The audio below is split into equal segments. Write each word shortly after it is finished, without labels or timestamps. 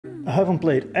I haven't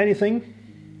played anything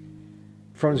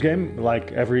from this game,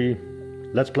 like every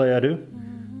Let's Play I do,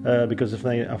 because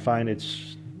I find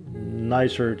it's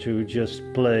nicer to just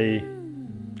play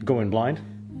going blind.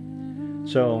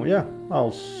 So yeah,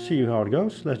 I'll see how it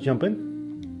goes. Let's jump in.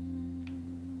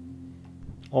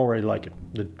 Already like it,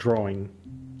 the drawing,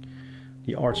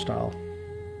 the art style.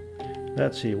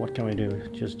 Let's see, what can we do?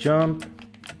 Just jump.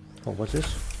 Oh, what's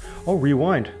this? Oh,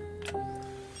 rewind.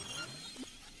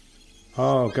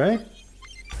 Okay.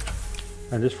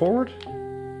 And this forward?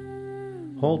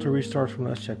 Hold to restart from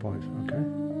last checkpoint. Okay.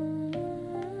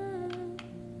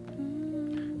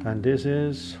 And this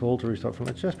is hold to restart from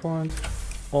last checkpoint.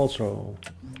 Also.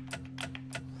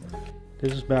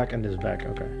 This is back and this is back.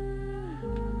 Okay.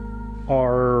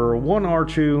 R1,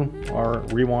 R2 are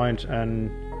rewind, and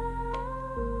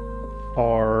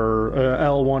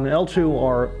L1 and L2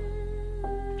 are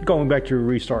going back to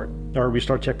restart or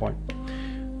restart checkpoint.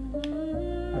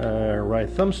 Right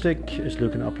thumbstick is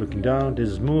looking up, looking down. This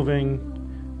is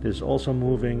moving. This is also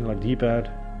moving, like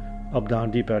D-pad. Up,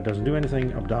 down, D-pad doesn't do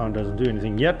anything. Up, down doesn't do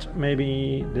anything yet.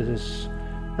 Maybe this is...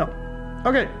 No.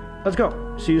 Okay, let's go.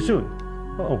 See you soon.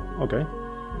 Oh, okay.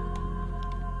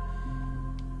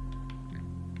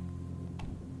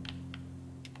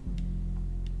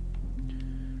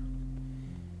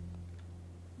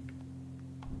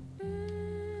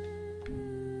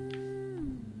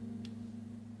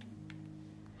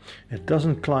 It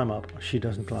doesn't climb up. She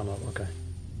doesn't climb up. Okay.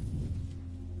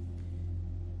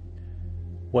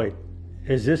 Wait,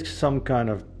 is this some kind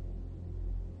of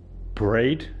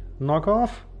braid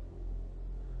knockoff?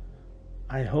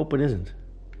 I hope it isn't.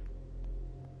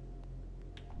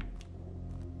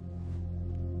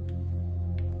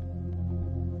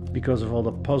 Because of all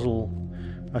the puzzle,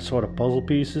 I saw the puzzle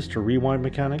pieces, the rewind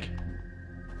mechanic.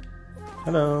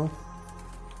 Hello.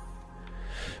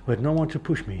 But no one to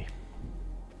push me.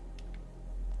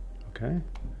 Okay.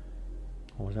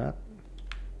 What was that?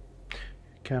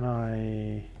 Can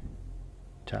I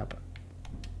tap?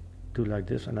 Do like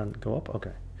this and then go up?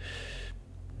 Okay.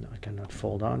 No, I cannot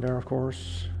fall down there, of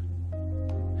course.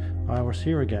 I was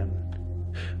here again.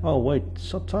 Oh, wait.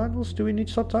 Subtitles? Do we need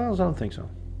subtitles? I don't think so.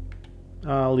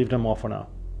 I'll leave them off for now.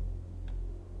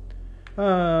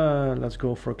 Let's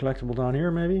go for a collectible down here,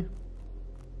 maybe?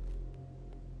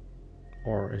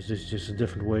 Or is this just a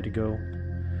different way to go?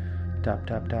 Tap,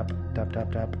 tap, tap, tap,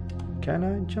 tap, tap. Can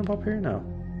I jump up here? No.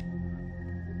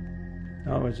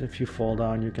 Oh, as if you fall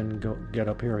down, you can go get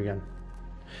up here again.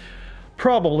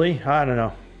 Probably. I don't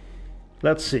know.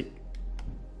 Let's see.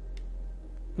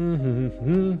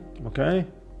 Okay.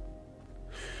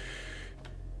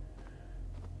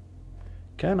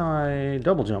 Can I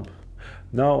double jump?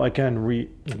 No, I can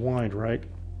rewind, right?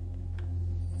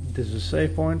 This is a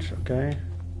save point. Okay.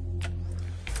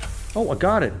 Oh, I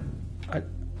got it.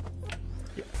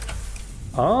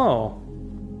 Oh,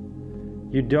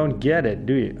 you don't get it,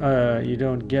 do you? You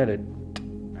don't get it.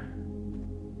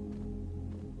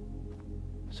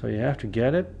 So you have to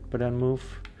get it, but then move.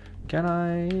 Can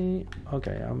I?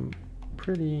 Okay, I'm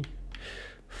pretty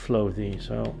floaty,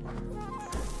 so.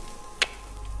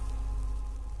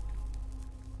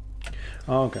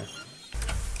 Okay.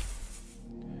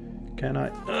 Can I?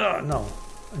 No.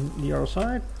 The other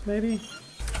side, maybe?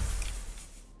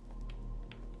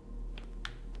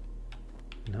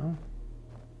 No.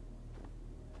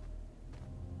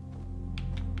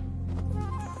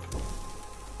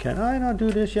 Can I not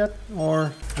do this yet?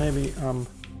 Or maybe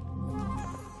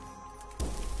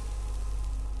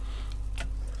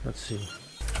let's see.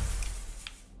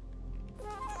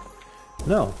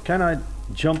 No, can I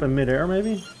jump in midair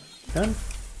maybe? Can?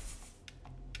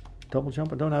 Double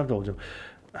jump? I don't have double jump.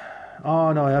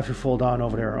 Oh no, I have to fall down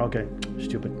over there. Okay,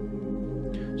 stupid.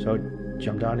 So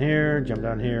jump down here,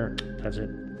 that's it.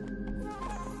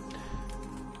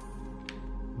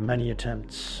 Many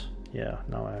attempts. Yeah,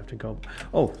 now I have to go.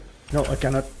 Oh, no, I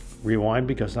cannot rewind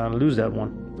because I'll lose that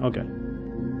one. Okay.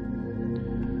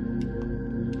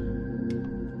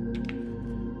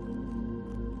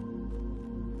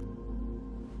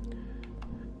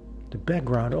 The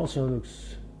background also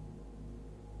looks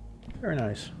very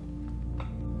nice.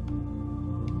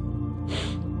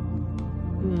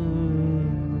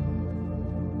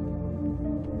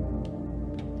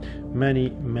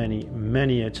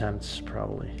 Many attempts,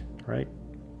 probably, right?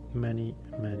 Many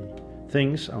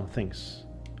things. Oh, things.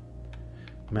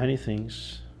 Many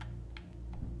things.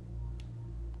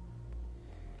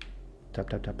 Tap,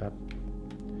 tap, tap, tap.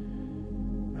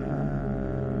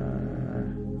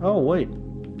 Oh, wait.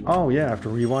 Oh, yeah, I have to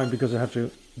rewind because I have to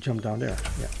jump down there.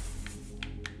 Yeah.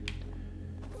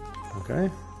 Okay.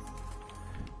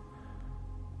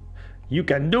 You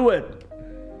can do it!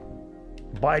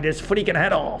 Bite his freaking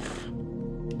head off.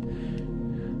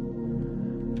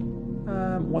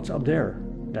 What's up there?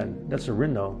 Then that's a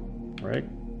window, right?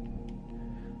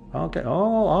 Okay.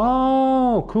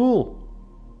 Oh, cool.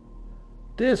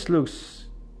 This looks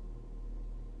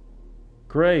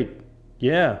great.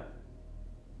 Yeah.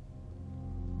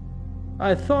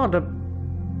 I thought that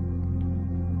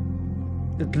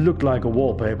it looked like a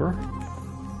wallpaper.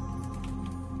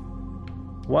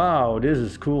 Wow, this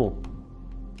is cool.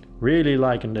 Really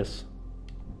liking this.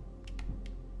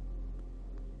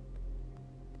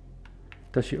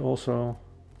 Does she also...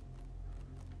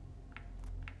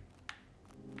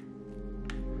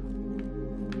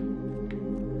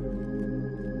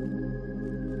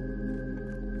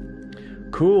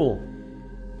 Cool.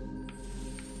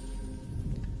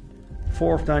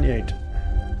 498.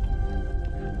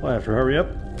 I have to hurry up.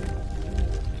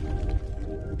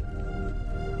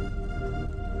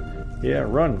 Yeah,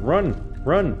 run, run,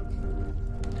 run.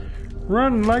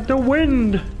 Run like the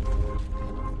wind.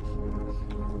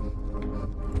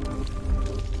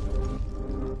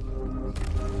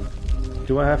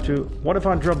 Do I have to... What if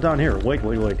I drop down here? Wait.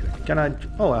 Can I...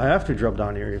 Oh, I have to drop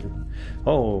down here even.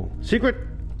 Oh, secret?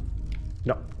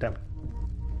 No, damn it.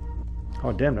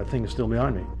 Oh, damn, that thing is still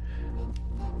behind me.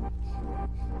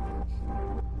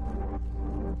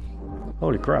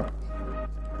 Holy crap.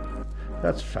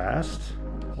 That's fast.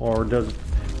 Or does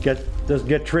it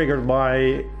get triggered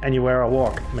by anywhere I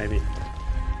walk, maybe?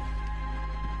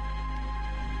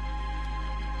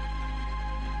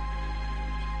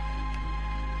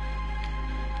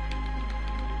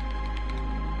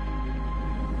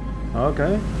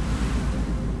 Okay.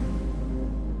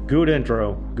 Good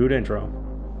intro. Good intro.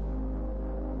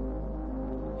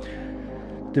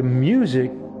 The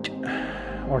music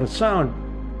or the sound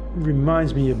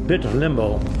reminds me a bit of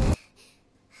Limbo.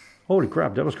 Holy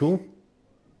crap, that was cool.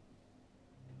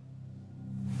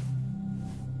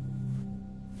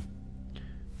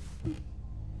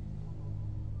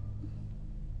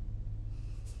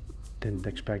 Didn't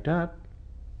expect that.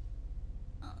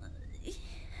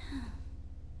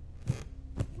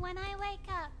 When I wake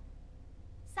up,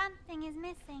 something is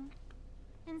missing,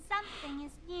 and something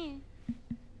is new.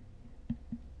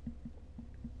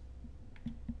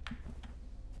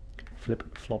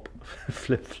 Flip, flop,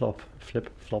 flip, flop,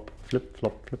 flip, flop, flip,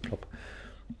 flop, flip, flop.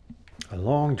 A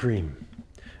long dream.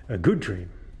 A good dream.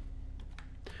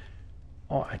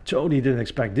 Oh, I totally didn't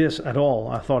expect this at all.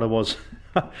 I thought it was...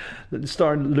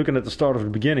 looking at the start of the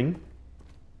beginning.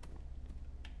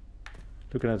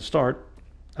 Looking at the start.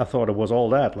 I thought it was all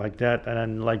that, like that, and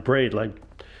then like Braid, like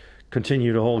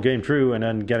continue the whole game through and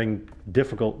then getting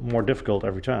more difficult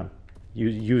every time.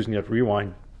 Using that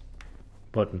rewind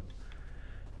button.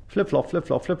 Flip flop, flip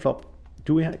flop, flip flop.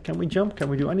 Can we jump? Can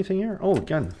we do anything here? Oh, we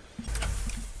can.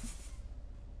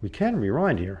 We can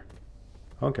rewind here.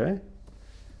 Okay.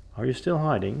 Are you still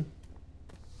hiding?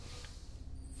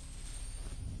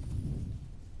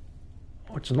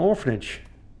 Oh, it's an orphanage,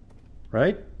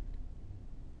 right?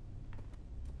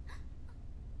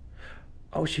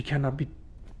 Oh, she cannot be...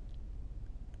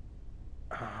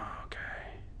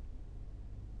 Okay.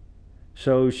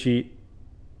 So she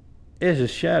is a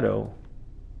shadow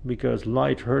because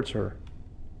light hurts her,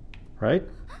 right?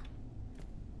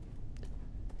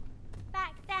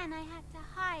 Back then I had to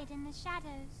hide in the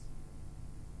shadows.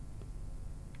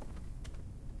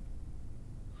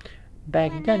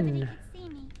 Back where then. nobody could see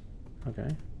me.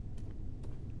 Okay.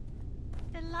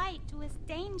 The light was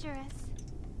dangerous.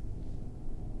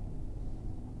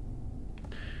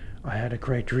 I had a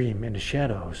great dream in the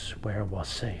shadows where I was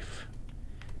safe.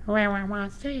 Where I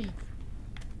was safe.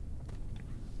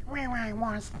 Where I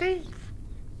was safe.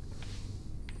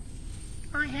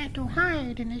 I had to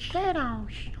hide in the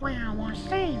shadows where I was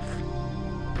safe.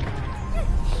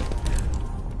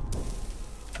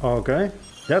 Okay,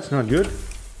 that's not good.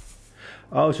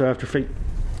 Oh, so I have to fake...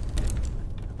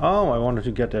 Oh, I wanted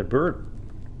to get that bird.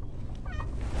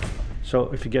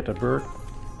 So if you get that bird...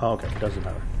 Oh, okay, doesn't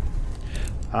matter.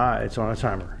 Ah, it's on a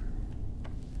timer.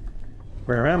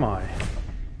 Where am I?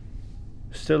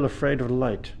 Still afraid of the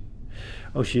light.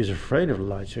 Oh, she is afraid of the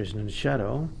light, so she's in the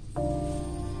shadow.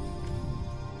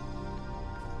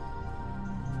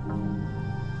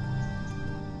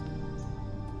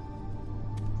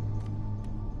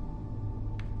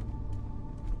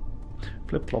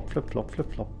 Flip flop, flip flop,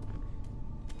 flip flop.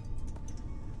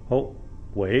 Oh,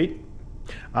 wait.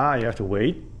 Ah, you have to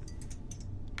wait.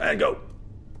 And go.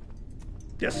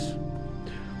 Yes.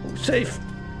 Oh, safe.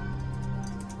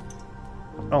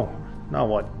 Oh, now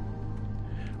what?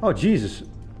 Oh, Jesus.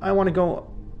 I want to go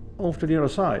over to the other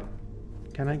side.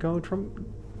 Can I go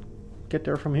get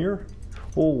there from here?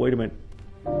 Oh, wait a minute.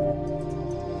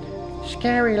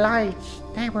 Scary lights.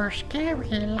 They were scary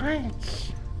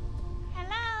lights.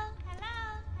 Hello?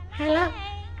 Hello?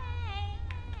 Hey,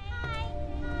 hi.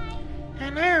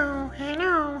 Hello?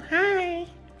 Hello? Hi?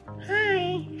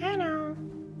 Hi? Hello?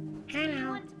 Do you Hello?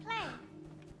 want to play?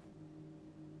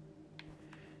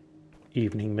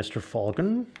 Evening, Mr.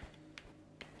 Falcon.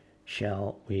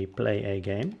 Shall we play a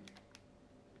game?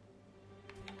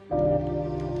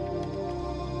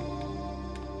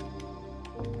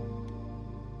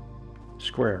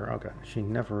 Square, okay. She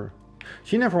never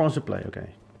wants to play,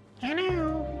 okay.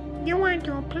 Hello? You want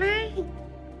to play?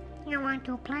 You want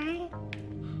to play?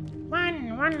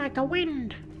 One like the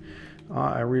wind.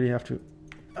 I really have to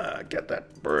get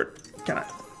that bird. Can I?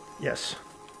 Yes.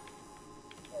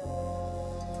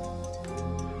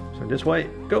 So this way,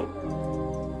 go.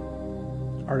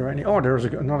 Are there any? Oh, there's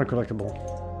another collectible.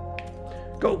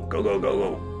 Go, go, go, go,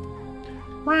 go.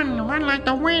 One like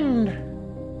the wind.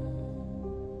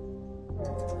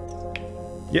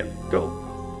 Yep, go.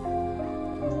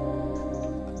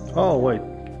 Oh, wait.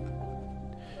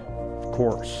 Of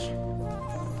course.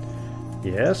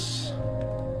 Yes.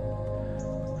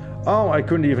 Oh, I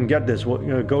couldn't even get this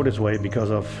go this way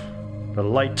because of the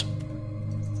light.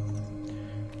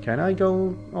 Can I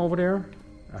go over there?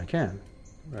 I can,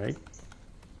 right?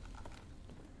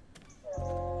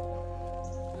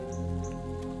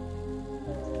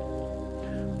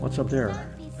 What's up there?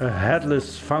 A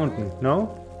headless fountain,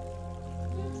 no?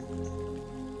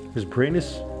 His brain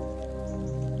is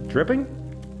dripping?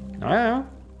 Ah,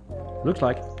 looks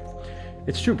like.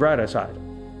 It's too bright outside.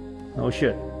 Oh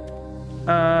shit.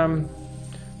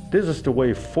 This is the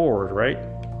way forward, right?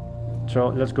 So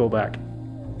let's go back.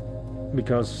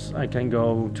 Because I can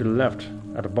go to the left,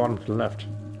 at the bottom to the left.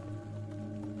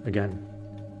 Again.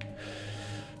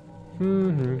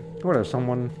 What is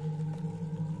someone?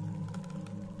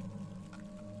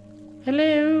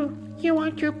 Hello? You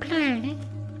want to play?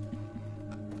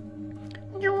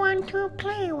 You want to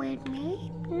play with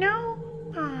me? No?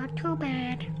 Ah, too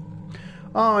bad.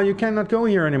 Oh, you cannot go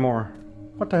here anymore.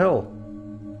 What the hell?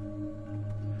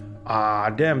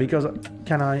 Ah, damn, because...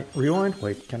 Can I rewind?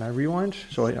 Wait, can I rewind?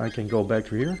 So I can go back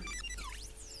to here?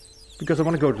 Because I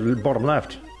want to go to the bottom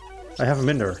left. I haven't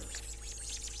been there.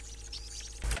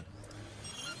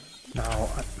 No,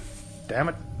 damn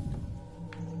it.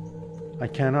 I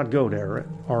cannot go there,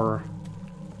 or...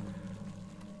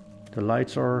 The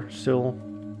lights are still...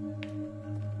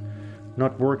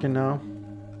 not working now.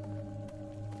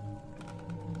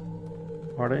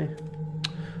 Are they?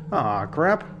 Ah,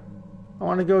 crap. I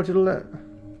want to go to the left.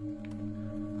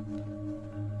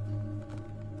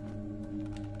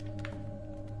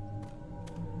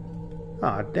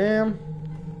 Ah, damn.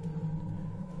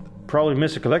 Probably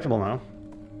miss a collectible now.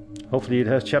 Hopefully it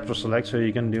has chapter select so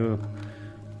you can do...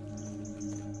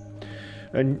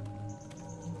 And...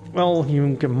 Well,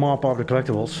 you can mop up the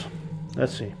collectibles.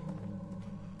 Let's see.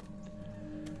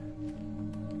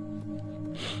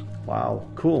 Wow,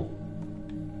 cool.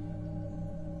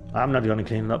 I'm not gonna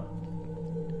clean it up.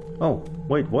 Oh,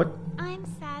 wait, what? I'm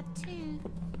sad too.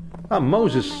 Ah,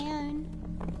 Moses. On my own.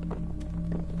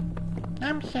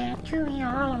 I'm sad too, you're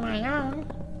all on my own.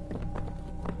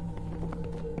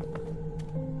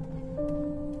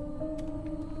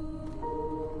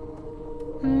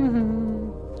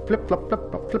 Flip, flop,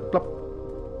 flip, flop, flip, flop.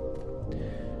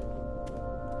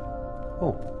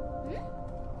 Oh.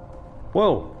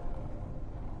 Whoa.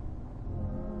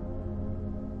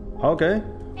 Okay.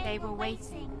 They were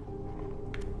waiting.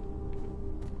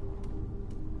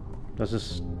 Does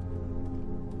this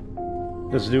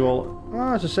do all...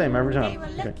 Oh, it's the same every time. They were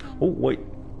Okay. looking. Oh, wait.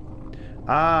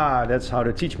 Ah, that's how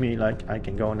to teach me, like, I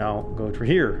can go through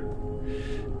here.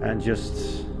 And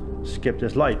just skip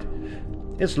this light.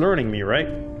 It's learning me, right?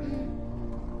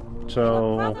 They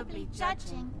So... were probably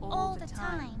judging all the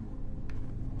time.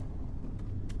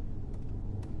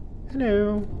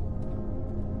 Hello.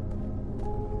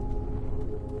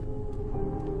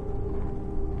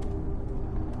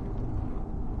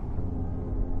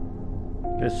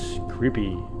 It's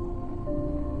creepy.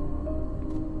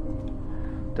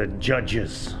 The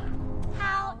judges.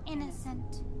 How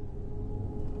innocent.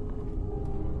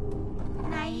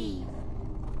 Naive.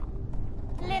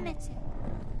 Limited.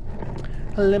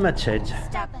 Limited.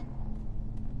 Stubborn.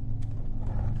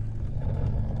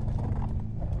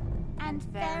 And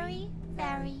very,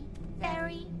 very,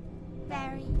 very,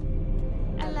 very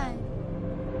alone.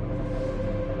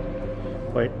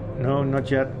 Wait, no,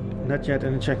 not yet. Not yet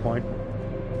in the checkpoint.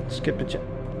 Skip the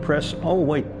press. Oh,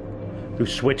 wait. To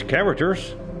switch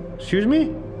characters? Excuse me?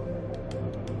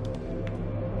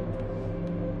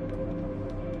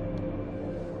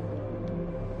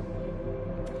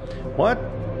 What?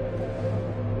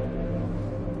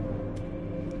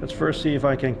 Let's first see if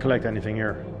I can collect anything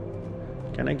here.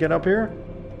 Can I get up here?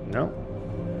 No.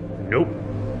 Nope.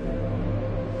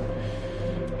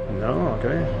 No,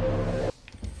 okay.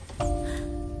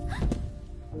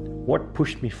 What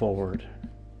pushed me forward?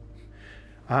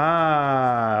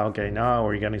 Ah, okay, now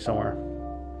we're getting somewhere.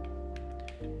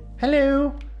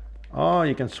 Hello! Oh,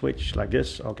 you can switch like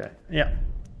this. Okay, yeah.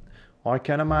 I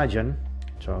can imagine.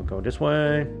 So I'll go this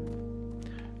way.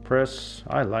 Press.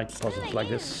 I like puzzles like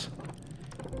this.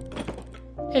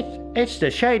 It's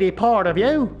the shady part of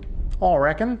you, I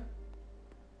reckon.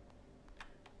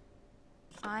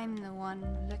 I'm the one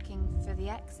looking for the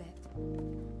exit.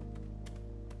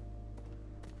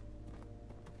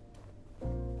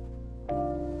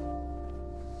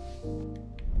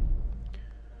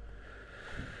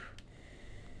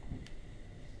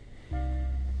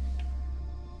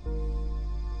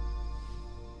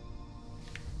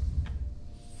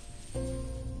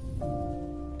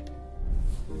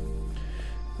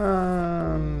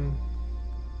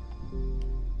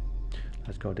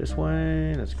 Let's go this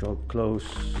way. Let's go close.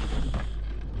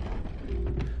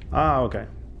 Ah, okay.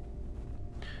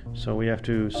 So we have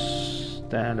to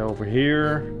stand over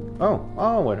here.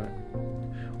 Oh, wait a minute.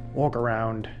 Walk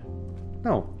around.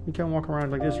 No, you can't walk around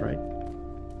like this, right?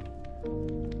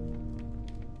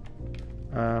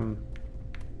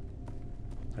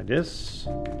 Like this.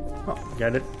 Oh,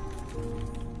 get it.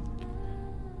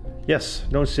 Yes,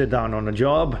 don't sit down on a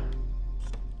job.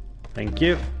 Thank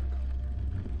you.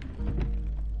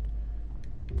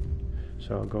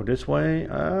 So go this way.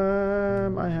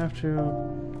 I have to...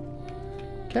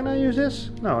 Can I use this?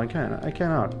 No, I can't. I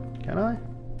cannot. Can I?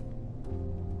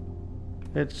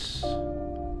 It's...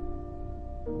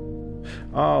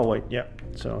 Oh, wait, yeah.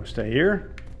 So stay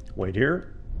here. Wait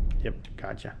here. Yep,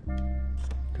 gotcha.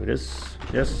 Do this.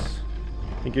 Yes.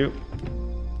 Thank you.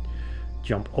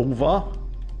 Jump over.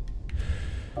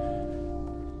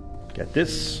 Get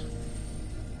this.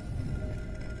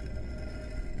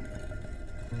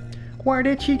 Where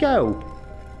did she go?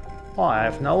 I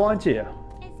have no idea.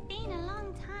 It's been a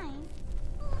long time.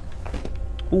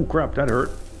 Oh crap, that hurt.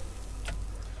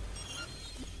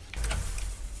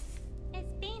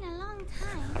 It's been a long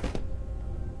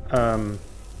time.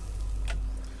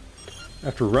 I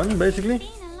have to run basically? It's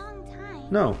been a long time.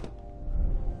 No.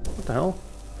 What the hell?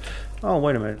 Oh,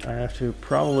 wait a minute. I have to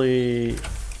probably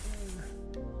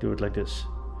do it like this.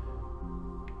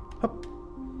 Hup.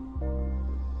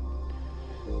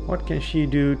 What can she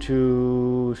do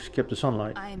to skip the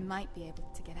sunlight? I might be able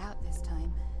to get out this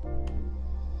time.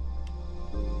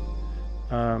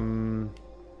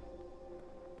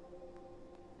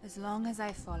 As long as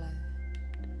I follow.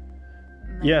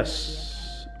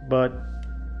 Yes, but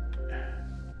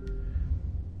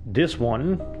this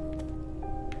one.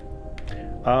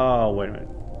 Oh, wait a minute.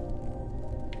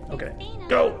 Okay,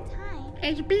 go.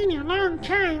 It's been a long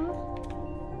time.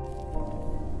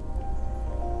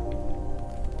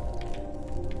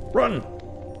 Run!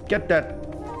 Get that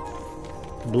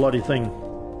bloody thing.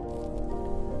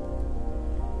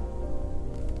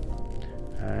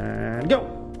 And go!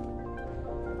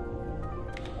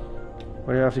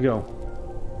 Where do you have to go?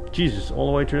 Jesus, all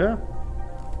the way to there?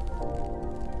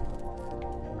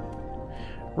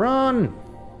 Run!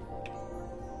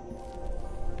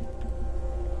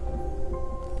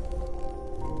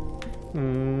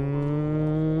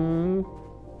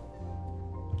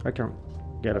 I can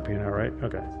get up here now, right?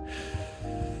 Okay.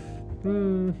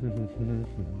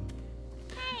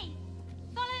 Hey,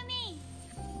 follow me.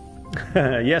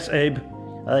 Yes, Abe.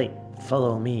 Hey,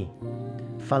 follow me.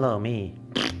 Follow me.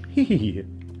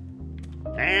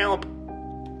 Help!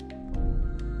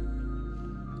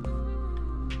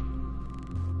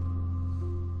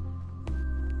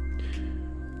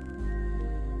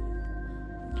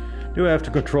 Do I have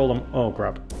to control them? Oh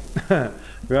crap. Do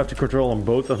I have to control them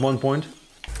both at one point?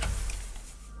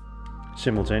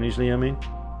 Simultaneously, I mean.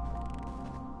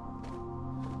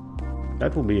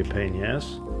 That will be a pain,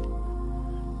 yes.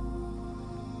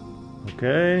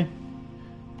 Okay.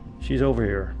 She's over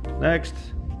here. Next.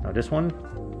 Now this one.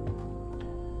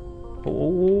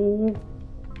 Oh.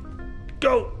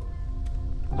 Go!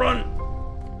 Run!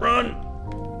 Run!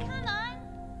 Come on.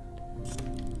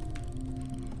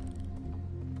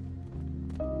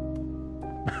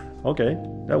 Okay,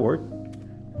 that worked.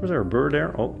 Was there a bird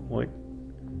there? Oh, wait.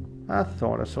 I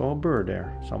thought I saw a bird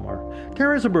there somewhere.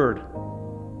 There is a bird.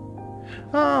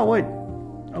 Oh, wait.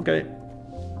 Okay.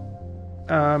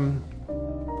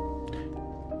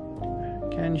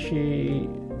 Can she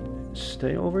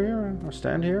stay over here or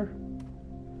stand here?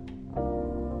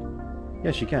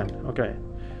 Yes, she can. Okay.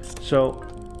 So,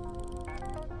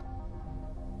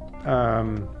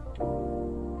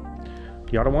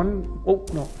 The other one. Oh,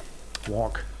 no.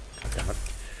 Walk. God damn it.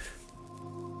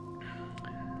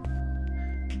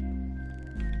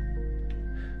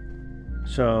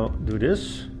 So, do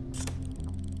this.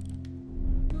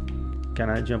 Can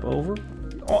I jump over?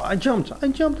 Oh, I jumped. I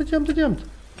jumped.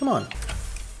 Come on.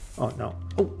 Oh, no.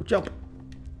 Oh, jump.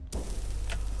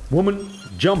 Woman,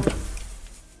 jump.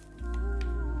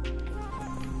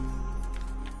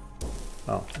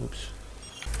 Oh, oops.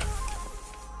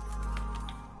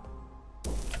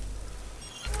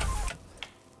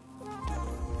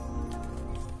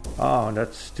 Oh,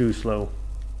 that's too slow.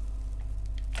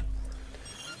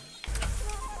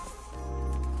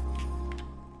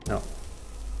 No.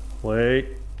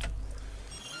 Wait.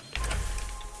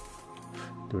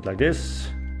 Do it like this.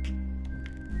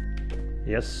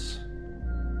 Yes.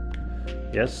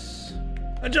 Yes.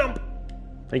 A jump.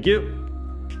 Thank you.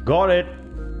 Got it.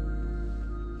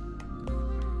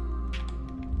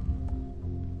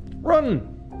 Run.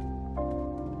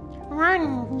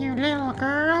 Run, you little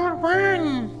girl,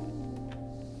 run.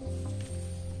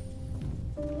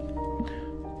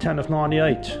 10 of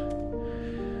 98.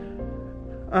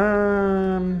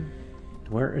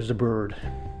 Where is the bird?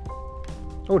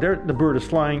 Oh, there, the bird is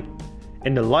flying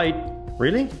in the light.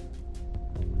 Really?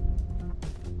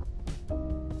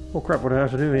 Oh crap, what do I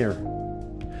have to do here?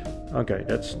 Okay,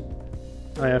 that's...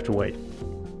 I have to wait.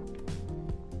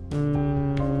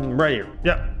 Right here,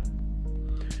 yeah.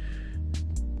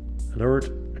 Alert,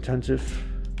 attentive.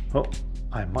 Oh,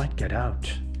 I might get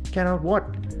out. Get out what?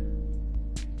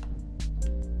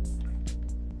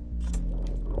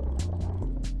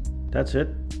 That's it.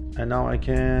 And now I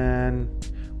can...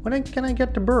 When can I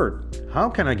get the bird? How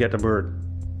can I get the bird?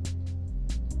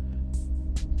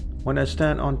 When I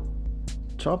stand on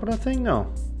top of that thing?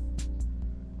 No.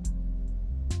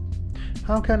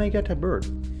 How can I get the bird?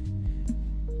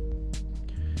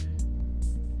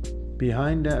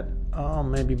 Behind that... Oh,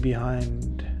 maybe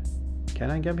behind...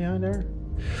 Can I get behind there?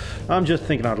 I'm just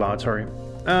thinking out loud, sorry.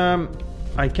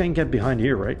 I can't get behind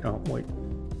here, right? Oh, wait.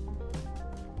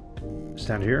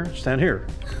 Stand here? Stand here.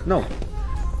 No.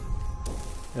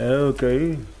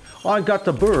 Okay. Oh, I got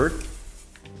the bird.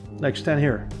 Like, stand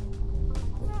here.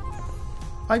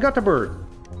 I got the bird.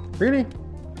 Really?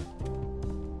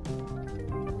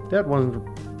 That wasn't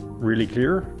really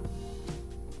clear.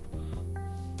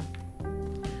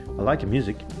 I like the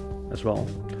music as well.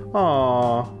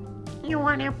 Aww. You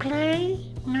wanna play?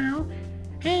 No?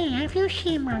 Hey, have you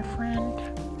seen my friend?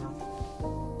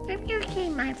 Have you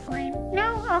seen my friend?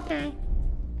 No? Okay.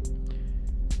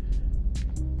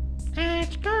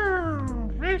 Let's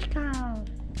go. Let's go.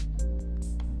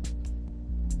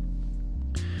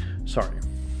 Sorry.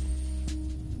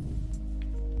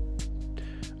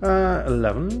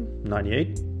 11,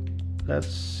 98.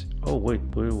 Let's... Oh, wait.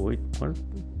 What?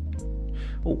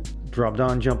 Oh, drop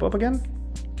down, jump up again?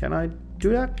 Can I do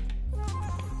that?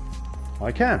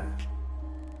 I can.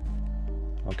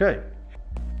 Okay.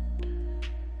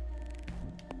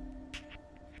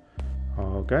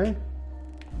 Okay.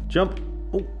 Jump.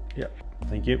 Oh, yeah.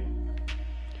 Thank you.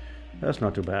 That's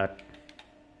not too bad.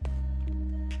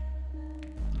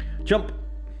 Jump.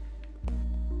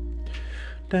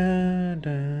 Da,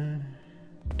 da,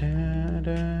 da,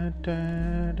 da,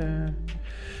 da, da.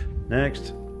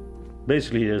 Next.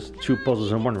 Basically, there's two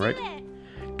puzzles in one, right?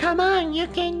 Come on, you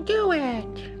can do it.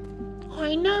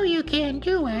 I know you can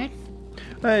do it.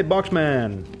 Hey,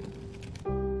 Boxman.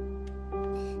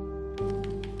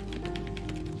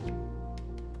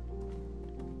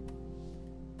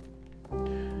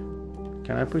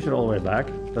 Can I push it all the way back?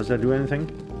 Does that do anything?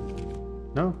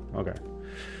 No? Okay.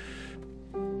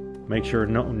 Make sure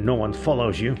no one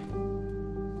follows you.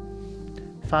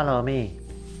 Follow me.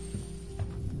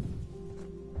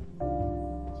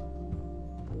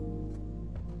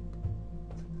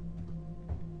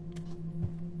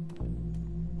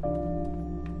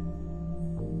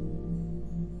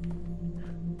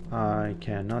 I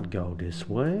cannot go this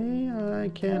way. I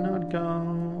cannot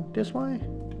go this way.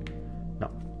 No.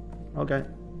 Okay.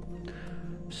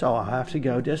 So I have to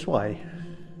go this way.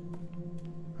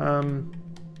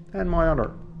 And my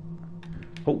other.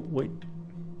 Oh, wait.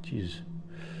 Jeez.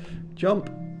 Jump.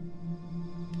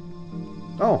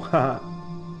 Oh, haha.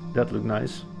 That looked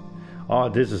nice. Oh,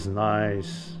 this is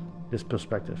nice. This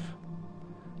perspective.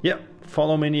 Yep.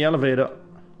 Follow me in the elevator.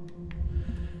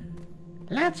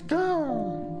 Let's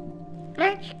go.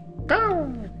 Let's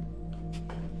go.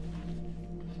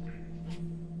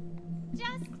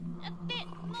 Just a bit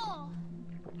more.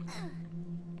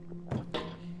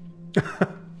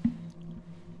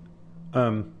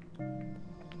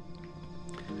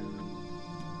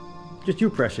 Just you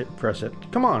press it.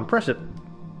 Come on, press it.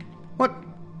 What?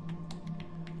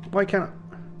 Why can't I?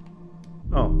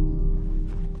 Oh.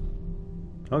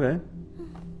 Okay.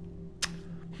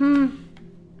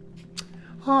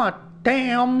 Oh,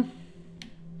 damn.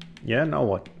 Yeah, now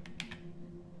what?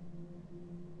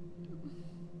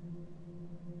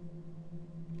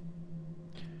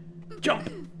 Jump!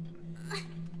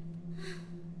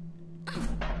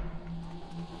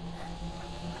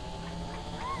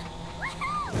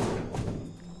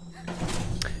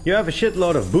 You have a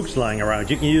shitload of books lying around.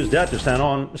 You can use that to stand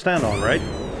on, right?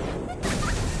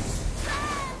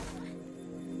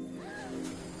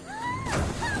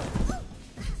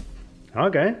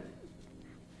 Okay.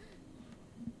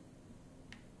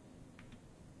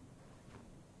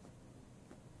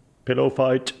 Pillow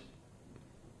fight.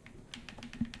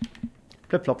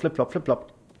 Flip flop, flip flop, flip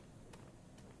flop.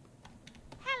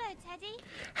 Hello, Teddy.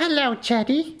 Hello,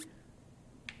 Teddy.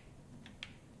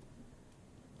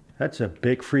 That's a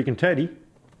big freaking teddy.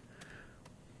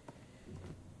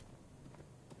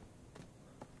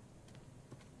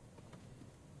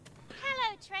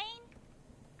 Hello, train.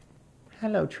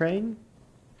 Hello, train.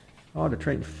 Oh, the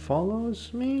train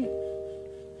follows me?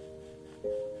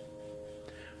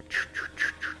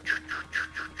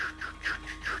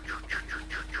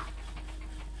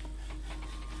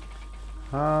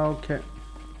 How can...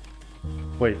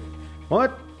 Wait,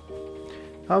 what?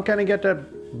 How can I get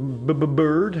that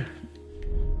bird?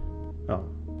 Oh.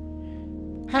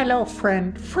 Hello,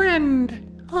 friend.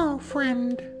 Friend. Oh,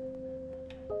 friend.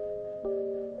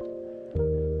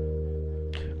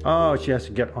 Oh, she has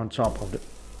to get on top of the...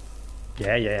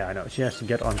 Yeah, I know. She has to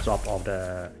get on top of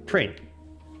the train.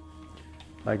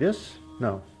 Like this?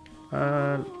 No.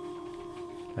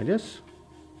 Like this?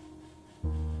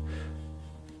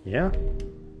 Yeah.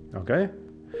 Okay.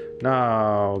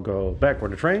 Now go back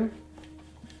with the train.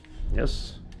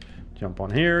 Yes. Jump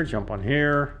on here, jump on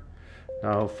here.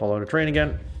 Now follow the train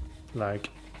again.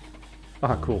 Like...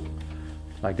 Ah, cool.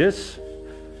 Like this.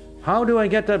 How do I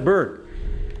get that bird?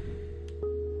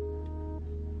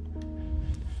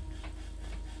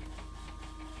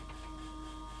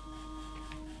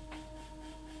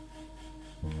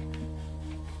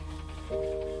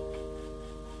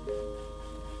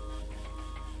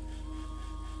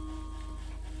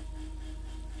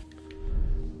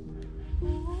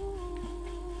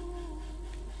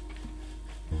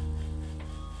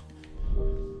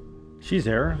 She's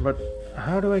there, but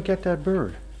how do I get that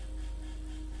bird?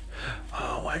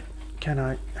 Oh, wait, can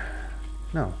I?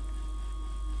 No.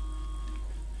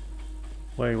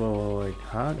 Wait.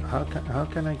 How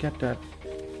can I get that?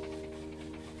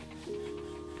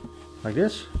 Like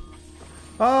this?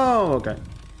 Oh, okay.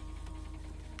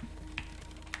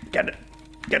 Get it.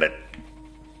 Get it.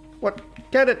 What?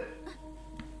 Get it.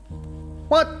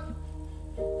 What?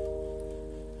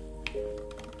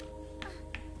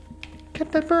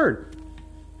 Get that bird.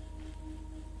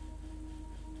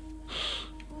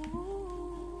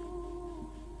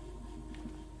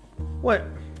 What?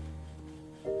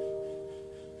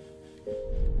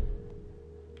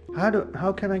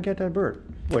 How can I get that bird?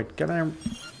 Wait, can I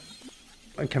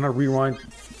rewind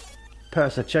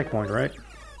past that checkpoint, right?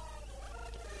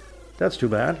 That's too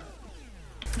bad.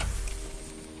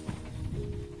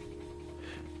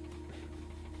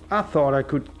 I thought I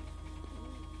could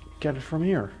get it from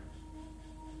here.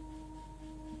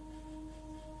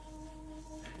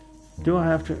 Do I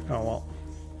have to? Oh well.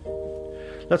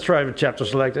 Let's try the chapter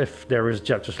select. If there is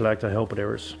chapter select, I hope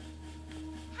there is.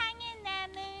 Hang in there,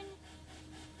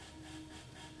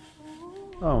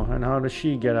 Moon. Oh, and how does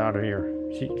she get out of here?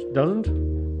 She doesn't?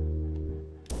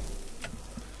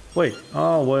 Wait.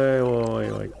 Oh,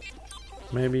 wait.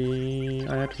 Maybe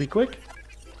I have to be quick?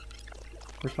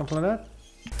 Or something like that?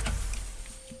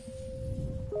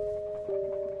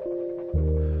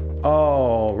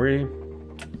 Oh, really?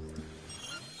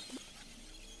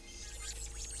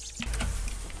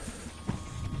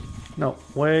 No,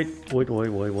 wait.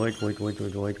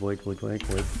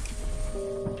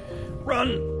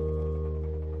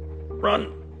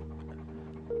 Run!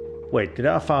 Wait, did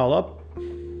I foul up?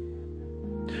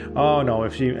 Oh no,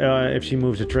 if she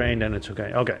moves the train, then it's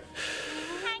okay. Okay.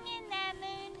 Hang in there,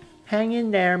 Moon. Hang in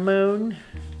there, Moon.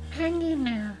 Hang in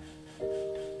there.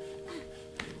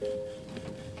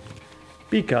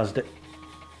 Because the...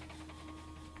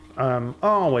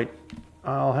 Oh wait,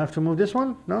 I'll have to move this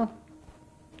one? No?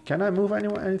 Can I move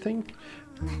anything?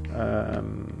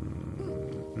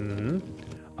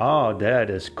 Oh, that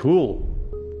is cool.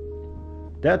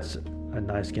 That's a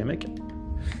nice gimmick.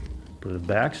 Put it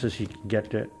back so she can get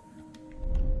the...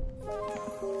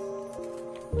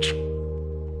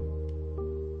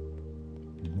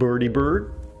 Birdie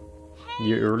bird.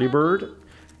 You early bird.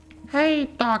 Hey,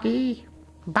 doggy.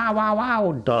 Bow wow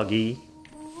wow, doggy.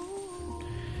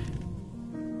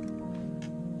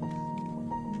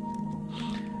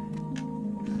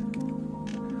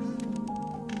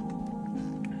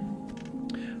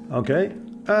 Okay.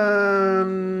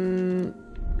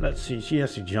 Let's see. She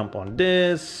has to jump on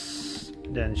this.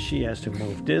 Then she has to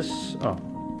move this. Oh.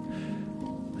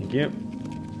 Thank you.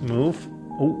 Move.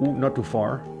 Oh, not too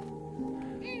far.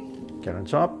 Get on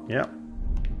top. Yep.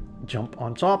 Jump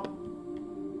on top.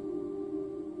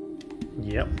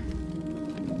 Yep.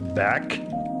 Back.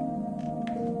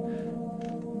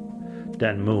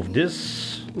 Then move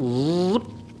this.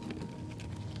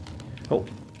 Oh.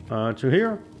 To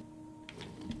here.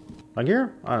 Like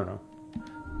here? I don't know.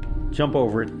 Jump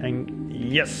over it and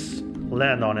yes,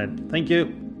 land on it. Thank you.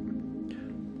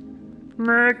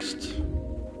 Next.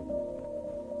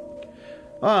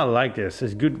 Oh, I like this.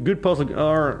 It's good puzzle.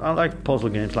 Or I like puzzle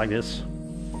games like this.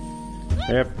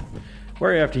 Yep.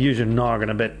 Where you have to use your noggin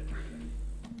a bit.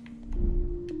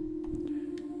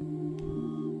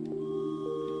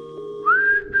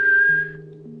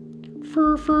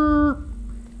 Fur fur.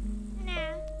 Nah.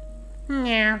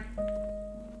 Yeah.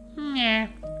 Yeah.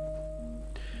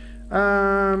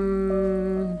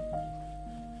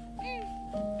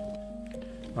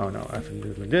 Oh no, I have to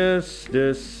do it like this,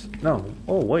 this. No.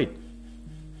 Oh wait.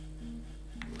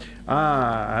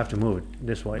 I have to move it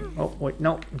this way. Oh wait,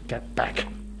 no. Get back.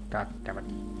 God damn it.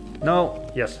 No.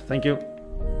 Yes, thank you.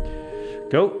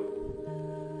 Go.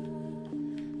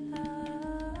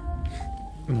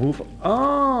 Move.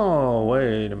 Oh,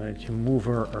 wait a minute. You move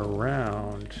her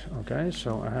around. Okay,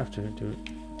 so I have to do.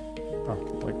 Oh,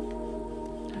 wait.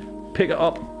 Pick it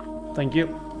up. Thank you.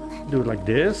 Do it like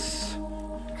this.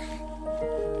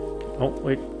 Oh,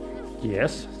 wait.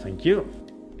 Yes, thank you.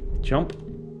 Jump.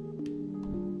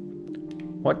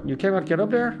 What? You cannot get up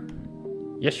there?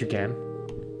 Yes, you can.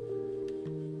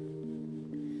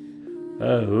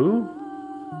 Oh.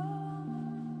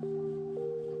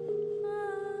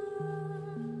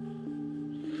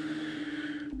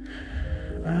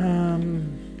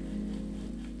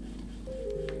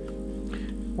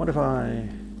 What if I...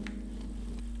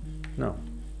 No.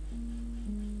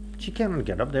 She cannot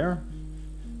get up there.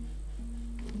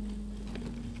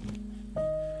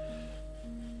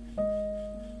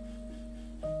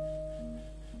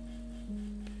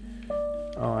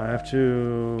 Oh, I have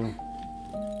to...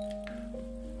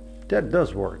 That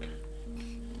does work.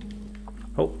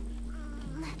 Oh.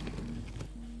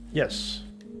 Yes.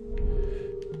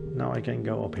 Now I can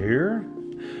go up here.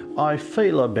 I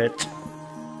fail a bit.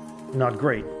 Not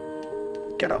great.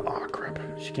 Get up. Oh, crap.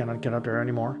 She cannot get up there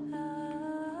anymore.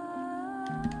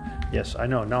 Yes, I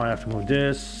know. Now I have to move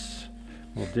this.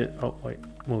 Move this. Oh, wait.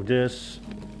 Move this.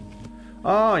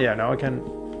 Oh, yeah. Now I can...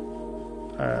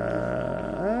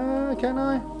 can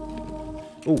I?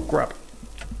 Oh, crap.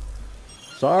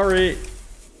 Sorry.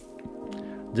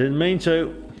 Didn't mean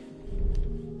to.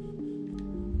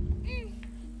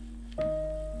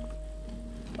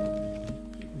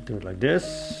 Do it like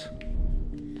this.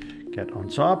 Get on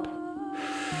top.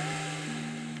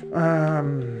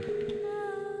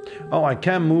 Oh, I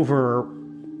can move her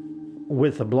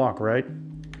with the block, right?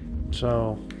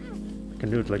 So I can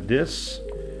do it like this.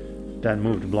 Then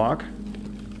move the block.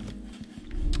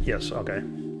 Yes, okay.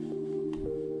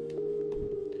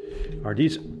 Are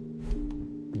these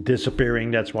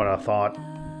disappearing? That's what I thought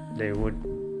they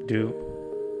would do.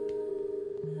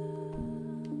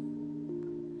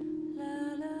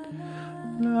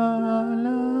 La, la,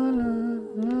 la,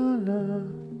 la.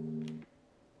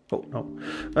 Oh,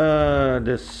 no.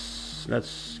 This...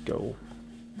 Let's go.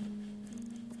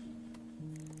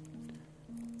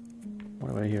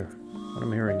 What do I hear? What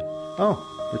am I hearing?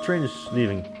 Oh, the train is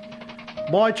leaving.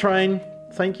 Bye, train.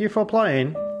 Thank you for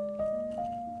playing.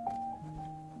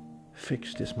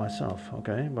 Fix this myself,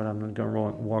 okay? But I'm not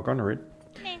gonna walk under it.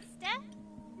 Mister?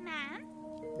 Ma'am?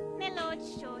 My Lord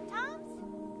Shortarms?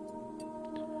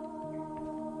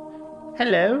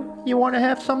 Hello, you want to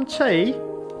have some tea?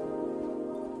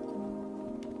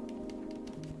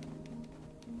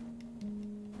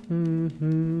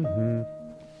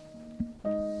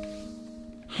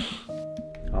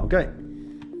 Okay.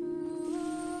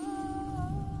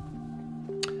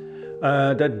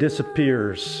 That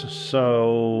disappears.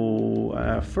 So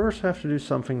first I have to do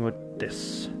something with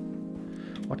this.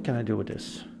 What can I do with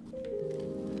this?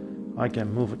 I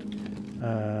can move it.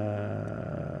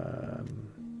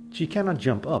 She cannot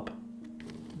jump up.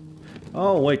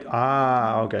 Oh wait.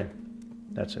 Ah, okay.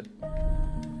 That's it.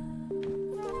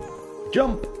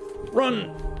 Jump,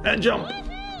 run, and jump.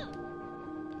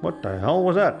 What the hell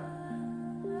was that?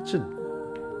 It's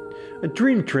a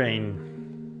dream train.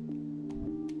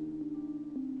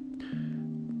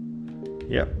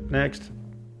 Yep, next.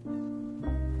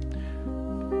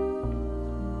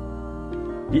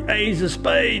 The ace of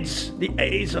spades! The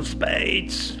ace of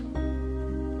spades!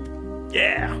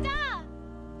 Yeah! Stop!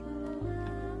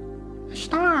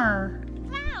 Star.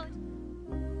 Cloud!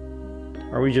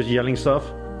 Are we just yelling stuff?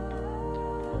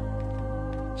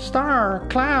 Star.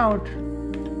 Cloud.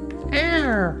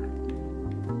 Air.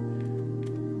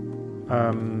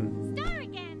 Star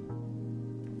again!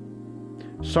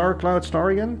 Star, cloud,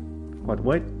 star again? What,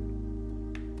 wait?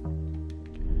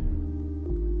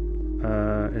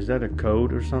 Is that a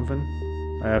code or something?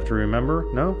 I have to remember?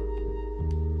 No?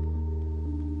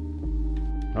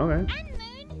 Okay. And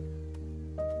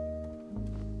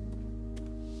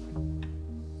moon!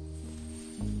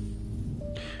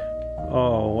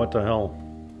 Oh, what the hell?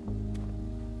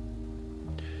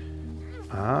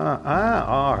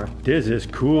 This is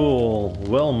cool.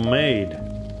 Well made.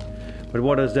 But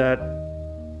what is that?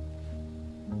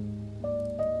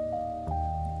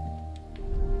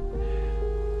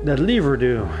 That lever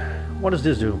do? What does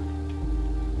this do?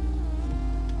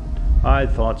 I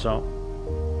thought so.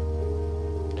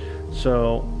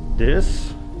 So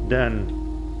this, then.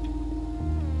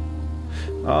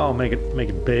 Oh, make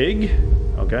it big.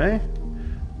 Okay.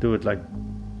 Do it like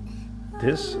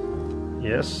this.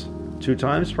 Yes. 2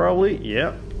 times probably.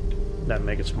 Yep. Then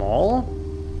make it small.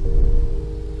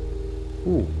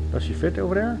 Ooh, does she fit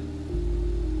over there?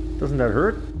 Doesn't that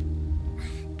hurt?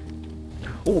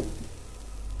 Oh,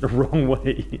 the wrong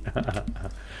way.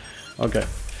 Okay.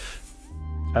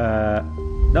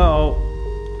 No.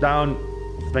 Down.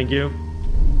 Thank you.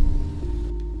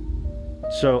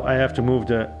 So I have to move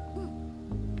the...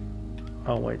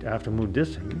 Oh wait, I have to move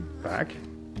this thing back.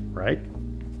 Right?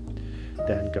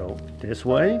 Then go this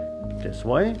way. This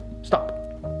way. Stop.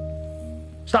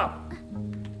 Stop.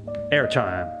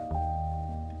 Airtime.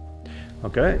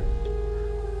 Okay.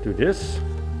 Do this.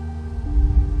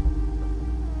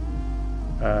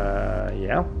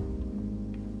 Yeah.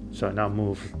 So now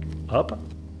move up.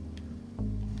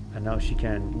 And now she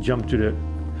can jump to the...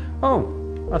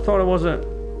 Oh, I thought it was a...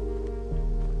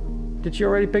 Did she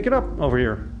already pick it up over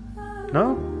here?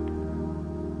 No?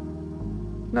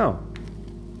 No.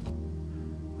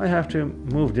 I have to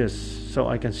move this so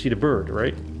I can see the bird,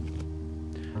 right?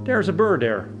 There's a bird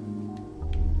there.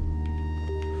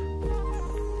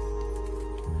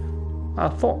 I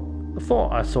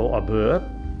thought I saw a bird.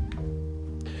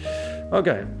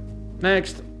 Okay,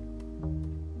 next.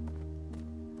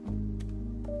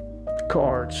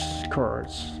 Cards.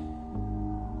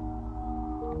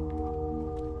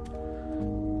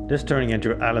 This turning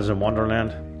into Alice in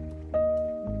Wonderland.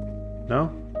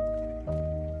 No?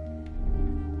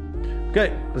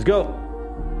 Okay, let's go.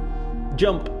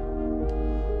 Jump.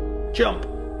 Jump.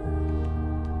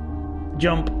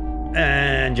 Jump.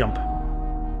 And jump.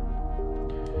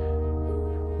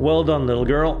 Well done, little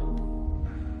girl.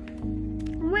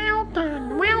 Well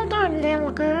done,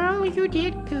 little girl. You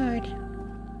did good.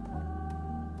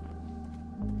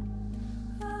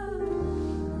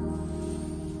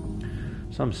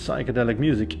 Some psychedelic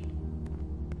music.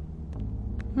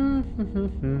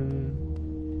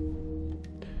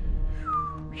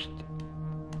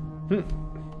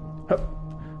 Hup,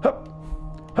 hup,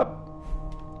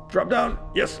 hup. Drop down.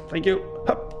 Yes, thank you.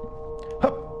 Hup,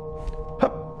 hup,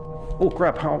 hup. Oh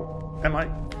crap! How am I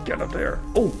get up there?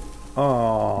 Oh,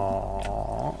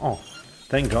 oh.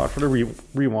 Thank God for the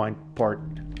rewind part.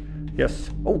 Yes.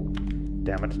 Oh,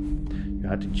 damn it! You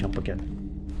had to jump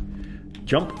again.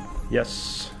 Jump.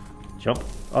 Yes. Jump.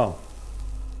 Oh.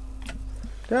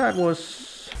 That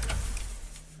was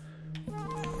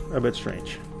a bit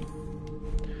strange.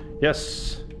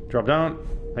 Yes. Drop down.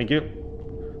 Thank you.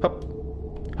 Hup.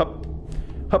 Hup.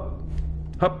 Hup.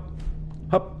 Hup.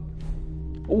 Hup.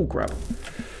 Oh, crap.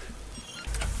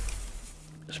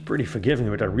 It's pretty forgiving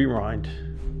with that rewind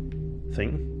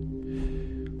thing.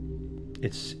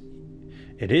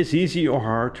 It is easy or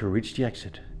hard to reach the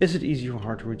exit. Is it easy or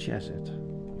hard to reach the exit?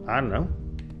 I don't know.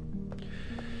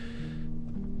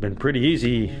 Been pretty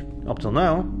easy up till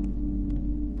now.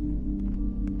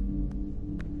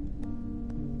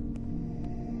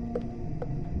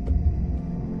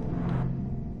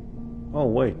 Oh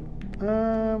wait.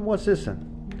 What's this then?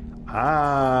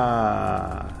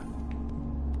 Ah.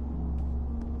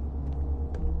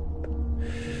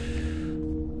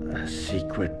 A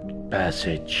secret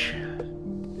passage.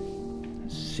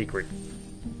 Secret.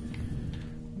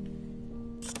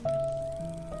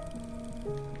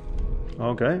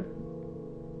 Okay.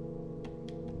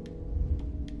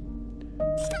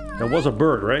 There was a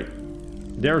bird, right?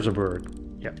 There's a bird.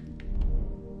 Yep.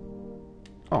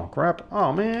 Oh, crap.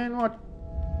 Oh, man. What?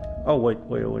 Oh, wait.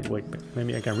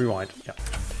 Maybe I can rewind. Yeah.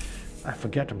 I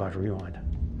forget about rewind.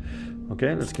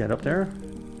 Okay, let's get up there.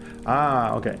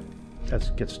 Ah, okay. Let's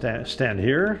get stand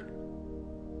here.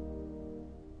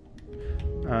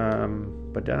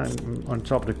 But then I'm on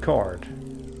top of the card.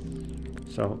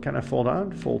 So can I fall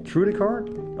down? Fall through the card?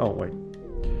 Oh, wait.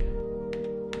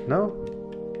 No?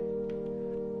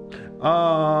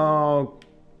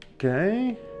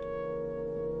 Okay.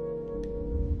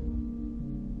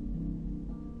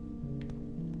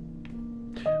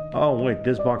 Oh, wait.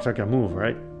 This box I can move,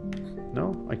 right?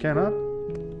 No, I cannot.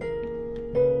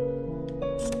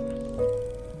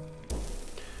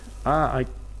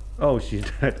 Oh, she's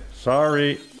dead.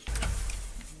 Sorry.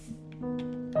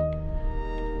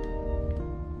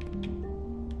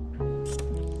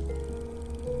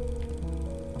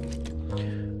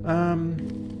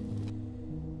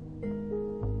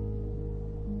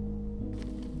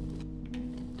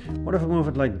 What if I move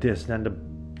it like this? Then the...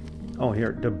 Oh,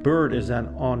 here. The bird is then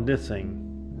on this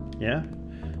thing. Yeah?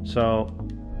 So,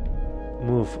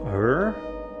 move her.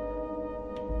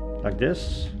 Like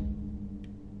this.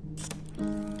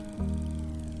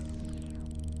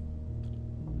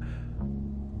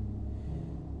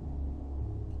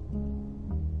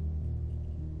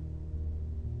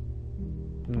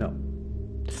 No.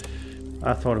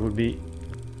 I thought it would be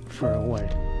further away.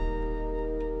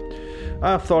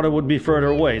 I thought it would be further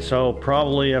away, so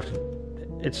probably after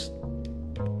it's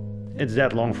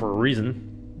that long for a reason.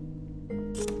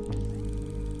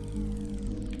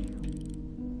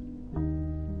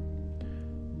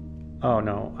 Oh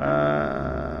no.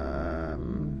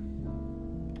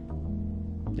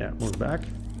 Yeah, move back.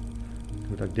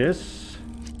 Do it like this.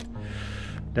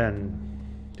 Then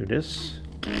do this.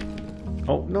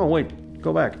 Oh, no, wait.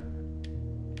 Go back.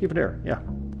 Keep it there. Yeah,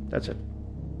 that's it.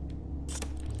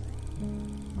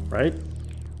 Right?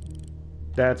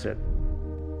 That's it.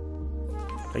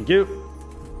 Thank you.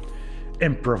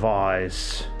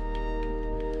 Improvise.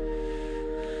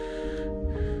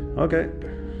 Okay.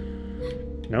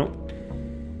 No.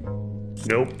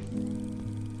 Nope.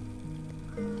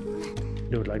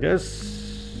 Do it like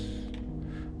this.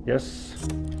 Yes.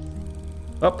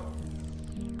 Up.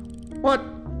 What?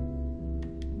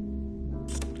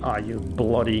 Ah, you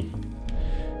bloody.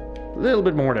 A little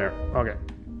bit more there. Okay.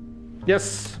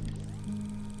 Yes.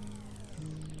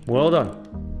 Well done.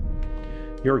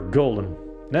 You're golden.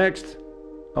 Next.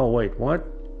 Oh, wait, what?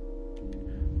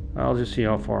 I'll just see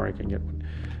how far I can get.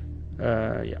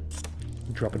 Yeah.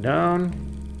 Drop it down.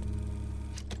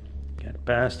 Get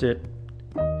past it.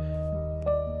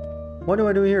 What do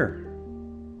I do here?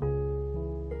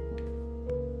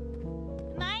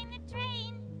 Mind the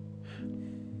train.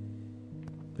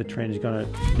 The train is gonna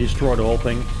destroy the whole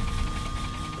thing.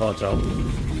 Thought so.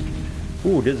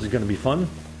 Ooh, this is gonna be fun.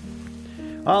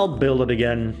 I'll build it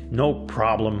again. No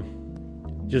problem.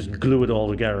 Just glue it all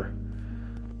together.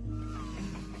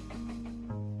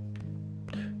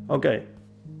 Okay.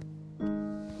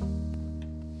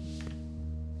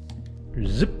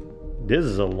 Zip. This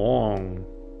is a long...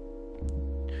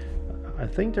 I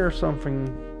think there's something...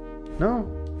 No?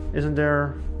 Isn't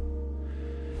there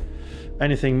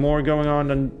anything more going on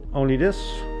than only this?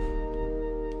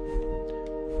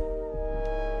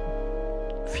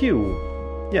 Phew.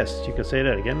 Yes, you can say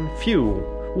that again. Phew.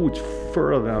 Ooh, it's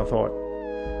further than I thought.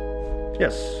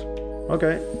 Yes.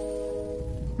 Okay.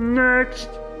 Next.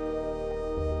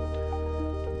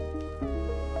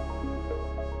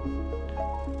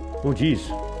 Oh, geez.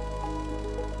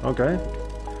 Okay.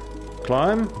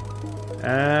 Climb.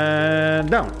 And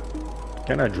down.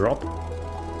 Can I drop?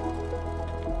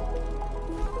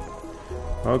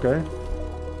 Okay.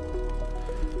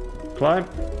 Climb.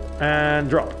 And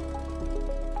drop.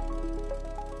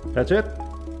 That's it?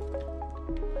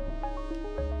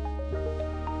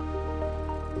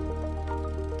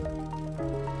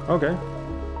 Okay.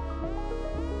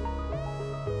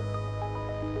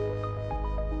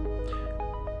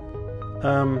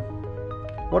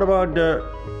 What about the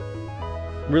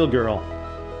real girl?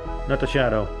 Not the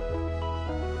shadow.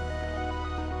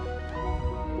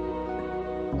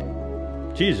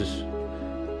 Jesus.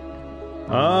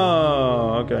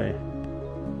 Oh, okay.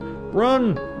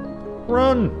 Run!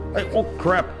 Run! Oh,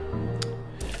 crap.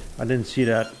 I didn't see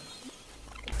that.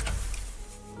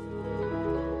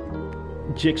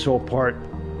 Jigsaw part.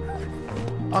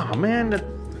 Ah, man, that's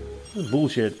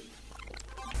bullshit.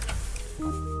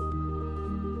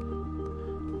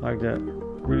 Like that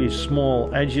really small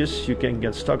edges you can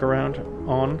get stuck around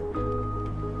on.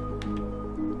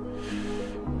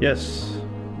 Yes.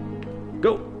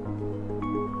 Go!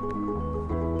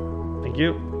 Thank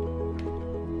you.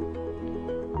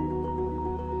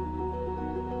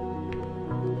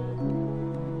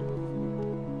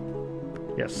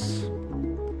 Yes.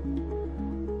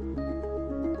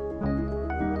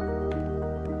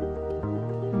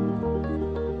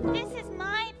 This is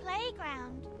my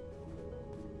playground.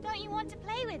 Don't you want to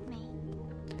play with me?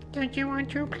 Don't you want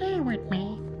to play with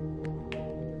me?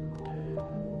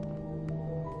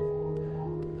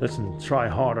 Listen, try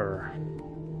harder.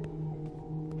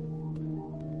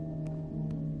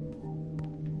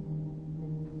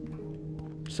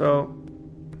 So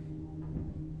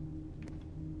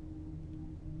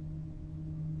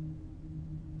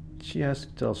she has to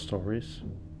tell stories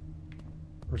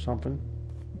or something.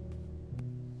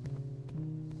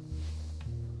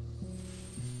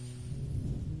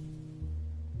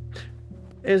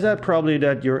 Is that probably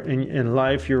that you're in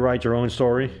life you write your own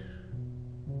story?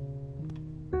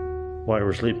 While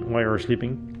you're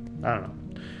sleeping? I don't know.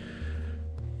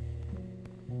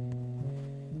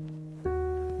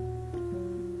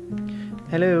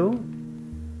 Hello?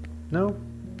 No?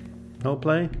 No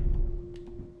play?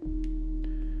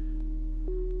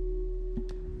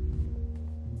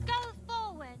 Go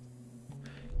forward.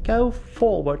 Go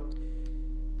forward.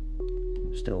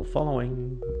 Still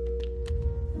following.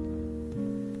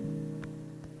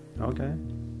 Okay.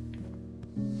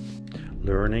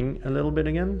 Learning a little bit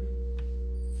again.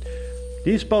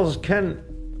 These puzzles can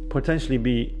potentially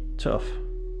be tough.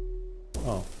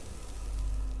 Oh.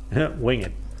 Wing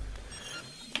it.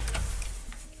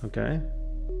 Okay.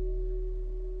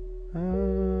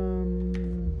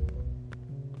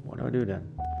 What do I do then?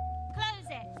 Close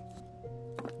it.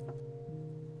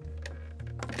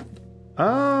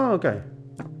 Oh, okay.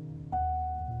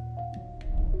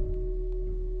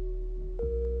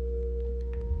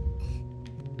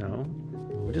 No.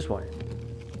 Move this way.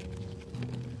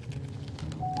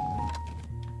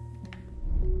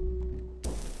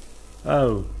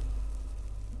 Oh.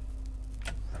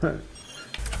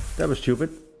 That was stupid.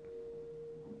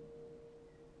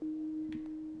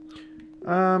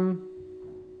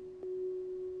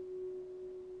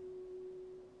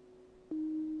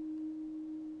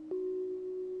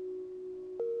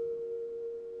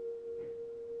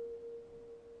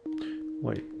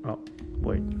 Wait. Oh,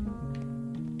 wait.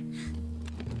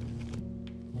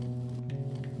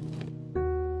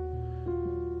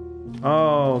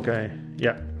 Oh, okay.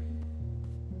 Yeah.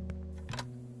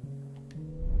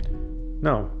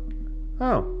 No.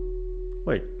 Oh.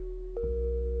 Wait.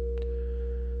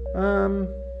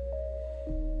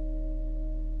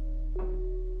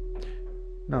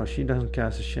 No, she doesn't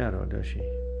cast a shadow, does she?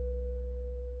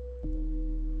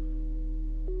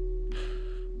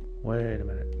 Wait a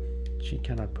minute. She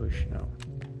cannot push, no.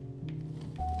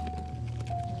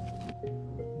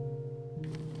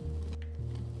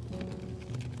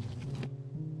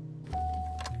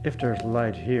 If there's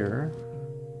light here,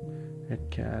 it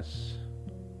casts...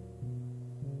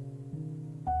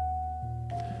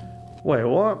 Wait,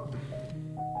 what?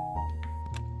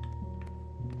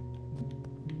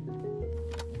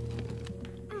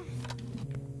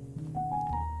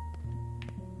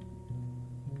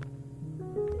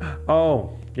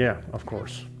 Oh, yeah, of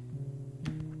course.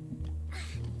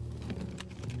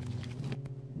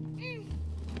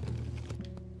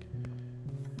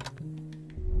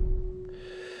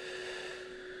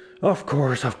 Of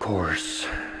course, of course.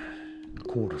 Of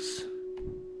course.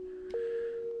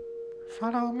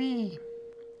 Follow me.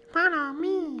 Follow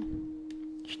me.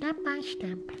 Step by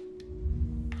step.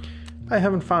 I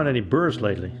haven't found any birds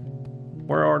lately.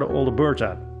 Where are all the birds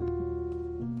at?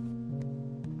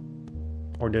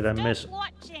 Or did I miss? Stop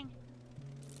watching.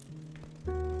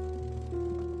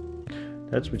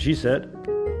 That's what she said.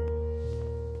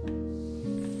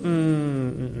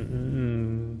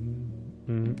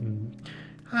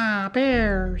 Ah,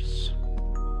 bears.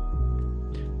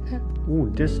 Ooh,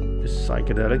 this is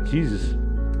psychedelic. Jesus.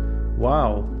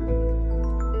 Wow.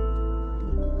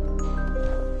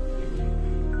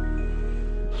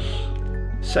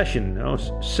 Session. Oh,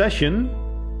 session?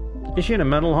 Is she in a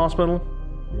mental hospital?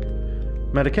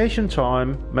 Medication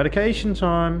time. Medication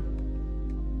time.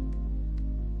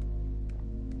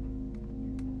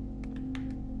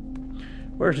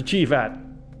 Where's the chief at?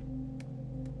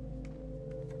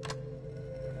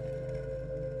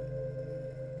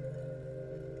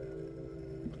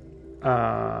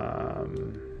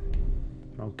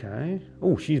 Okay.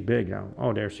 Oh, she's big now.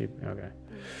 Oh, there's she. Okay.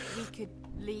 We could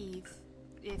leave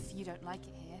if you don't like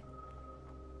it here.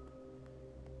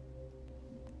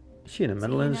 Is she in a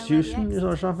mental you know where the institution exit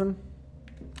or is? something?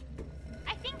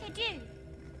 I think I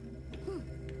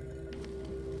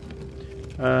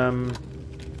do.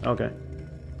 Okay.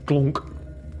 Clunk.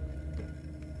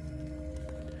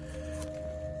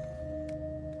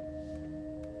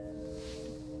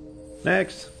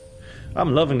 Next.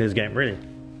 I'm loving this game, really.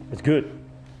 It's good.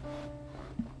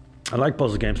 I like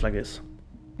puzzle games like this.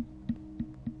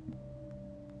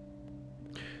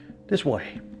 This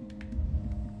way.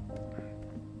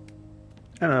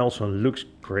 And it also looks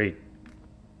great.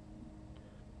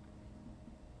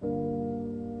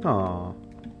 Aww.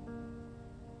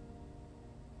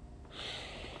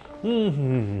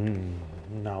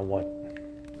 Now what?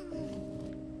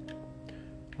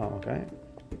 Oh, okay.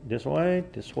 This way,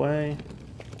 this way.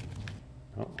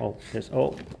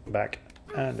 Oh, back.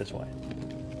 And this way.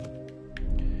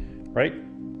 Right?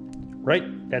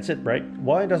 Right, that's it, right?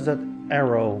 Why does that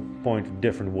arrow point a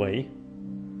different way?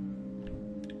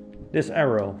 This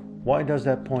arrow, why does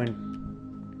that point?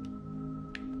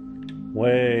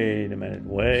 Wait a minute,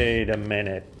 wait a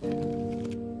minute.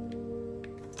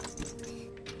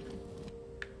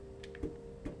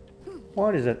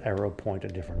 Why does that arrow point a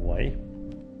different way?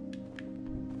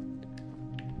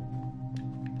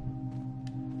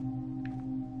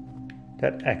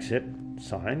 That exit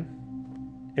sign,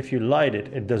 if you light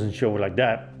it, it doesn't show like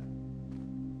that.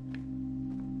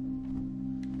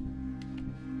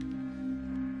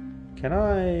 Can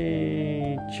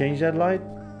I change that light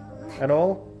at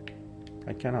all?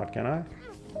 I cannot, can I?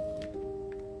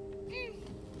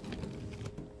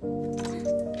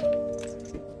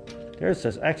 There it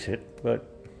says exit, but...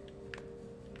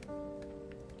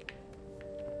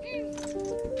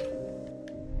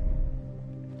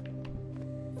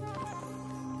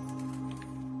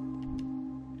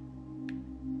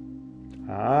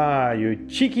 Ah, you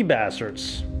cheeky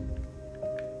bastards.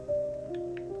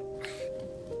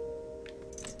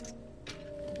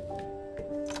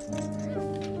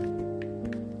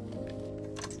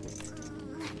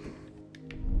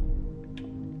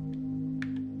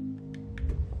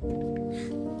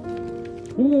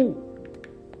 Ooh.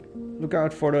 Look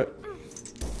out for that.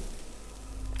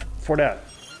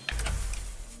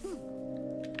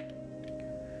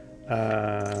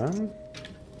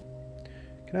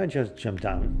 Can I just jump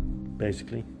down,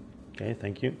 basically? Okay,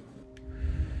 thank you.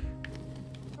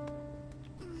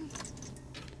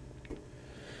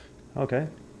 Okay.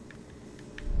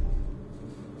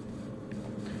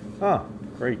 Ah,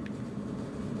 great.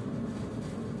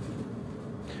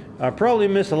 I probably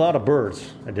missed a lot of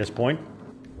birds at this point,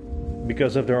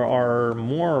 because if there are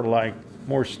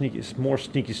more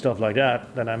sneaky stuff like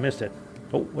that, then I missed it.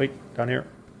 Oh, wait, down here.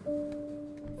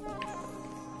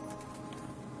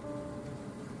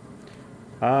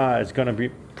 Ah, it's gonna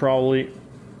probably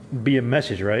be a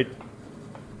message, right?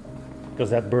 Because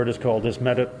that bird is called this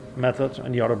method,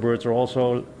 and the other birds are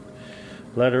also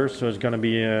letters, so it's gonna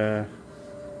be a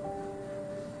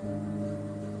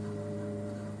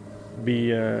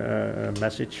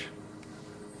message.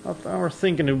 I was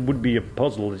thinking it would be a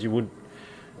puzzle that you would.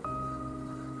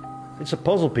 It's a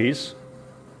puzzle piece.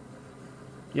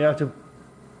 You have to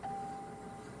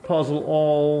puzzle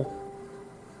all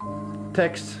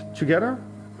text together.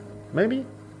 Maybe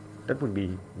that would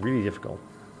be really difficult.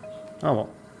 Oh well.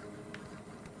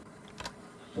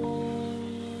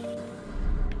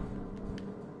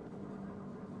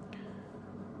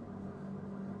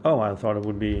 Oh, I thought it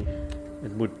would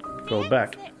go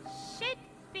back. It should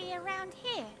be around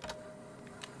here.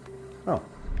 Oh,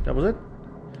 that was it?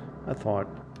 I thought.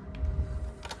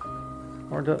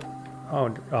 Or the...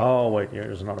 Oh, wait,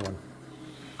 here's another one.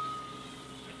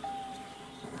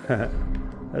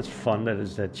 That's fun, that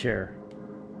is that chair.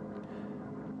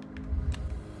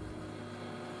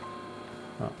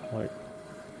 Oh, wait.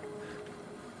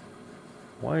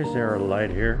 Why is there a light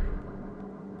here?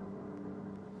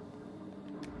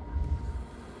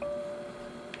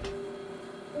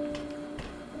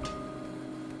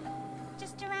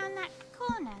 Just around that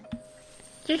corner.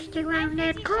 Just around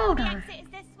that The corner. exit is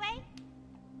this way.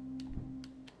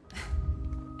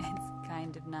 It's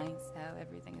kind of nice how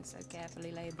everything is so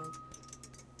carefully labelled.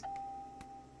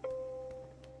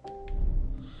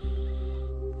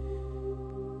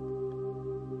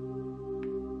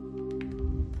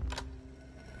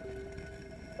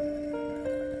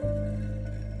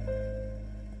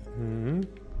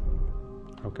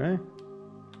 Okay.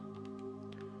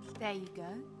 There you go.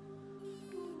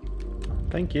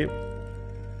 Thank you.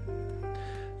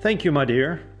 Thank you, my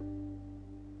dear.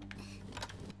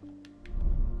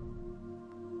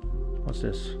 What's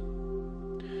this?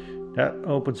 That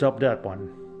opens up that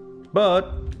one.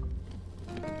 But...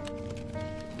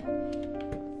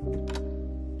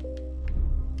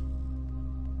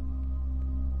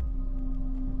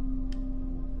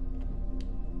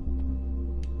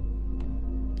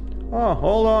 Oh,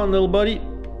 hold on, little buddy.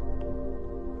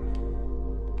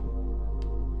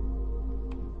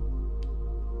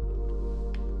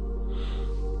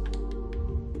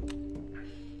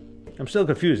 I'm still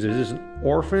confused. Is this an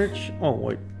orphanage? Oh,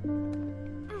 wait.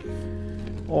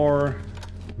 Or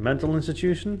mental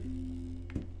institution?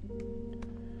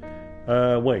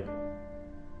 Wait.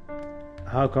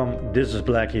 How come this is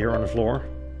black here on the floor?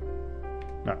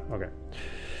 No, okay.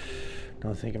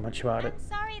 Don't think much about it. I'm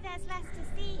sorry there's less to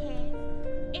see here.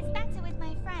 It's better with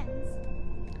my friends.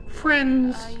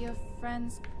 Friends. Are your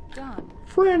friends gone?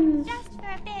 Friends. Just for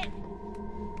a bit.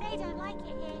 They don't like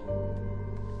it here.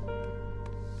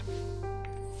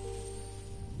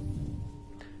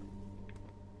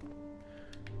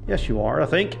 Yes, you are, I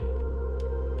think.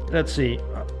 Let's see.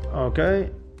 Okay.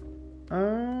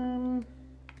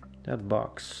 That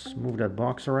box. Move that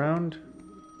box around.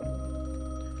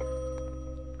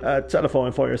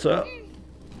 Telephone for you, sir.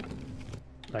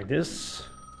 Like this.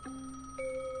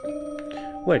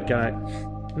 Wait, can I?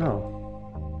 No.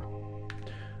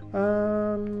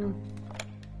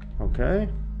 Okay.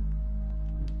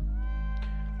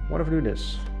 What if I do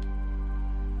this?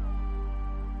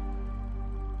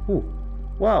 Ooh.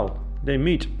 Wow, they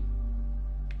meet.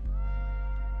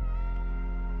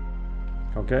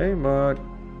 Okay, but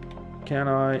can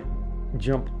I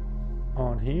jump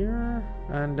on here?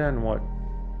 And then what?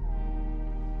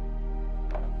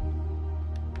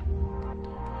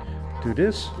 Do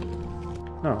this?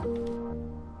 No.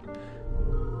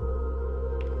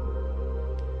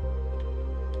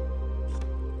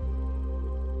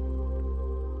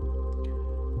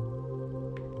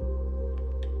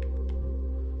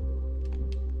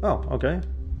 Oh, okay.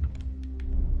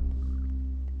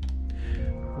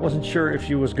 Wasn't sure if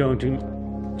she was going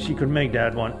to... She could make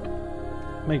that one.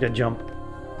 Make that jump.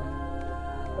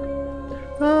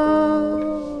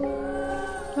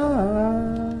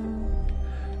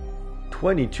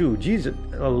 22. Jeez,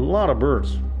 a lot of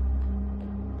birds.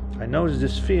 I noticed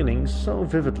this feeling so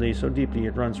vividly, so deeply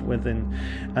it runs within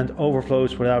and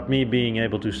overflows without me being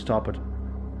able to stop it.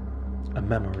 A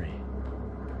memory.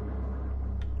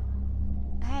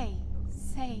 Hey,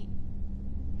 say,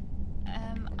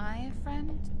 am I a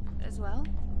friend as well?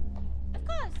 Of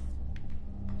course.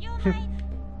 You're my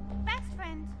best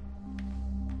friend.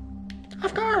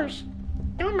 Of course.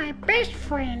 You're my best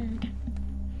friend.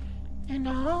 In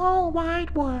the whole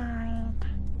wide world.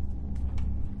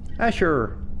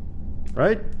 Asher.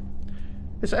 Right?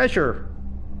 It's Asher.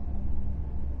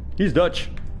 He's Dutch.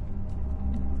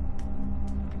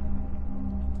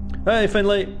 Hey,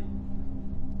 Finlay.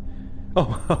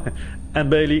 Oh, and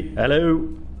Bailey. Hello.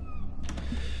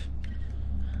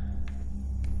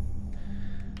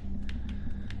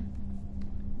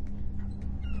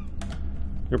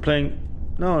 You're playing...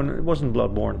 No, it wasn't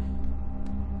Bloodborne.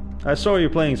 I saw you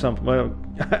playing something. Well,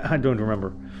 I don't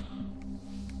remember.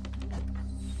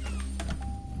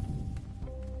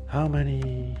 How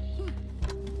many...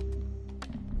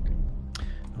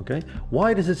 Okay.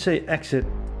 Why does it say exit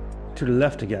to the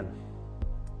left again?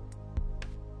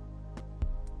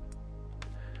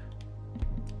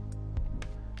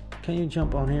 Can you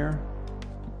jump on here?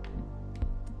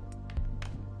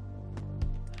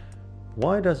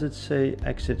 Why does it say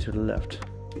exit to the left?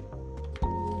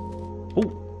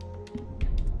 Oh!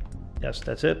 Yes,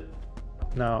 that's it.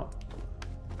 Now...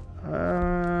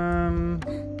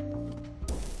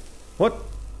 What?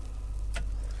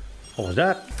 What was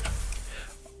that?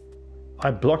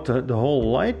 I blocked the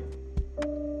whole light?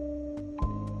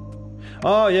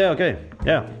 Oh, yeah, okay.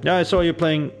 Yeah, I saw you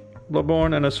playing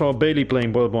Bloodborne and I saw Bailey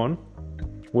playing Bloodborne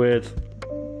with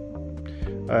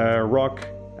Rock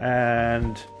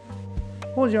and...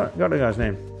 What was your other guy's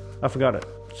name? I forgot it.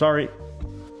 Sorry.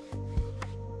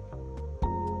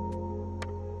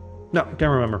 No,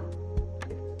 can't remember.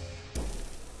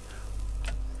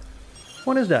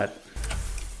 What is that?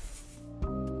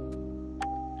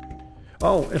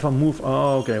 Oh, if I move...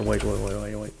 Oh, okay, wait.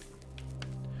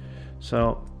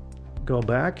 So, go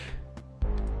back.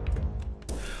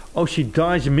 Oh, she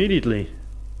dies immediately.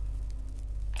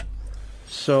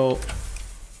 So...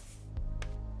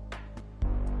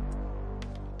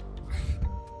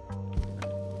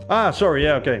 Ah, sorry,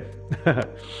 yeah, okay.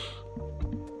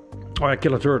 Oh, I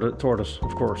kill a tortoise,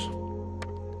 of course.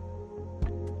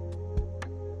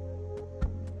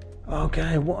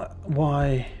 Okay,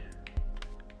 why?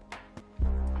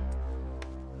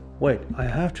 Wait, I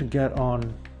have to get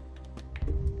on...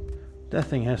 That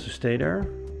thing has to stay there.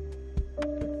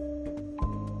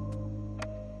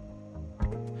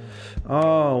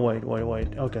 Oh, wait.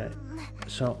 Okay.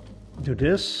 So, do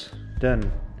this,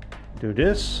 then do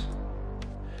this,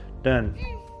 then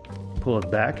pull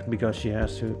it back because she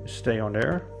has to stay on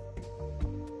there.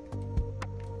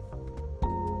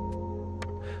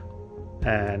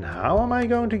 And how am I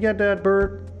going to get that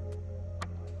bird?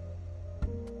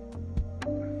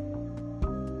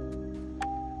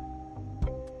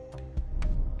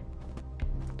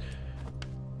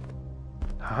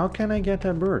 How can I get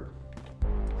that bird?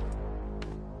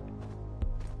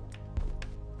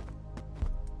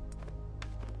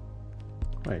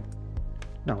 Wait.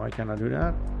 No, I cannot do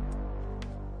that.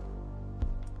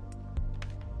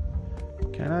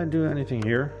 Can I do anything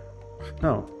here?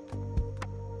 No.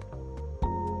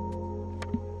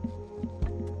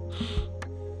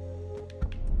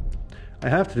 I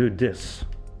have to do this.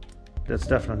 That's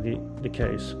definitely the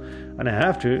case. And I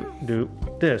have to do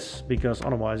this because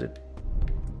otherwise it...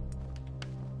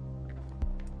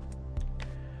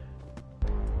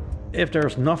 If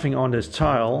there's nothing on this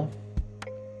tile,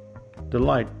 the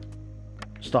light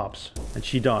stops and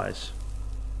she dies.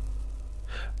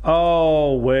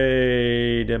 Oh,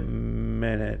 wait a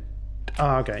minute.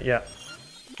 Ah, okay, yeah.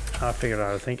 I figured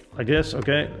out, I think. Like this,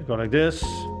 okay. Go like this.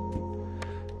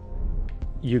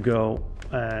 You go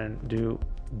and do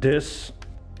this.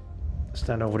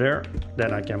 Stand over there.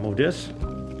 Then I can move this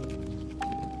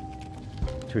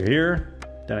to here.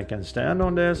 Then I can stand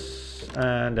on this.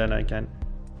 And then I can...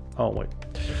 Oh, wait.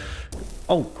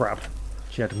 Oh, crap.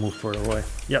 She had to move further away.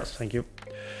 Yes, thank you.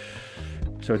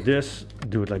 So this,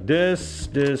 do it like this,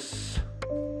 this.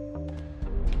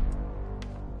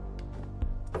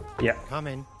 Yeah. Come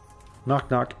in.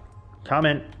 Knock, knock. Come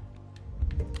in.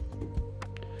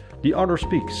 The other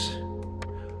speaks.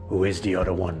 Who is the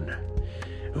other one?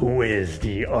 Who is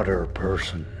the other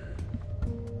person?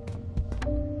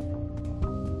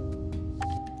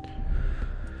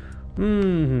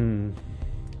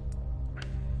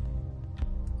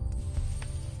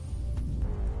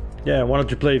 Yeah, I wanted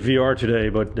to play VR today,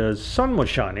 but the sun was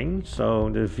shining, so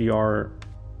the VR,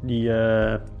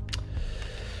 the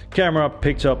camera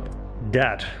picked up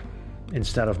that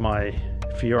instead of my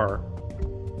VR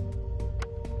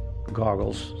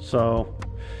goggles. So,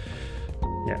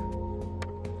 yeah.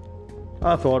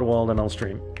 I thought, well, then I'll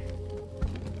stream.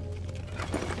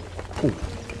 Ooh.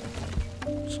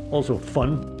 It's also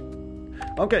fun.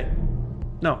 Okay.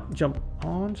 No, jump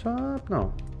on top?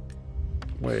 No.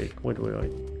 Wait.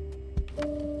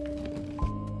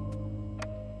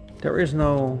 There is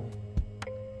no...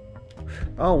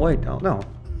 Oh, wait. Oh, no.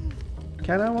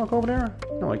 Can I walk over there?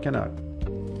 No, I cannot.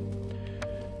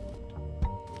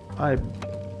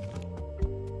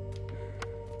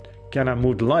 Can I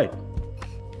move the light?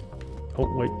 Oh,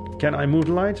 wait. Can I move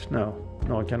the light? No.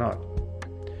 No, I cannot.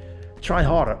 Try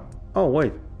harder. Oh,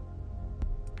 wait.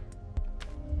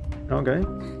 Okay.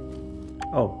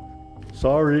 Oh.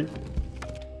 Sorry.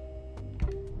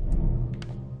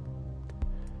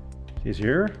 He's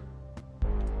here.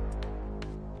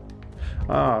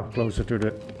 Ah, closer to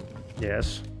the...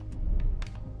 Yes.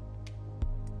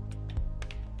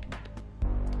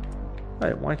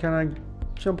 Hey, why can't I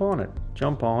jump on it?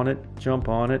 Jump on it. Jump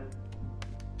on it.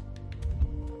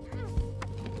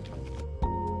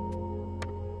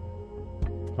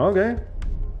 Okay.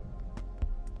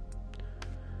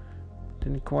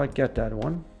 Didn't quite get that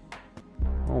one.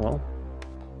 Oh well.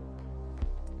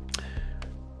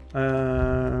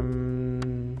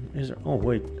 Is there... Oh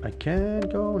wait, I can't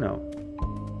go? No.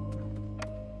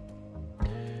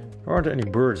 Aren't there any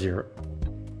birds here?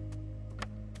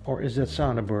 Or is that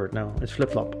sound a bird? No, it's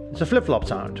flip-flop. It's a flip-flop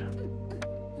sound.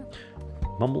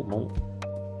 Mumble, mumble.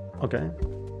 Okay.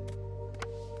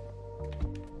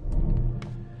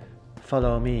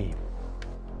 Follow me.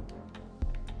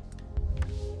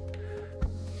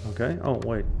 Okay. Oh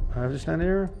wait, I have to stand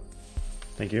here?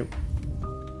 Thank you.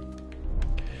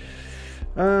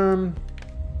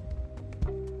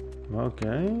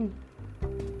 Okay.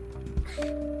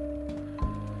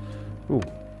 Ooh.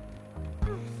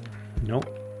 No.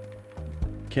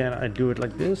 Can I do it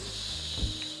like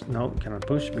this? No, cannot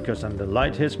push because then the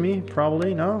light hits me,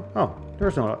 probably. No? Oh,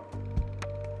 there's no...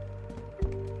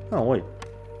 Oh, wait.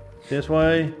 This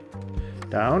way.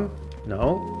 Down.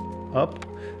 No. Up.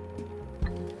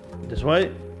 This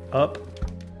way. Up.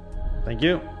 Thank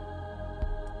you.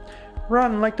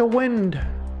 Run like the wind.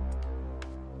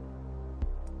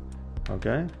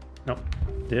 Okay. No.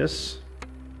 This.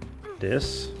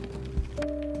 This.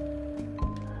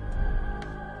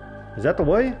 Is that the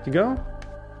way to go?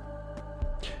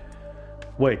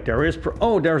 Wait, there is...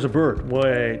 Oh, there's a bird.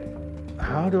 Wait.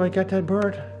 How do I get that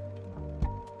bird?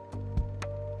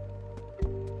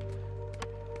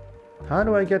 How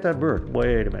do I get that bird?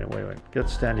 Wait a minute. Wait.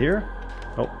 Let's stand here.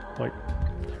 Oh, wait.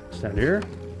 Stand here.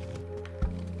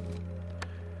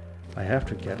 I have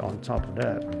to get on top of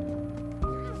that.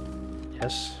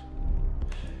 Yes.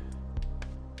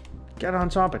 Get on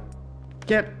top of it.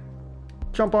 Get.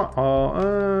 Jump on. Oh,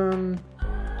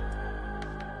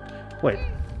 wait.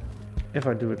 If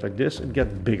I do it like this, it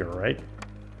gets bigger, right?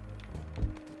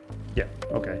 Yeah,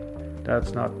 okay.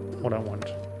 That's not what I want.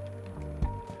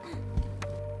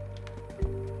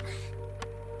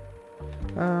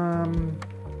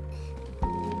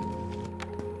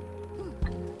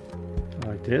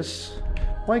 Like this.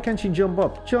 Why can't she jump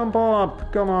up? Jump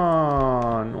up! Come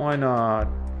on! Why not?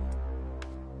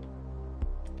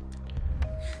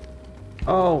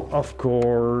 Oh, of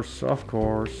course,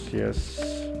 yes.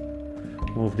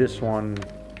 Move this one.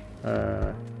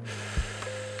 Yeah.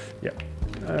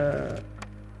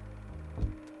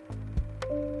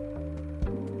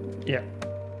 Yeah.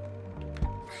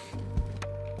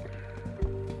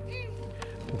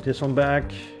 Move this one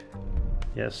back.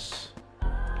 Yes.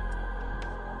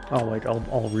 Oh wait,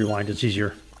 I'll rewind. It's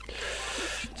easier.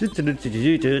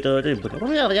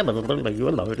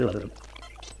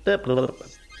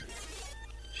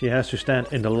 She has to stand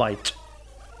in the light.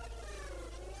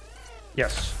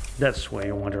 Yes, that's where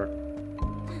you want her.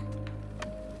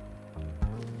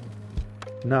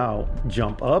 Now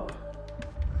jump up.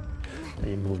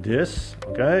 Then you move this.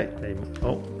 Okay.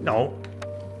 Oh no!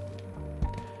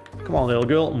 Come on, little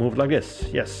girl. Move like this.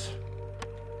 Yes.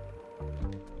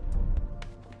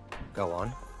 Go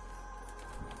on.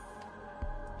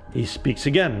 He speaks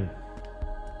again.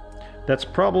 That's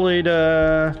probably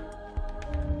the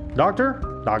doctor.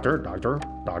 Doctor.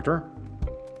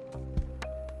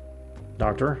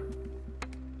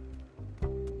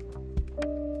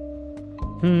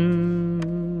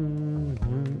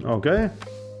 Okay.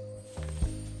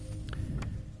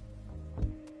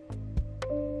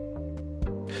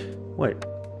 Wait.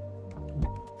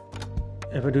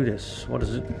 If I do this, what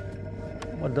is it?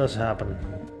 What does happen?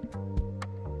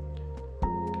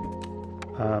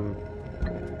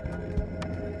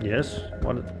 Yes.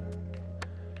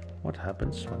 What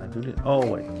happens when I do this? Oh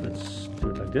wait, let's do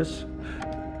it like this.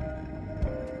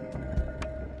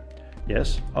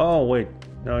 Yes. Oh wait.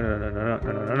 No.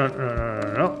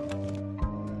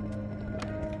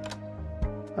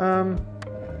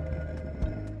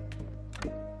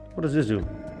 What does this do?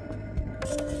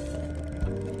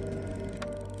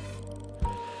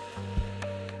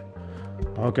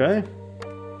 Okay.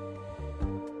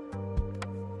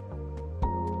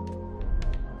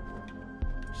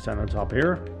 Stand on top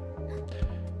here.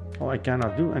 Oh, I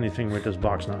cannot do anything with this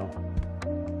box now.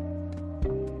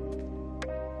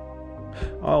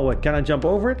 Oh, wait, can I jump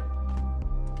over it?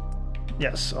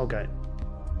 Yes, okay.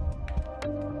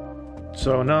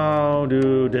 So now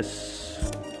do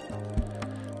this.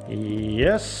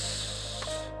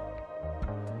 Yes.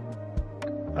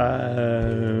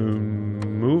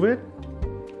 Move it.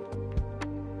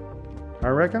 I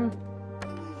reckon.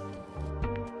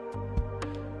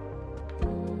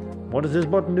 What does this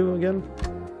button do again?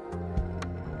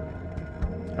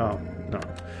 Oh, no.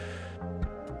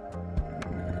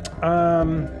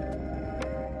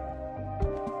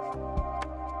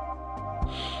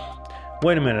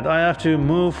 Wait a minute, I have to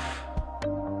move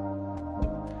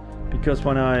because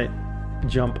when I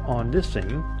jump on this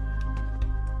thing,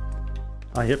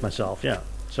 I hit myself, yeah.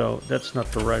 So that's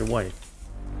not the right way.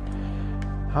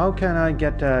 How can I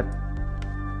get that?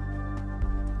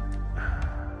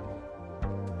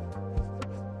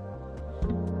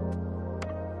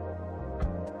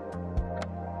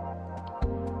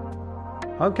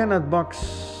 How can that box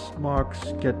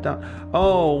get down?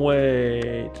 Oh,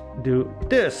 wait. Do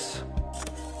this.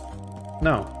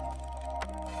 No.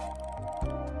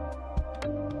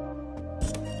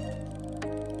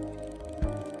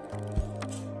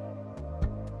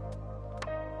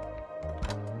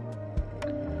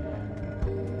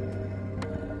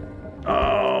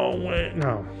 Oh, wait.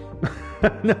 No.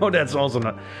 No, that's also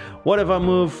not. What if I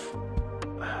move?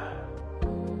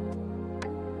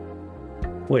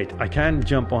 Wait, I can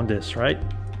jump on this, right?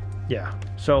 Yeah.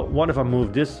 So what if I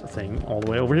move this thing all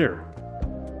the way over here?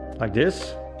 Like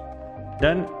this.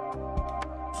 Then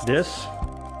this.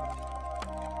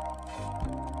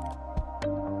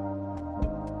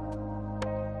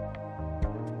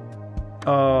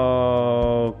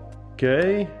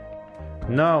 Okay.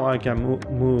 Now I can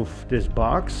move this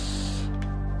box.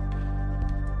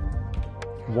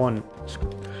 One.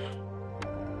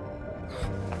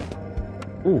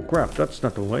 Oh crap, that's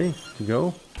not the way to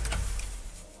go.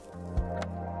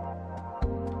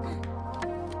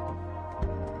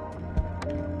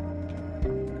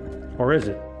 Or is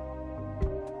it?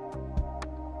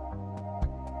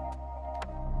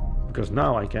 Because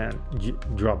now I can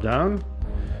drop down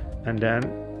and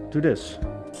then do this.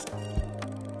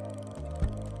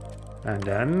 And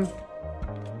then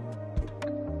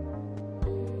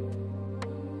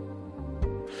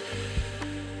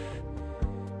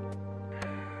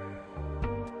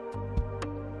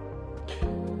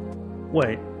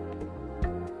wait.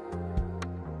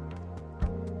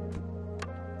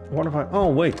 What if I... Oh,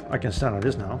 wait. I can stand on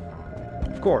this now.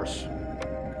 Of course.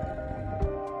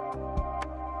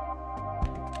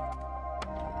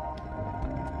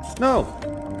 No!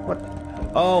 What?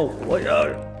 Oh, what?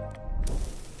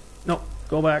 No,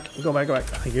 go back, go back, go back.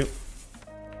 Thank you.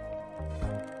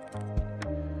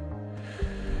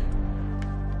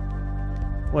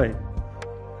 Wait.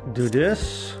 Do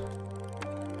this.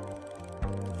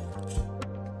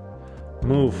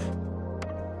 Move.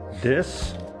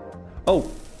 This. Oh,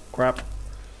 crap.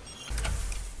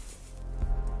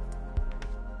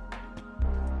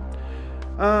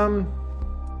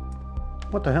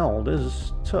 What the hell? This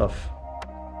is tough.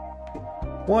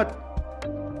 What?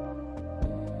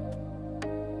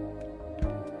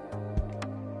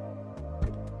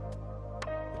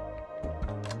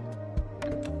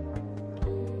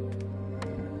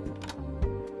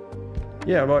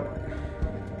 Yeah, but...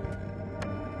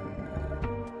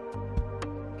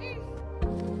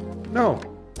 No,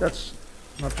 that's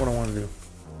not what I want to do.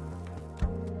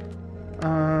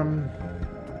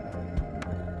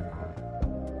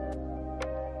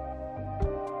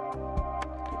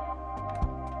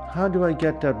 How do I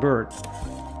get that bird?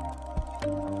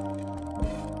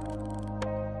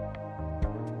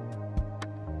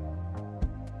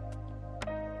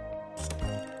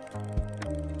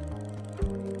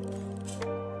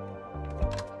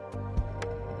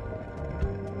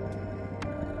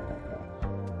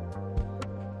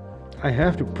 I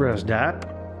have to press that.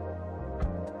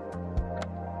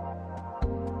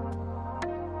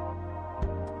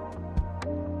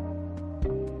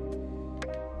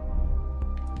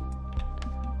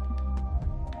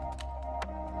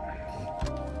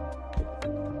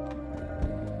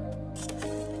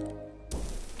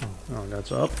 Oh,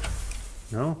 that's up.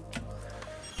 No?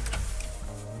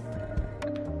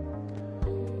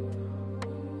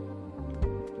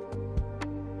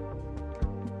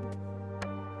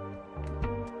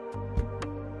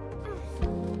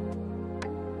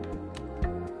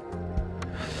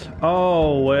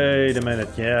 Oh, wait a minute.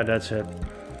 Yeah, that's it.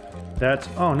 That's...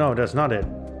 Oh, no, that's not it.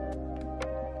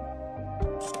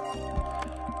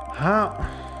 How...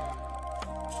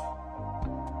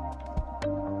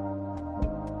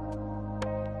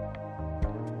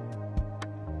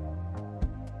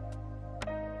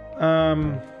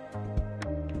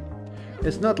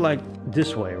 It's not like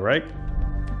this way, right?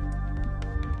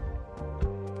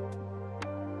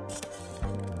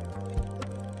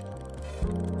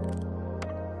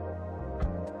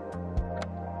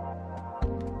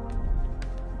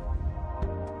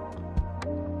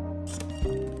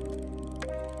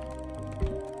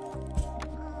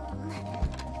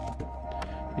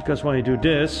 Because when you do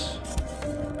this...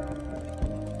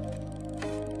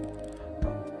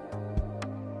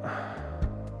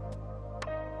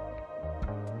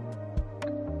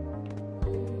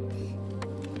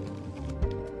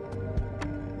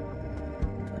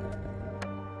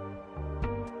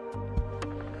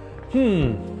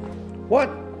 What?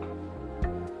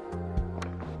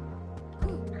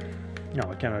 No,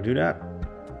 I cannot do that.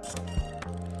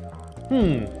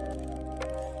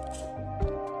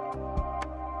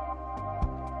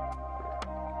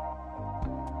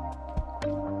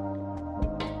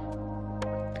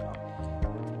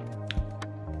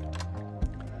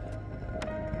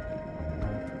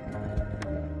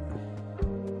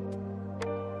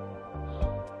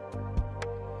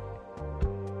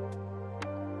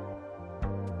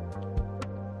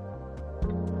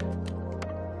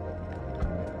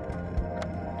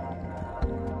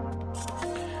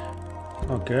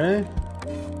 Okay.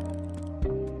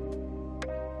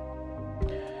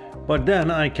 But then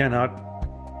I cannot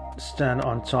stand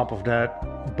on top of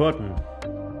that button.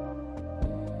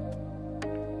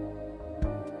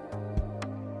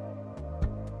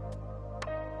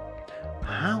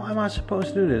 How am I supposed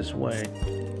to do this? Wait.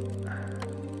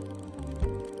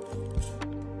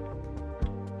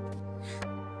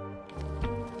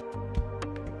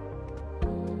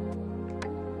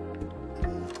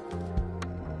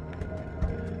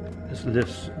 This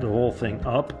lifts the whole thing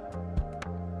up,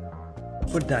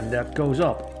 but then that goes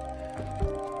up.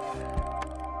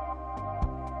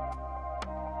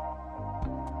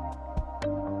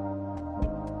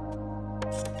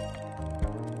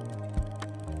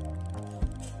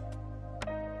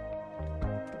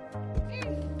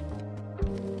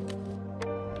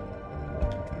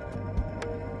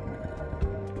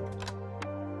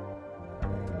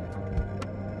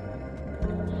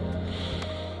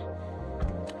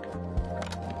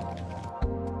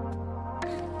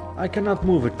 I cannot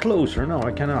move it closer. No,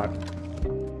 I cannot.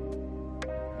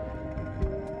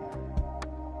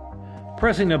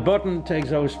 Pressing the button takes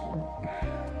those...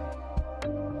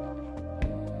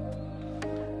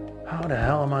 How the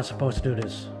hell am I supposed to do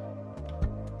this?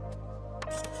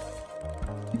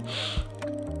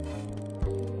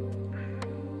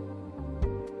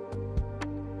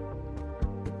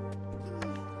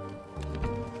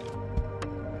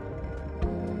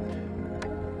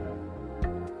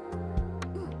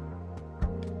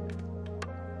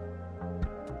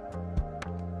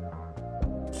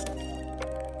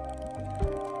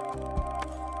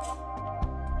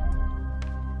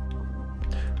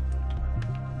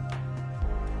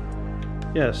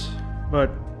 Yes, but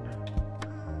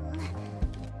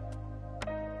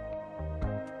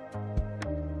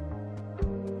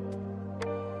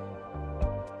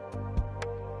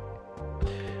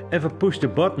if I push the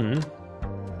button,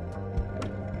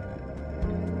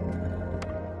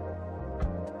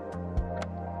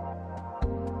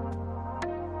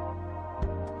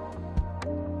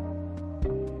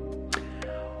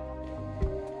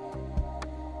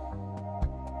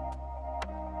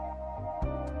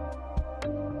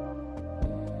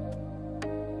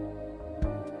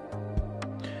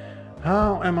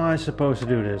 how am I supposed to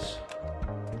do this?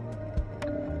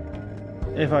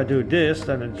 If I do this,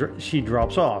 then she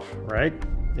drops off, right?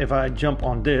 If I jump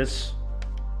on this,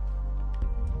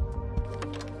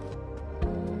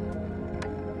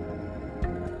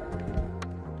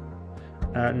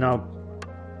 now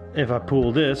if I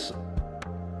pull this,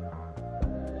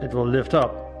 it will lift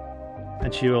up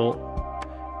and she will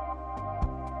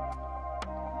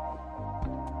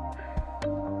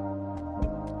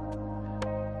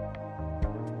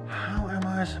how am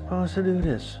I supposed to do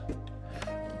this?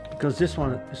 Because this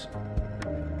one is...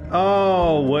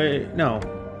 Oh, wait, no.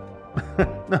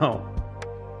 No.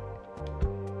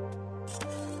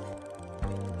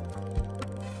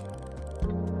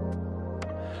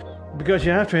 Because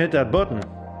you have to hit that button.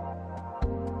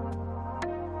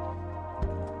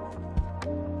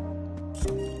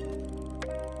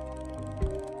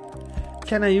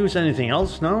 Can I use anything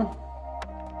else? No?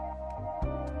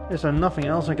 Is there nothing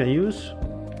else I can use?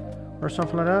 Or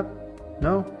something like that?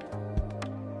 No?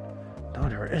 No,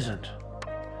 there isn't.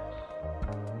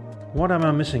 What am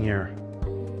I missing here?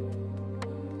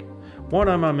 What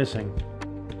am I missing?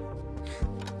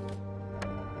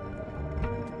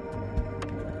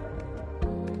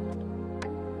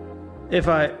 If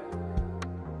I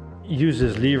use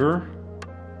this lever,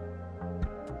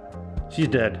 she's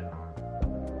dead.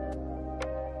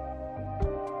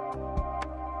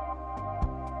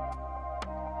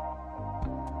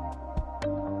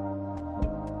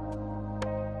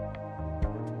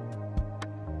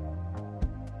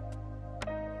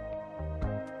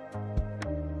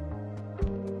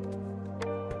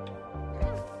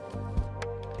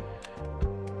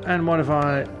 And what if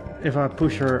I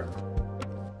push her?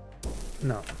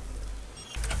 No.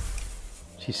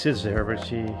 She sits there, but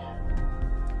she...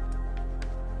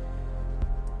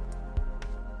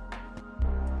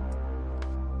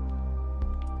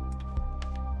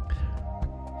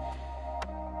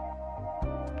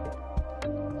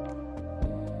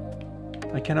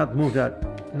 I cannot move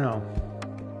that. No.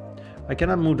 I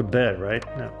cannot move the bed, right?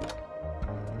 No.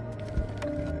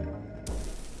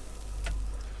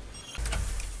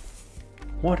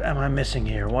 What am I missing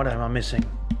here? What am I missing?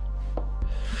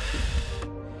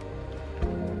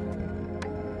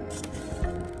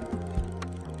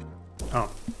 Oh,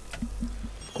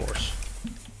 of course.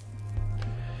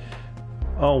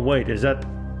 Oh, wait, is that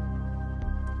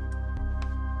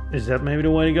maybe the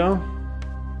way to go?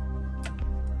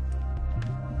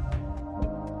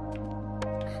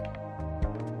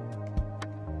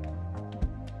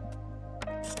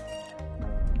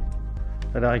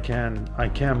 That I can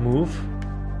move?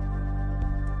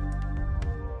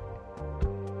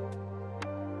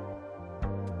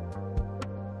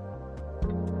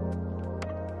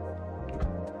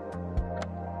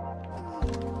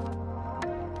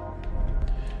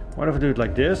 What if I do it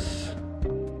like this?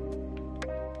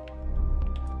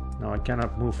 No, I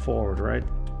cannot move forward, right?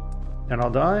 And I'll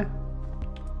die?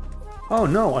 Oh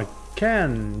no, I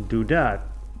can do that.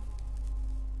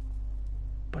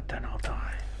 But then I'll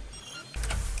die.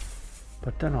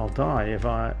 But then I'll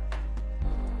die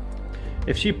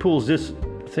if she pulls this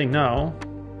thing now.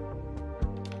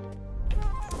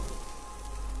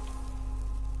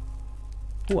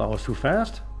 Ooh, I was too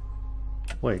fast?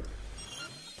 Wait.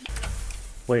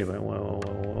 Wait a minute,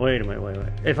 wait a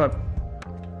minute. If I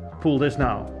pull this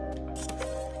now.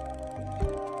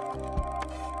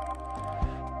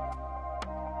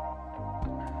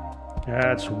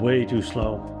 That's way too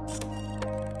slow.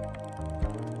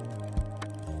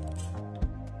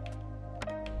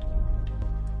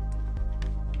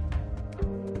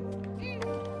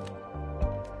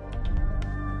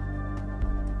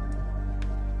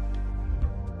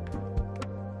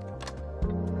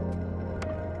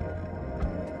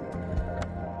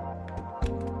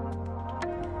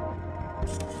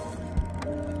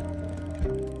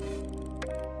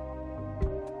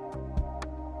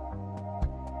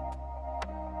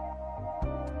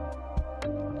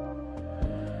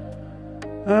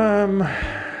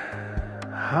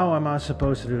 How am I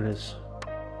supposed to do this?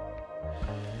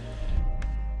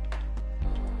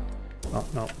 Oh,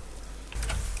 no.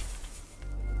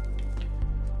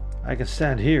 I can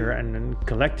stand here and then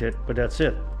collect it, but that's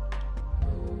it.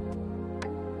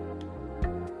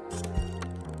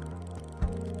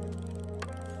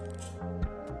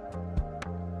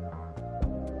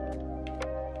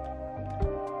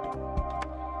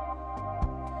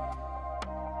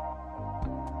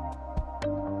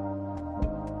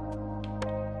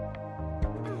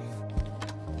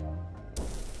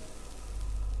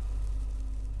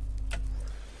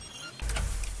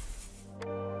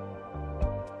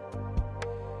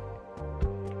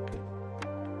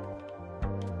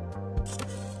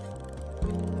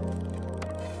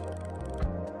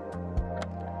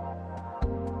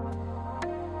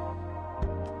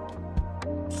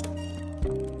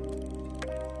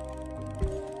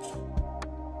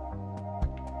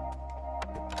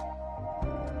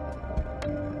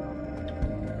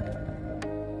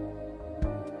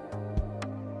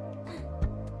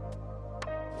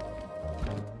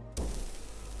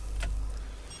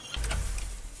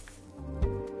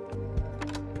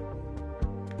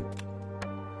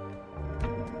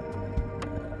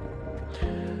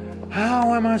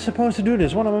 How am I supposed to do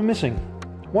this? What am I missing?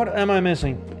 What am I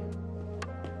missing?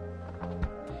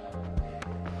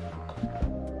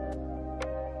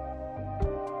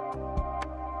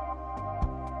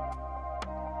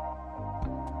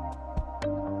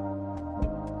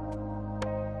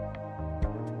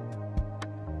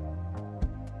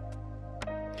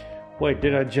 Wait,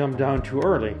 did I jump down too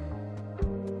early?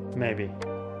 Maybe.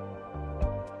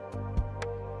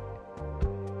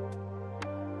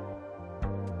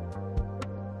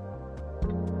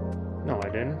 No, I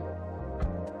didn't.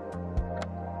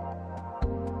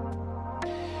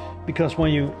 Because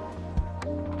when you...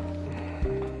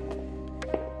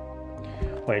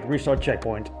 Wait, restart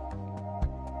checkpoint.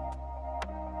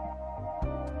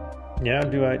 Yeah,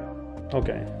 do I...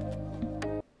 Okay.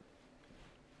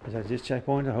 Is that this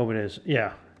checkpoint? I hope it is.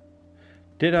 Yeah.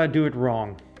 Did I do it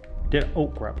wrong? Oh,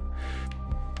 crap.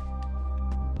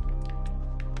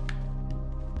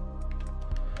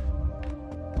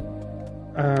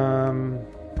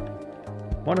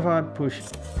 What if I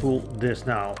pull this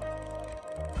now?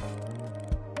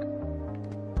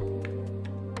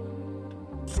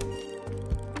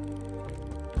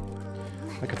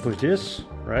 I can push this,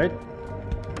 right?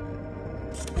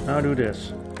 Now do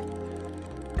this.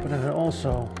 But I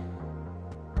also...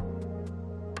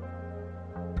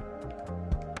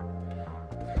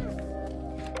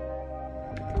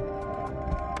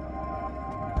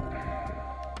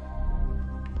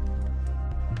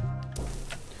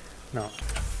 No.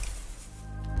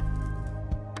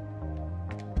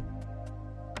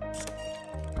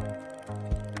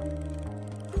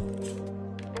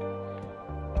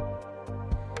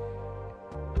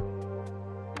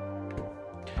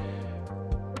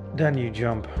 Then you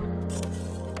jump.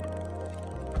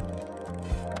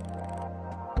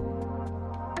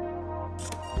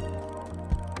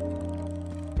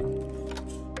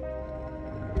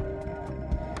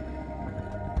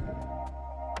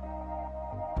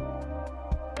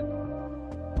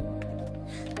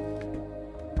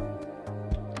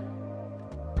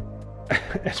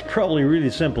 It's probably really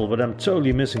simple, but I'm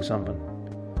totally missing something.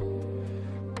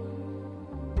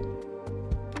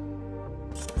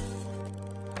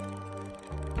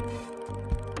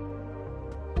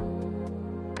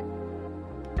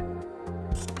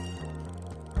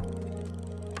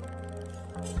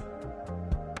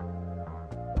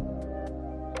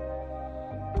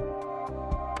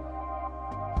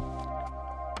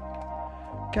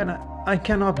 I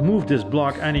cannot move this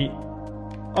block any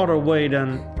other way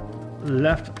than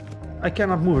left. I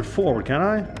cannot move it forward, can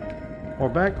I? Or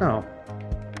back? No.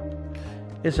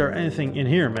 Is there anything in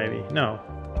here maybe? No.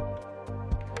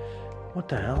 What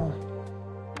the hell?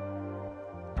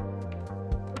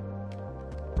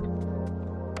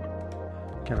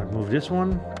 Can I move this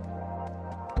one?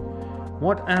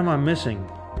 What am I missing?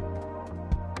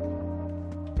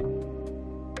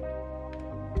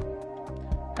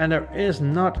 And there is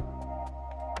not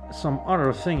some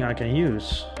other thing I can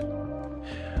use.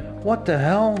 What the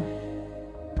hell?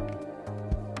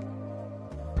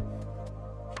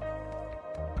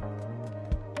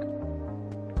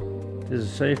 This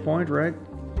is a save point, right?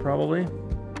 Probably.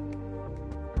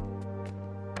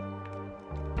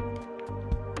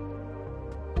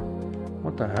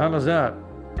 What the hell is that?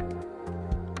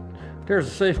 There's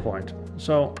a save point.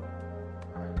 So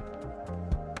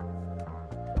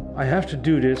I have to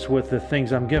do this with the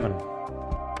things I'm given.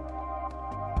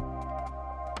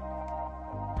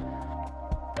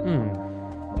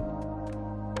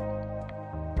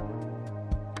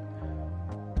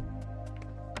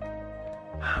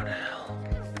 How the hell?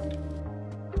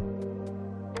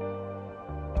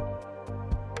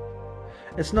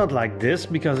 It's not like this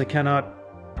because I cannot.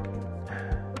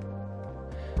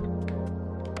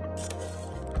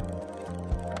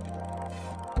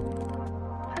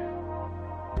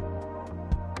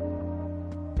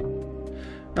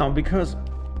 No, because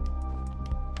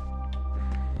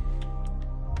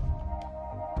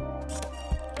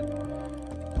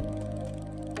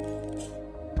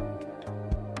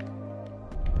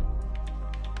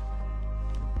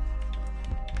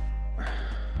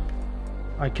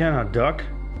I cannot duck.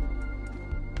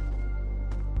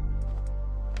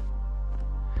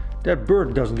 That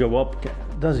bird doesn't go up,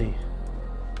 does he?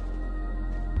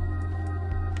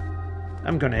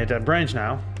 I'm gonna hit that branch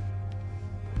now.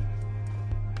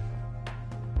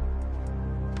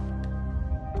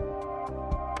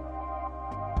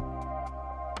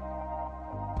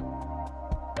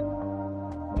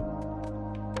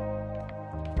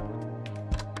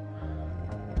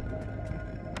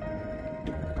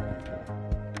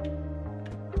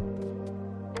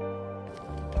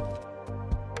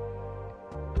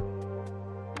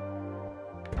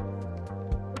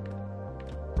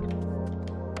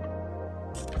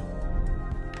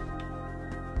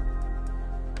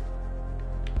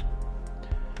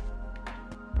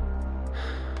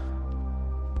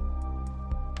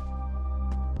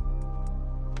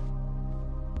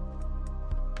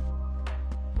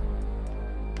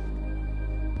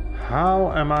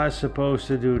 How am I supposed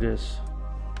to do this?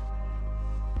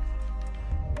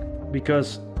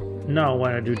 Because now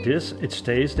when I do this, it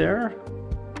stays there.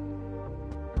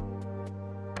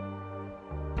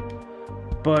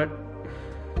 But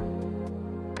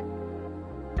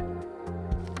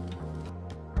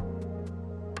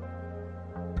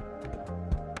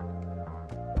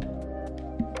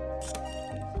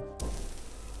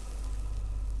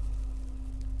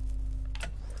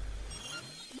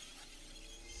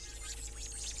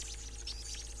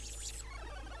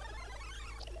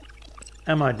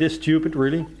am I this stupid,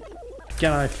 really?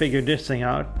 Can I figure this thing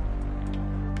out?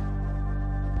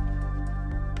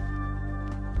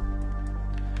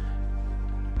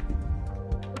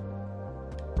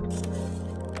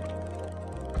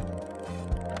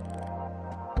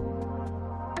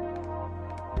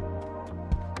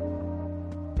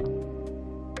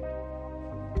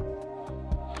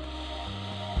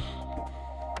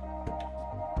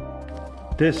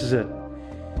 This is it.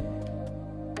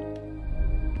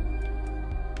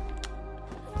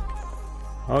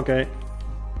 Okay.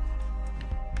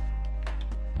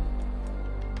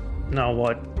 Now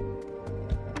what?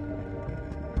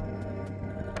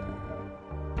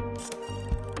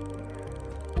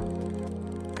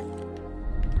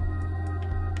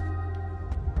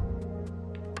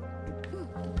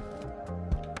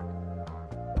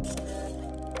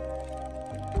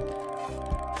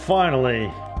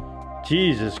 Finally.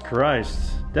 Jesus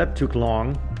Christ. That took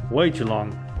long. Way too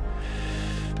long.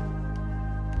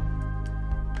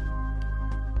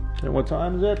 And what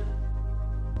time is it?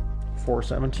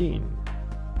 4:17.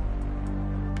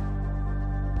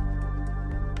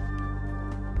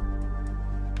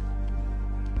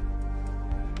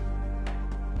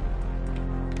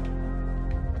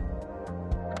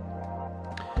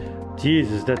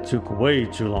 Jesus, that took way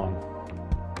too long.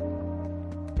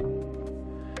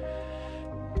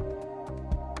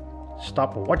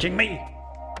 Stop watching me!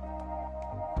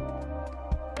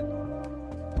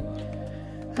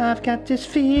 I've got this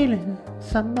feeling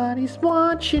somebody's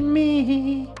watching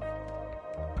me.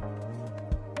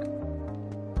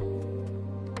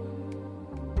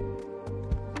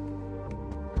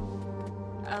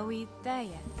 Are we there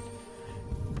yet?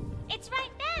 It's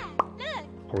right there.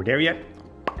 Look. Are we there yet?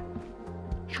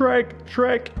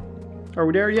 Shrek! Are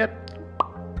we there yet?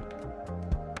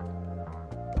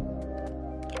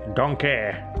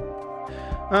 Donkey.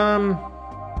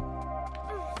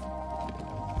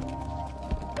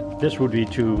 This would be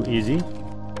too easy.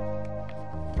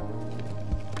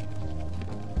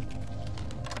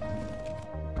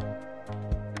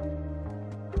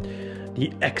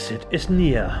 The exit is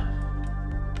near.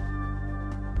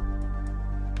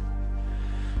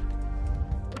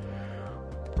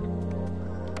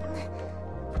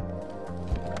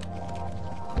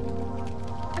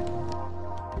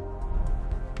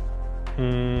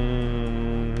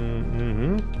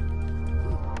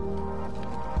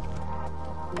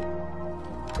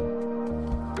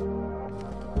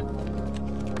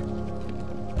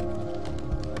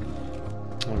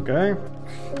 Okay.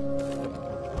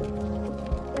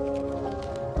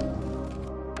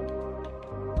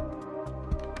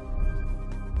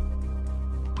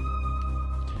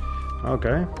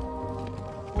 Okay.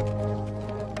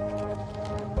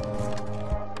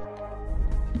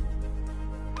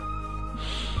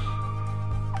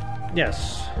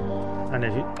 Yes. And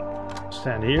if you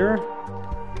stand here.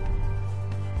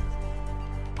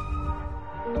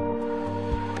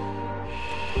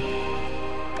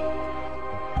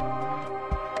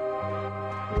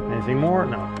 Anything more?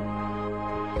 No.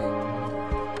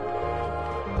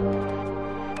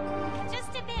 Just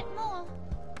a bit more.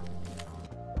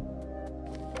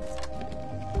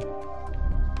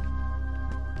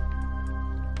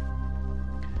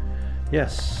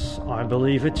 Yes, I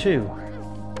believe it too.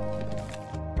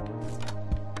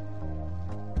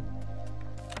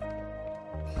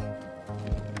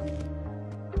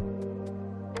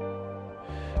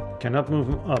 Cannot move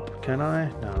him up, can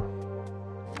I? No.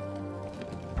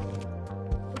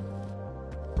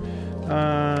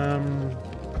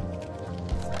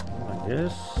 Like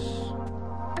this.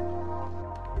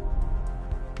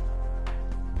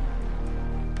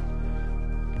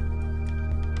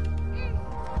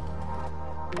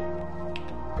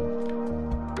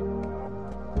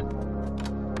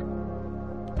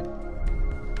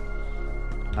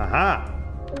 Aha!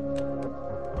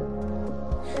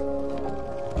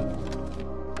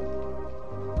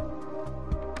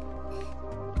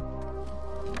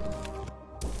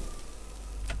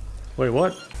 Wait,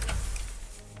 what?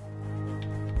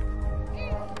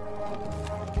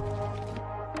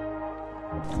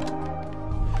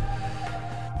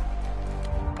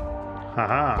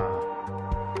 Haha.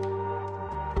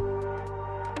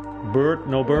 Bird,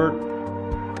 no bird.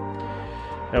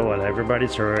 Oh well,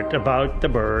 everybody's heard about the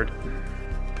bird.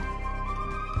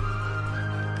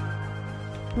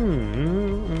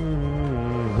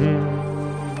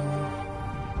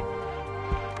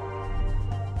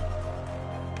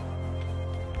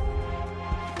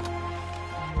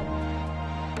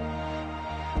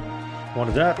 What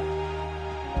is that?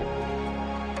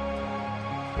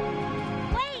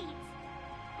 Wait!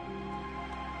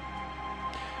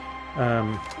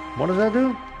 What does that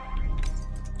do?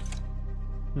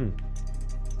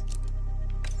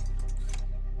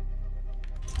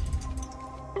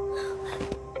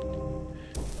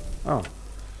 Oh.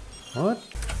 What?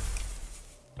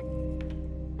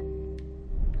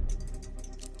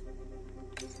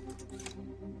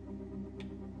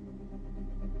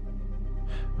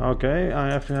 Okay,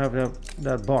 I have to have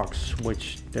that box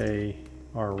which they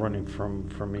are running from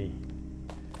me.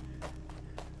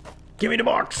 Give me the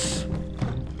box!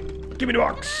 Give me the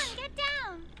box! Get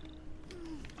down!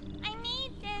 I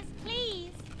need this,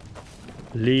 please.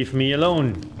 Leave me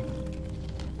alone.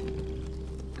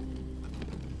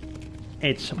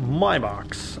 It's my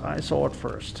box. I saw it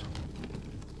first.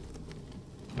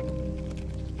 Come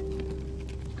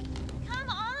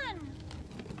on!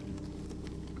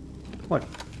 What?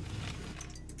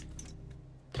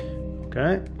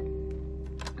 Okay.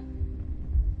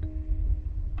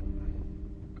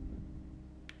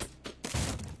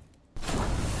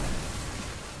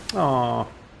 Aw.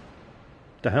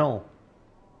 The hell?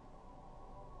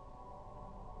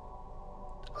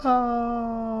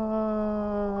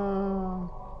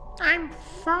 I'm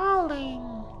falling.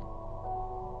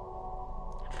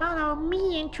 Follow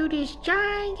me into this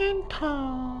giant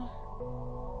hole.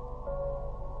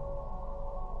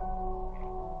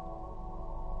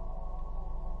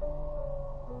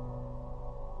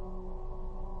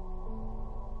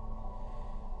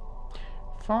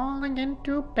 Falling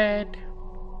into bed.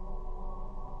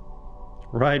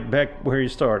 Right back where you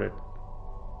started.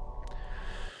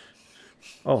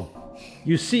 Oh,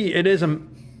 you see, it is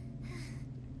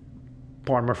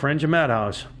pardon my French, a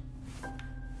madhouse.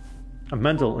 A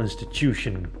mental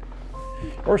institution.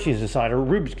 Or she's inside a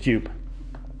Rubik's Cube.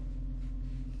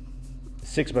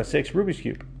 6x6 Rubik's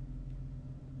Cube.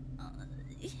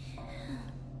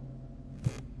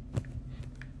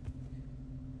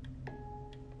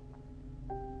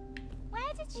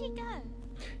 Where did she go?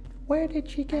 Where did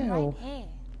she go? Right here.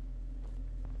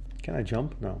 Can I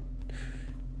jump? No.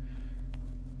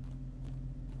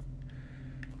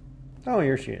 Oh,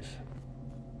 here she is.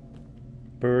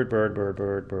 Bird, bird, bird,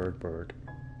 bird, bird, bird.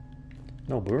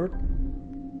 No bird?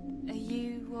 Are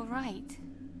you alright?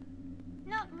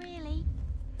 Not really.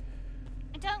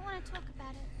 I don't want to talk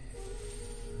about it.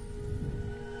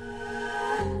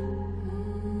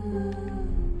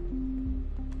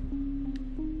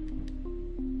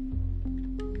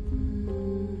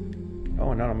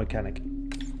 Oh, not a mechanic.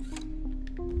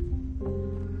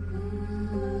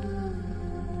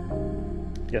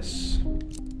 Yes.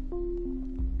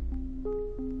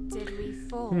 Did we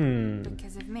fall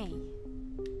because of me?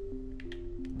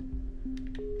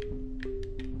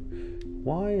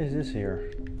 Why is this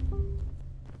here?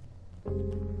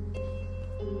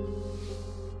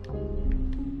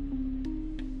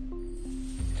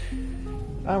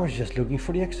 I was just looking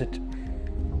for the exit.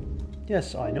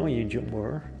 Yes, I know you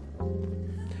were.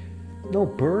 No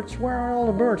birds? Where are all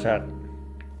the birds at?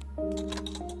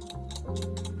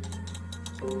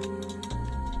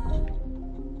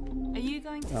 Are you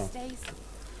going to Oh. stay?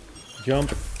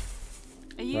 Jump.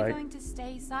 Are you Right. going to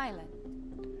stay silent?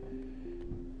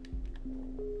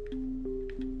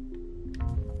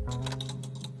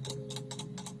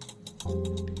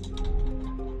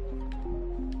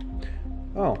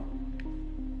 Oh.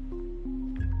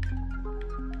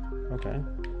 Okay.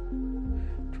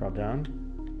 Drop down.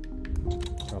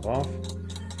 Drop off.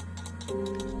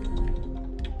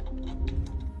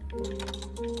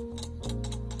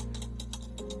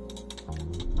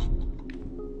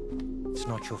 It's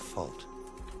not your fault.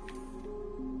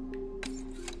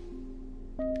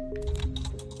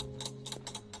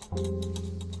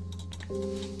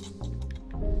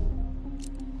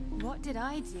 What did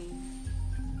I do?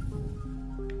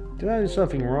 Did I do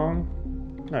something wrong?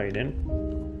 No, you didn't.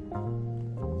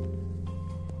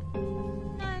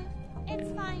 No,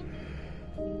 it's fine.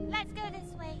 Let's go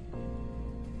this way.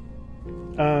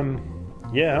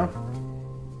 Yeah.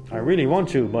 I really want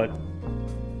to, but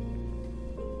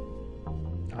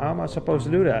how am I supposed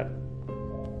to do that?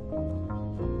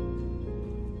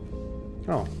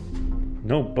 Oh.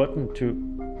 No button to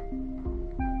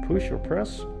push or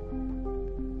press?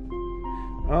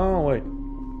 Oh, wait.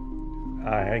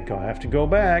 I have to go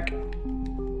back.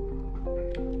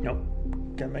 Nope.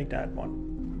 Can't make that one.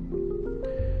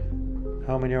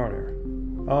 How many are there?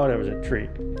 Oh, there was a tree.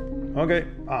 Okay.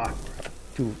 Ah,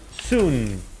 too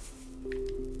soon.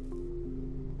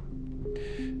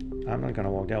 I'm not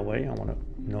gonna walk that way. I wanna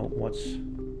know what's...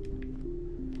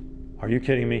 Are you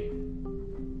kidding me?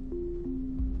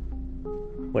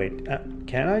 Wait,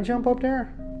 can I jump up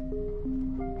there?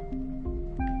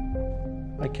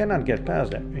 I cannot get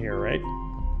past that here, right?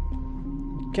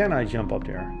 Can I jump up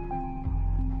there?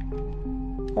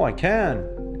 Oh, I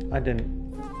can. I didn't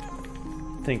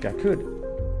think I could.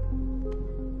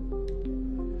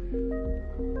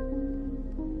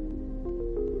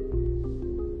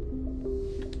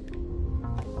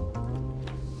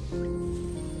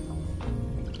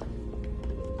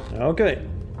 Okay,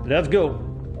 let's go.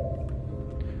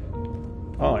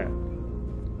 Oh yeah.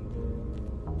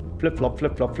 Flip flop,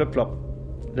 flip flop, flip flop.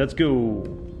 Let's go.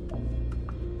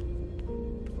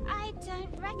 I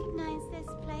don't recognize this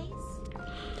place.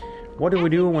 What do we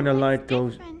do when the Everything light looks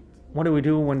goes? different. What do we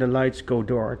do when the lights go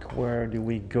dark? Where do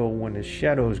we go when the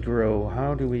shadows grow?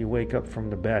 How do we wake up from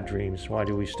the bad dreams? Why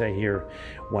do we stay here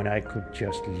when I could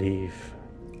just leave?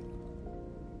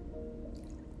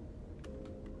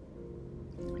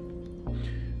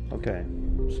 Okay,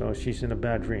 so she's in a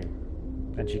bad dream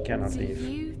and she cannot Do leave.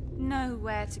 you know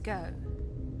where to go?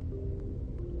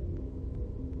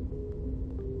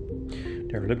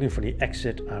 They're looking for the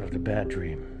exit out of the bad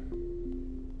dream.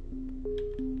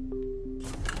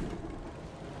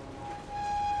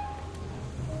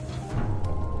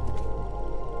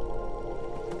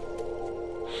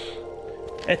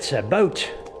 It's a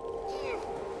boat.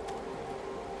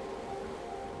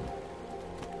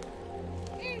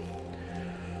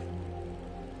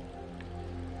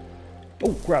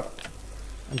 Oh crap.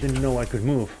 I didn't know I could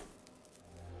move.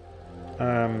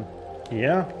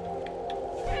 Yeah.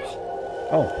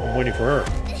 Oh, I'm waiting for her.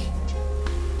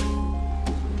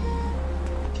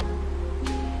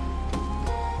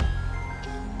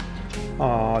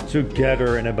 Aw,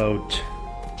 together in a boat.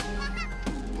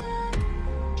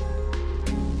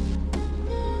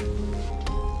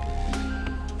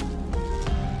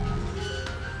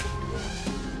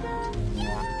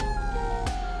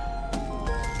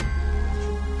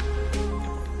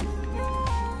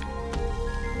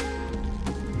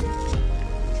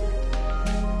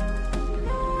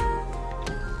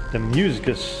 The music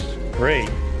is great.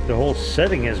 The whole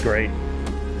setting is great.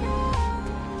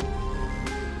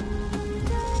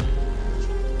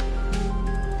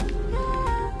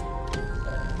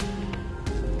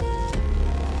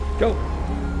 Go.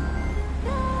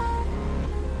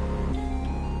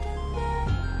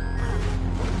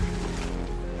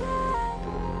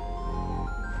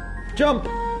 Jump.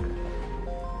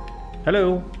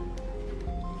 Hello.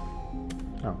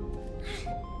 Oh.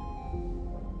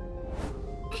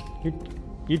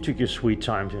 You took your sweet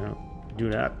time to do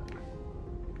that.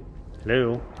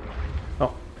 Hello.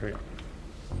 Oh, there we go.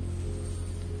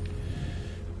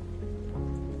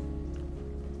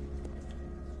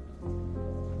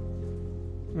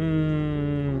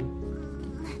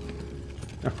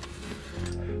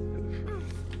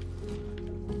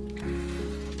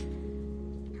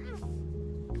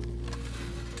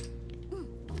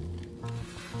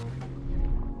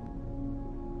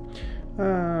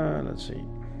 Let's see.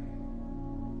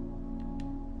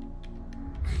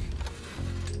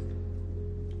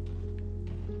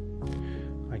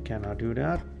 I cannot do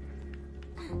that.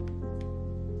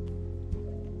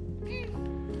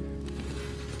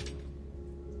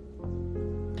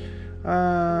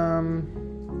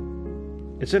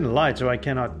 It's in the light, so I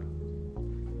cannot.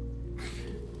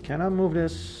 Can I move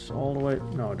this all the way?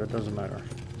 No, that doesn't matter.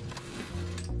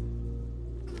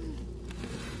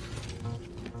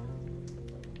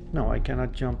 No, I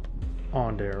cannot jump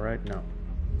on there, right? No.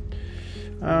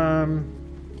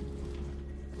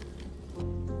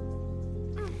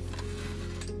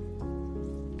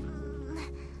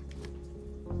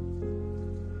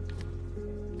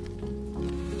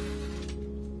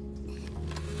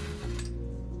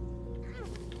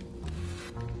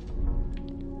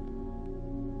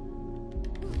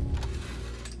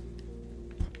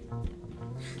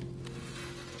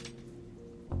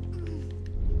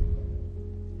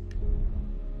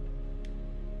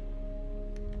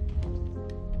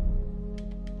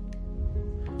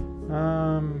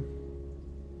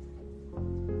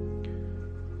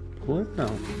 Pull it? No.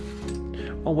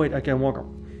 Oh wait, I can walk up.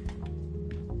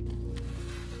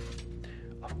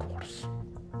 Of course.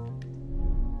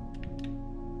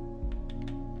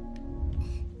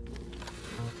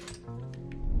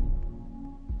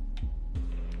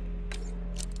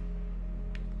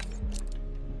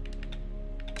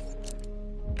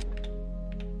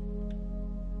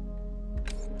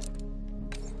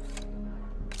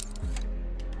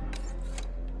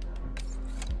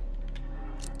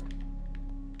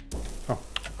 Oh,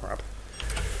 crap.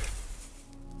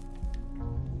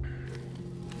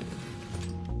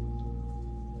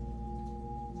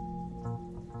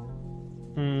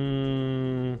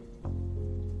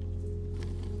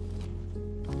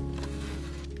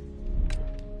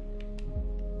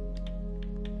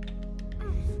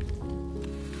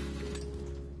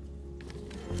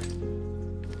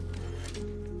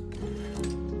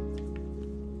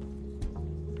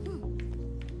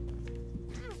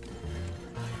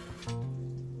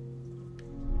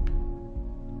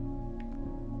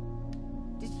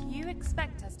 Did you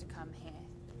expect us to come here?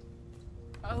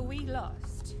 Are we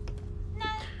lost? No,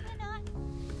 we're not.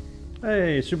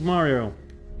 Hey, Super Mario.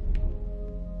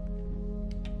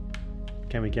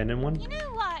 Can we get in one? You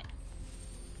know what?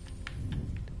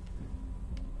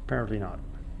 Apparently not.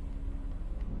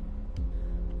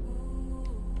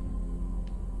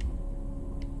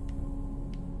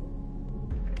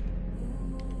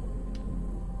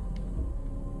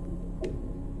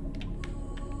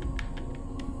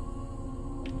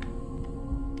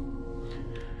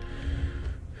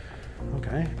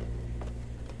 Okay.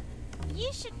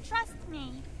 You should trust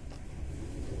me.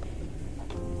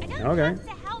 I don't Okay. have to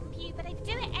help you, but I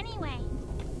do it anyway.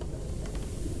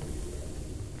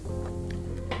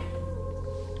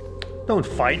 Don't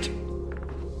fight.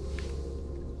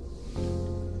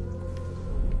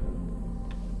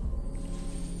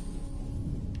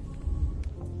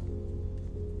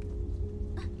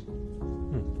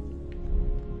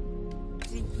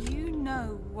 Do you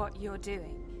know what you're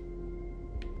doing?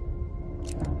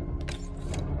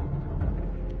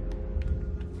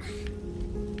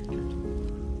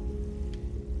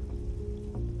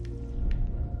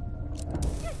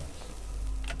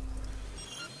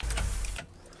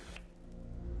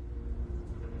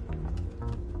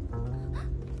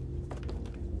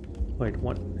 Wait,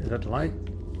 what? Is that light?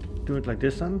 Do it like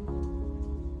this then?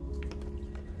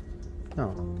 No.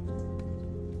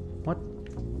 What?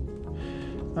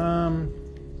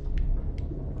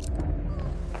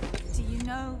 Do you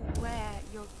know where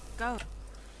you're going?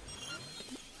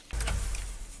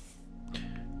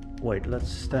 Wait,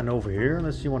 let's stand over here.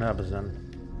 Let's see what happens then.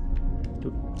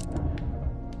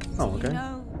 Oh, Do okay. you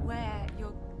know where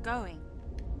you're going?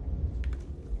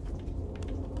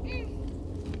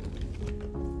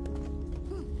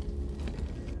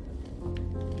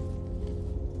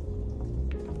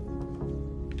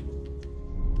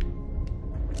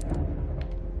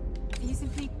 Are you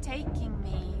simply taking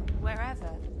me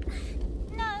wherever?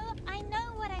 No, I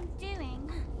know what I'm doing.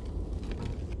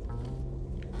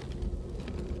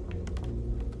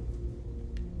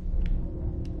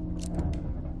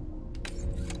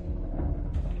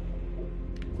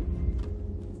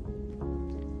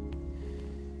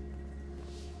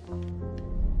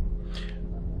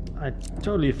 I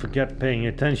totally forget paying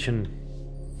attention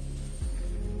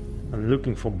and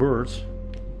looking for birds.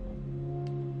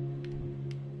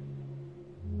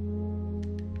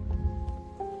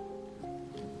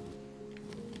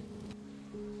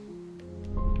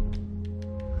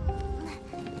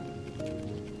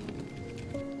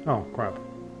 Oh, crap.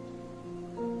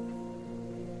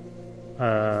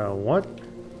 What?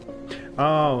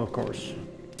 Oh, of course.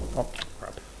 Oh,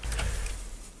 crap.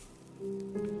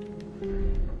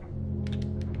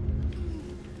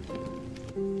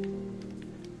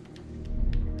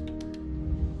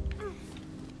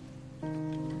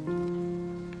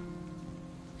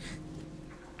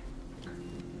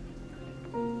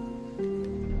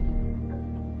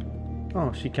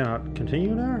 Oh, she cannot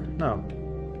continue there? No.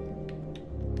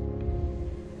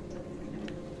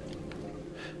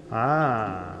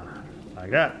 Ah,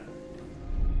 like that.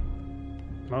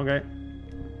 Okay.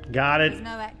 Got it. There's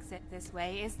no exit this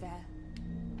way, is there?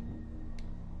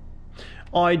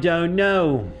 I don't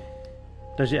know.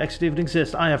 Does the exit even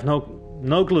exist? I have no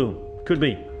clue. Could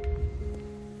be.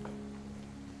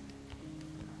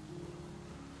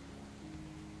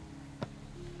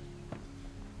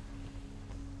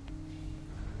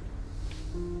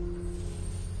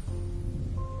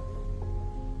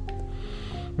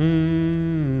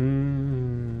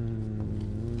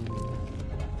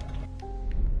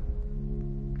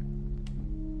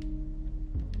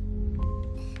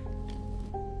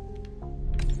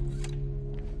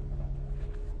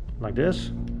 Like this,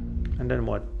 and then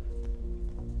what?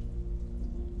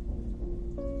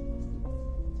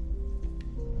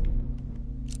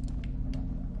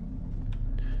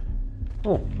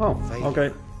 Oh, Failure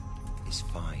okay. is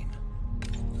fine.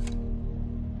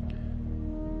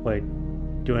 Wait,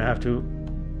 do I have to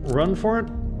run for it?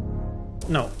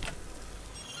 No.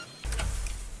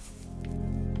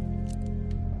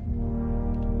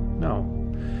 No.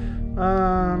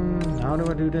 How do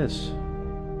I do this?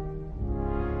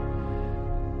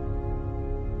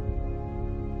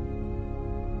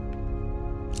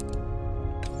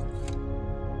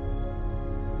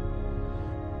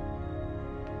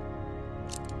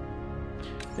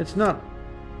 It's not.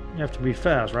 You have to be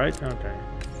fast, right? Okay.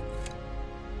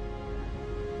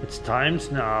 It's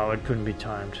timed? No, it couldn't be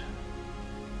timed.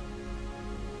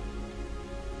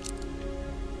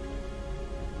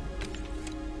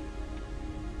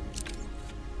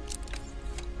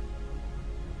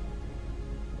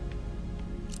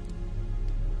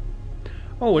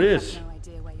 Oh, it is. You have no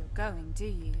idea where you're going, do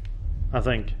you? I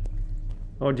think.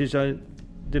 Or did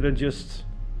I just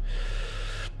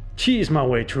cheese my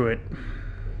way through it?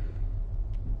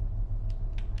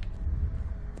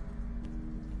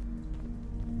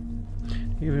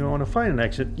 If you want to find an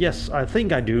exit, yes, I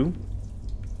think I do.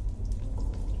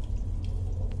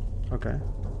 Okay.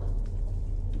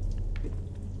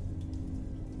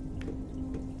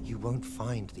 You won't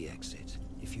find the exit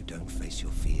if you don't face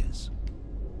your fears.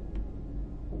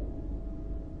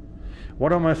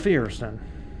 What are my fears then?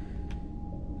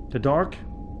 The dark?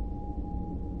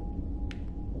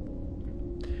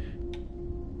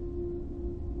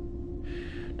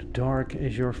 The dark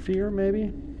is your fear,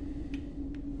 maybe?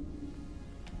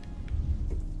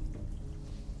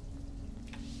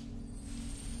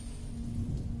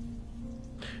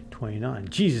 $29.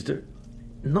 Jesus,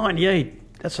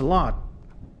 98. That's a lot.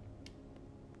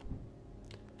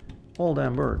 All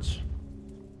damn birds.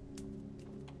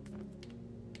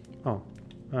 Oh,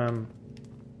 you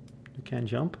can't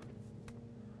jump.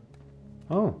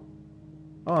 Oh,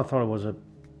 I thought it was a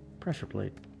pressure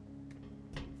plate.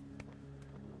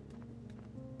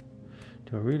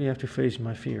 Do I really have to face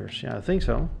my fears? Yeah, I think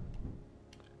so.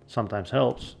 Sometimes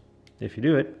helps if you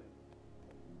do it.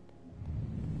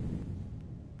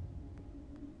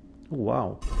 Oh,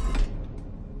 wow.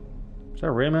 Is that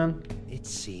Rayman? It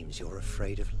seems you're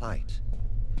afraid of light.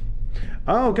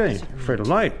 Oh, okay. Afraid of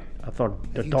light. I thought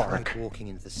the Have you dark. tried walking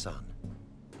into the sun?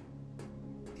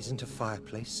 Isn't a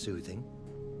fireplace soothing?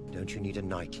 Don't you need a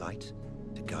nightlight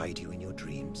to guide you in your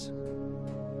dreams?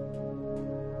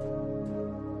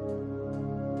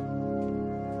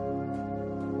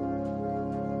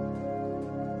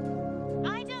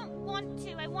 I don't want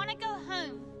to. I want to go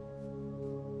home.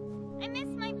 I miss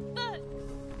my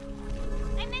books.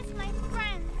 I miss my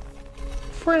friends.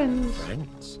 Friends.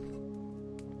 Friends?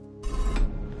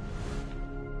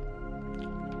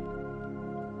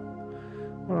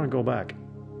 Why don't I go back?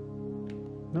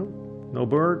 No? No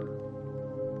bird?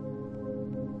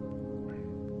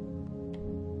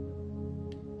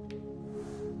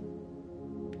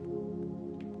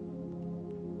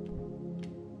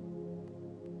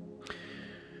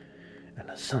 And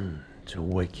the sun to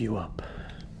wake you up.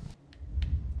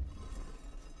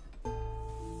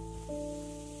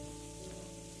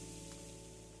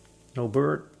 No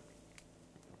bird?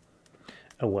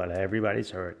 Oh, well, everybody's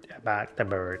heard about the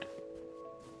bird.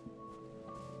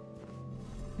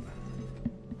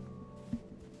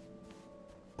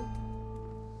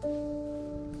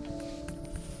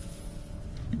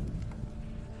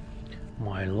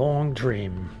 My long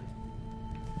dream.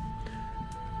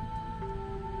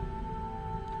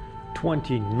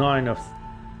 29 of...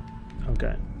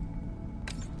 Okay.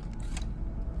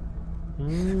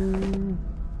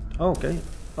 Okay.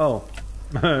 Oh,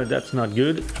 that's not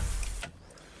good.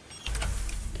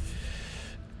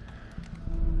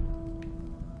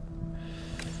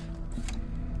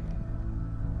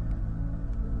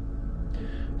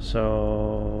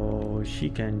 So she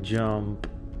can jump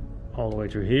all the way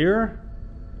to here.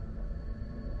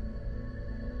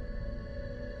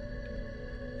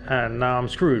 And now I'm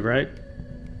screwed, right?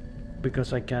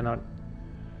 Because I cannot...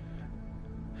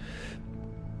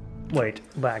 Wait,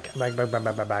 back.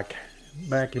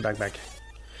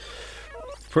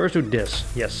 First do this,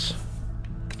 yes.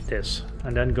 This,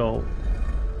 and then go...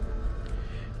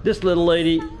 This little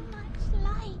lady... So much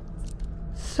light.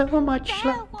 So much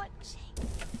They're love. watching.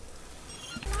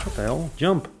 What the hell?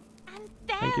 Jump! And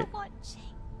Thank they're you. watching.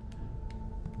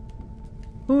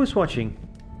 Who's watching?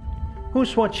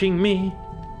 Who's watching me?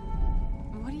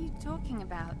 What are you talking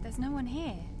about? There's no one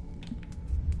here.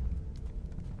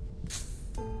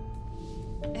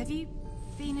 Have you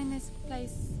been in this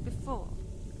place before?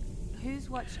 Who's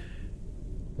watching?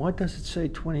 Why does it say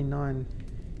 29?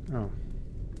 Oh.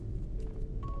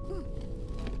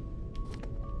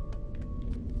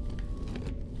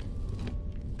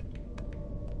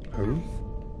 Who?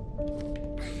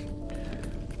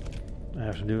 I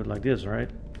have to do it like this, right?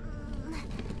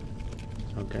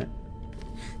 Okay.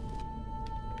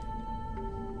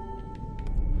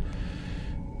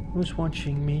 Who's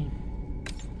watching me?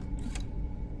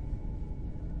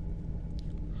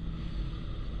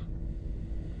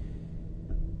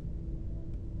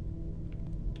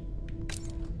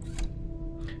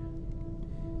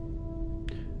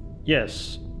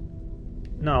 Yes.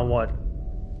 Now what?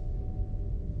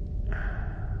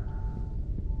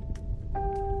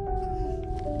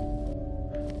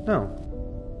 No.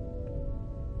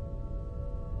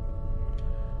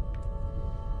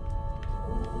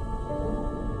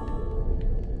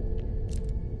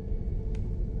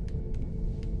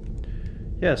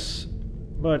 Yes,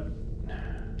 but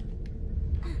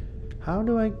how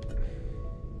do I...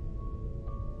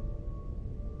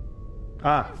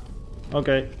 Ah,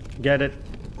 okay, get it.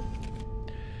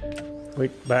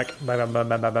 Wait, back.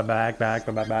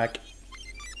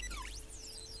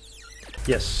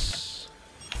 Yes.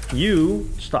 You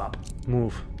stop.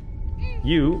 Move.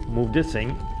 You move this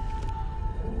thing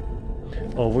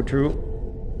over to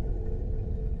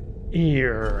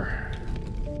here.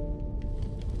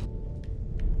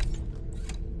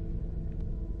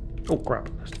 Oh crap!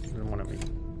 That's the one of me.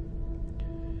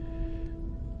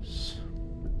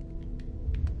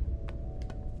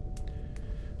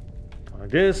 Like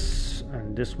this,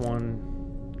 and this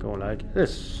one go like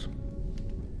this.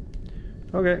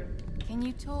 Okay. Can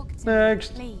you talk to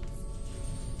Next. me,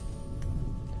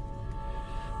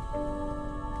 please?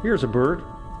 Here's a bird.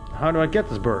 How do I get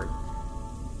this bird?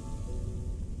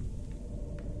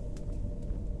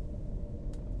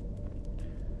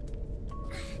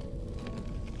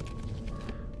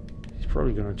 He's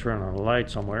probably gonna turn on a light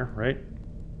somewhere, right?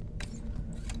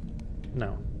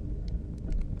 No.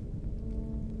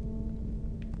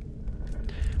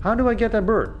 How do I get that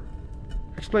bird?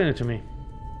 Explain it to me.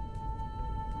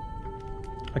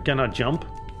 I cannot jump.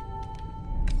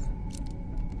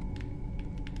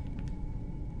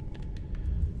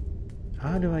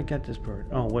 How do I get this bird?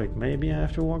 Oh wait, maybe I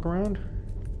have to walk around?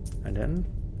 And then?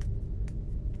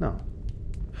 No.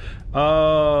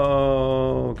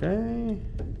 Okay.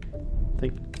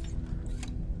 Think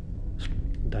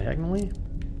diagonally?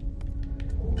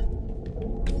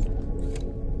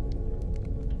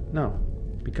 No,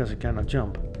 because I cannot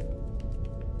jump.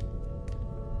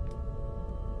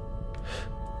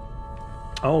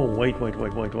 Oh, wait.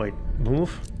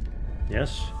 Move.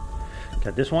 Yes.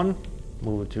 Get this one.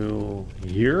 Move it to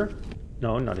here.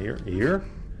 No, not here. Here.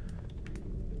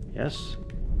 Yes.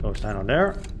 Go stand on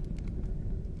there.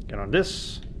 Get on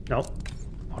this. No.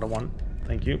 Other one.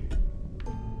 Thank you.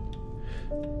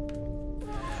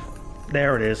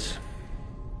 There it is.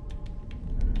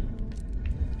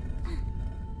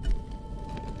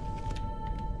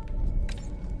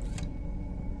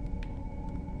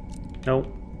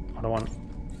 No. Other one.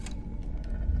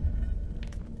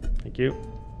 Thank you.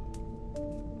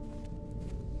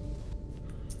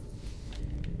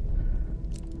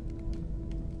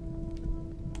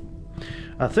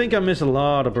 I think I missed a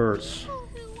lot of birds. People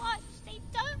who watch, they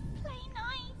don't play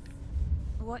nice.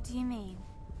 What do you mean?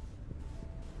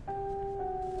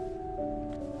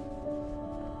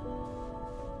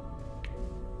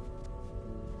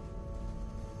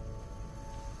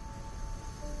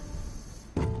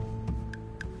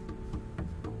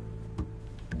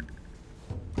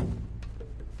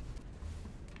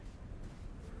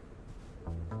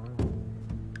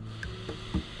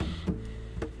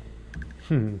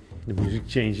 The music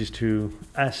changes to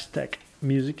Aztec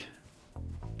music.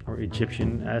 Or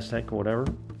Egyptian, Aztec, or whatever.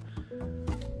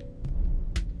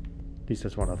 At least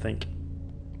that's what I think.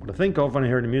 What I think of when I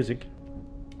hear the music.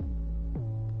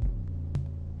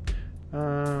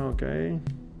 Okay.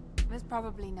 There's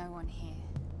probably no one here.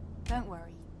 Don't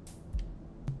worry.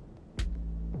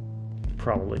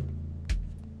 Probably.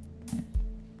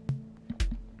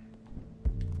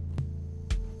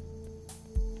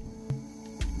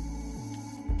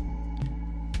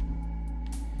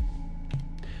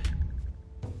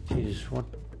 Jesus,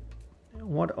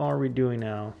 what are we doing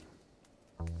now?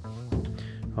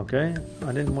 Okay,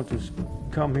 I didn't want to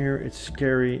come here. It's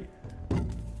scary.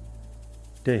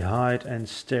 They hide and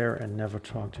stare and never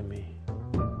talk to me.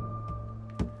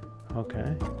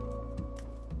 Okay.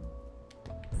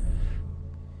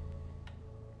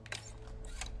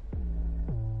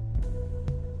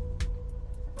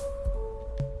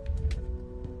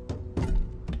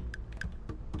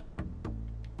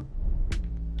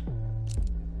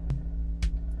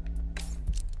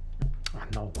 Oh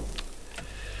no.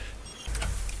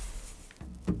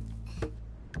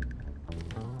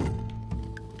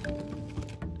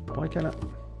 Why can't I?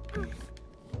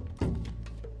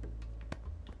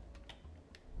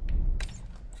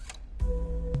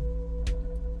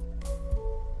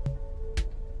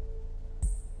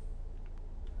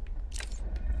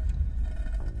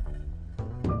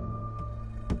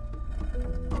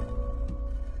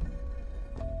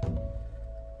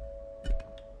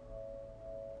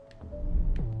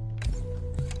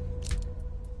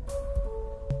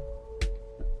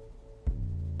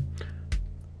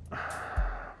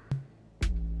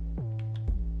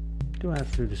 Do I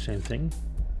have to do the same thing?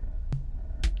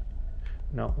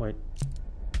 No, wait.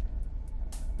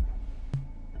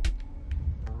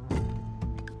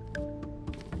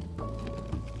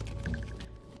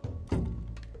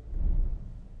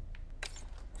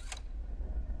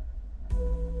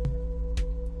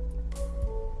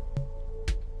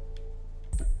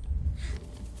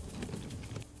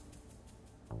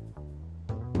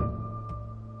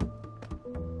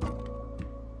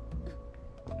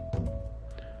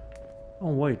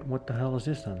 Oh wait, what the hell is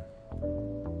this then?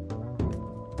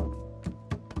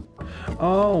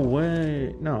 Oh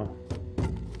wait, no.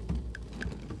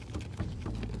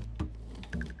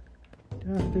 Do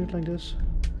I have to do it like this?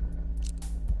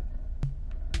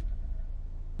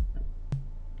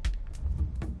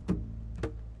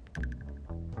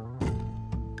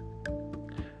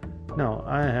 No,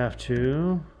 I have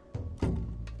to...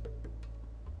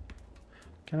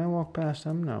 Can I walk past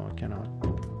them? No, I cannot.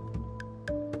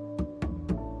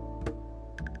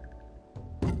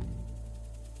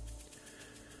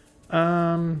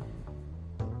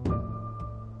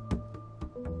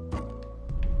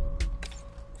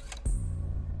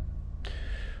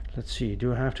 Let's see,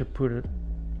 do I have to put it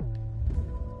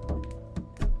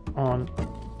on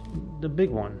the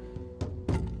big one?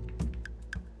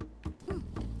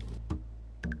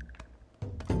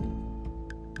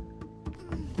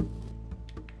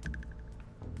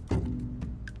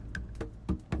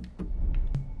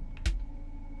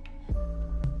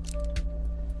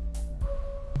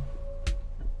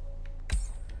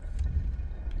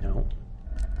 No.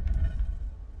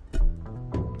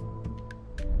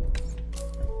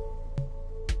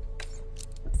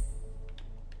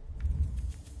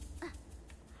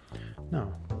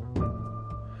 No.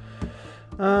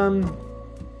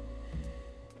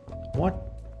 What?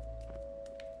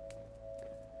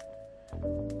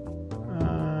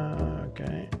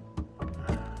 Okay.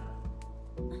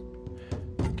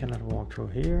 Cannot walk through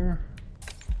here.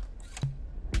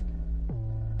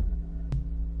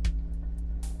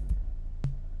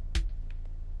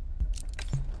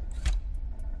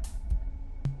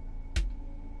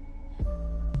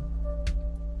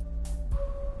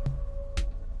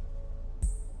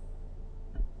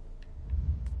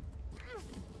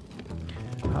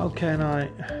 How can I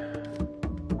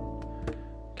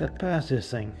get past this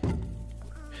thing?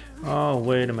 Oh,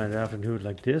 wait a minute, I have to do it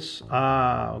like this.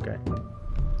 Ah, okay.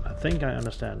 I think I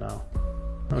understand now.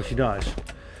 Oh, she dies.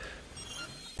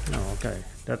 No, okay.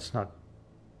 That's not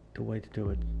the way to do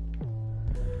it.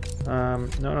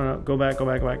 No. Go back.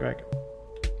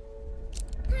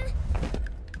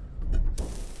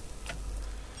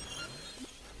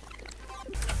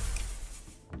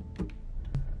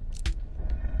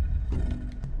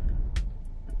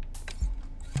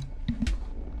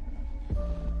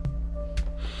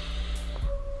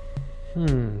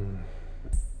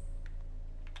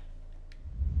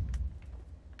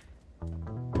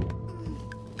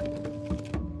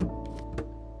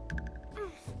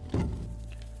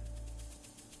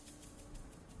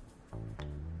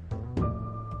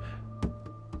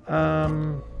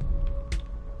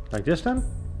 Like this then?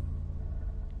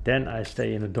 Then I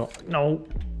stay in the door. No!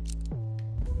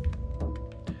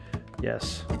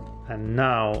 Yes. And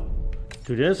now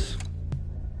do this.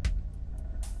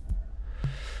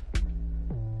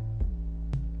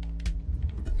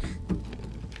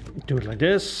 Do it like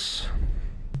this.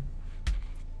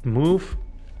 Move.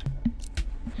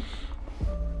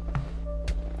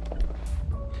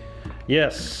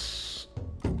 Yes.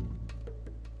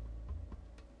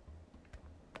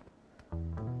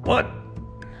 What?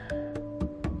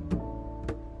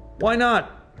 Why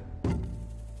not?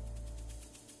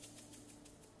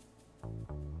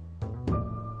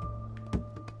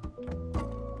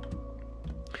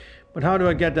 But how do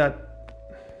I get that?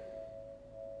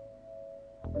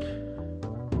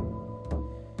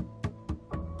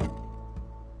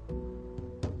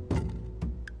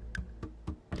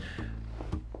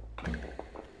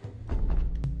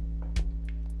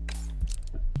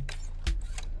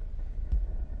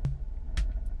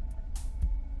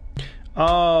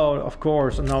 Oh, of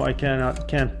course. No, I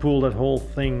can't pull that whole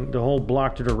thing, the whole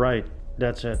block to the right.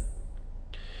 That's it.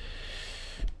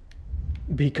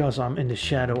 Because I'm in the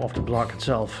shadow of the block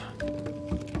itself.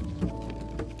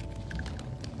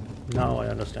 Now I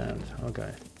understand.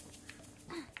 Okay.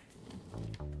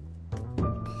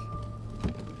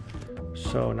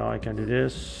 So now I can do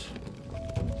this.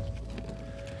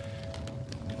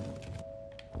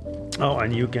 Oh,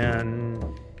 and you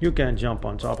can jump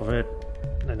on top of it.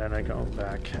 And then I go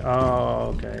back.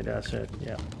 Oh, okay, that's it.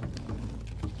 Yeah.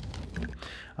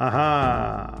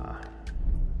 Aha!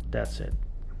 That's it.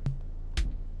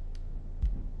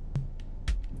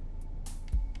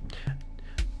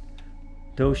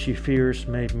 Those she fears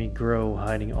made me grow,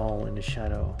 hiding all in the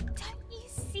shadow. Don't you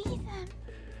see them?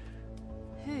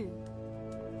 Who?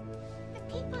 The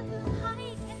people who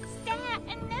hide and stare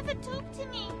and never talk to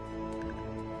me.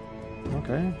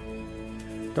 Okay.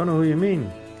 Don't know who you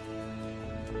mean.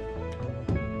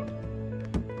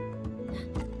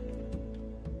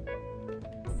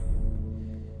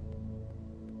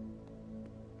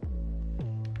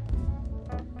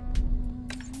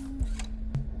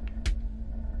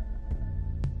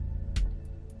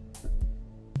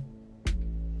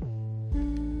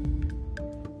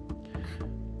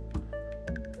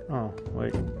 Oh,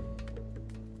 wait.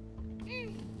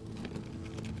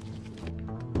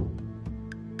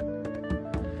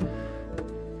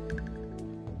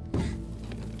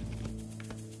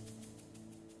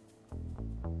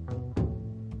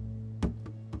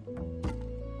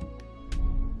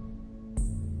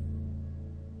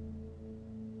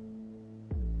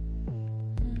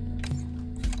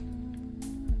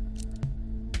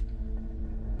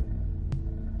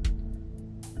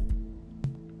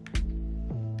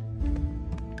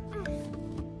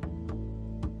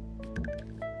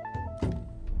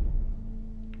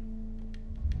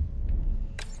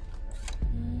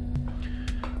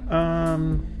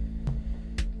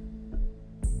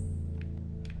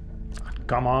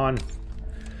 Come on.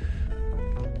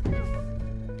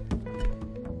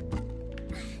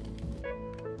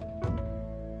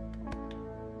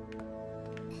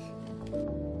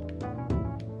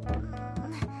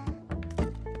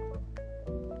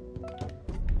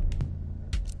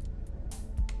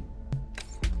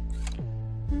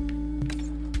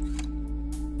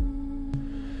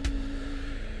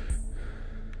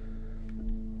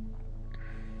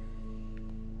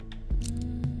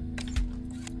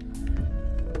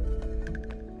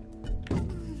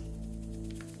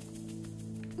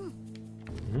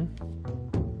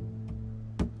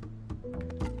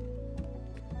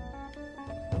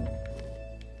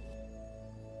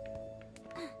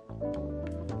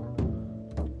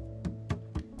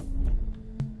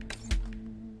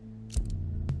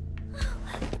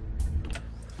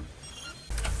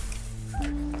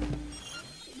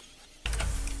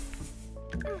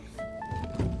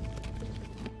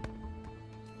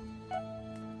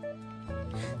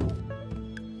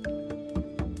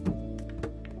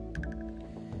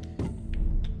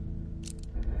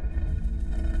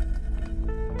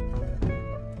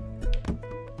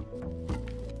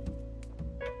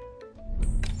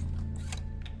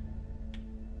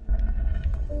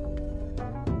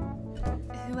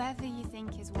 Whoever you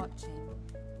think is watching,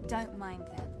 don't mind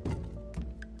them.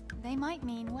 They might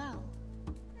mean well.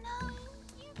 No,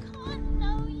 you can't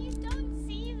know. You don't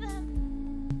see them.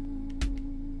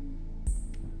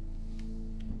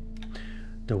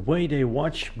 The way they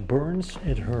watch burns,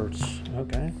 it hurts.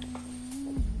 Okay.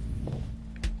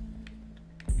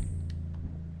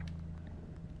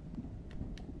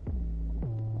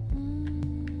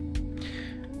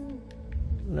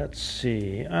 Let's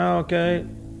see. Okay.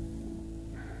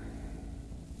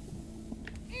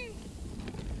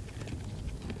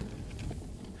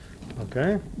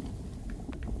 Okay.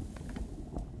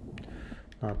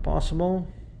 Not possible.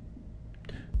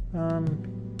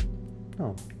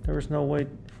 No, there is no way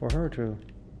for her to...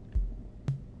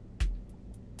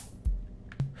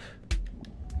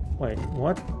 Wait,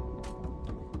 what?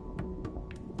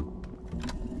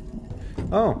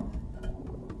 Oh.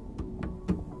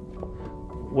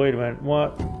 Wait a minute,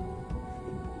 what?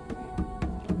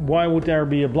 Why would there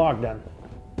be a block then?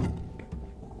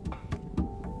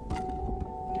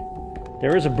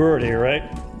 There is a bird here, right?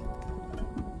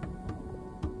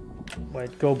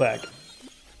 Wait, go back.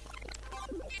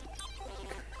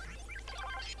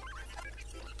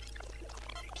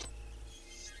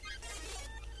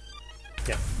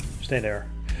 Yeah, stay there.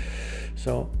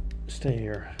 So, stay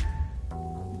here.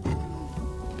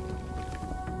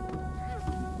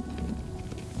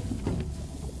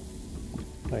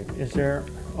 Wait, is there...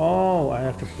 Oh, I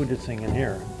have to put this thing in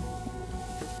here.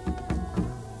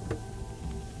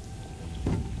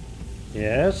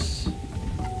 Yes.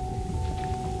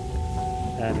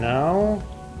 And now...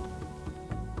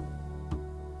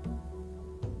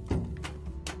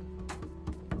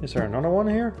 Is there another one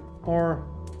here? Or...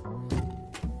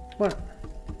 What?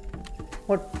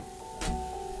 What?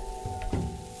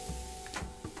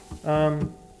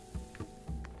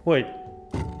 Wait.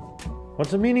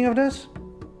 What's the meaning of this?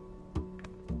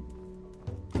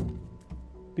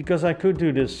 Because I could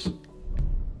do this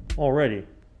already.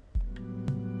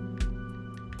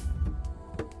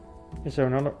 Is there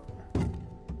another?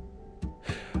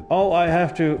 Oh, I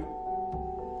have to...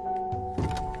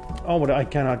 Oh, but I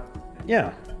cannot...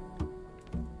 Yeah.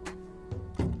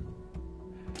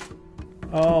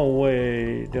 Oh,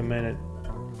 wait a minute.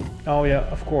 Oh, yeah,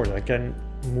 of course, I can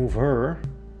move her.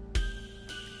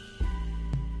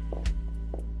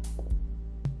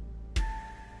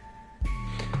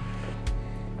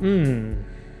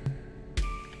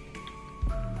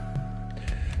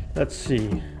 Let's see.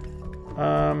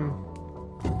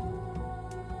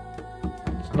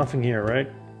 There's nothing here, right?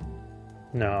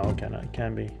 No,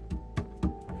 can be.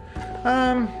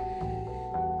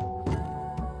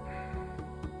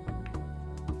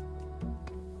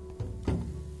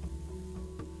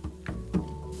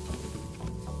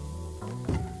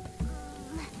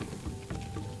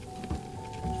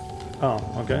 Oh,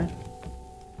 okay.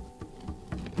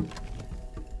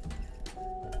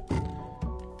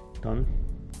 Done.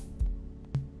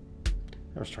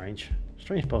 That was strange.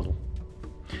 Strange puzzle.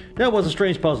 That was a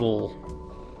strange puzzle.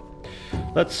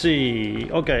 Let's see.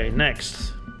 Okay,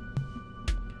 next.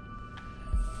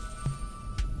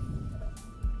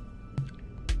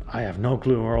 I have no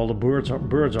clue where all the birds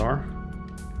are.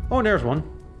 Oh, there's one.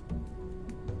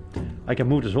 I can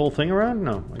move this whole thing around?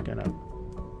 No, I cannot.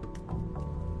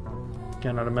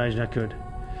 Cannot imagine I could.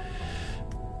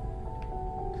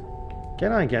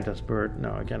 Can I get this bird?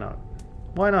 No, I cannot.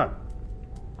 Why not?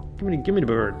 Give me the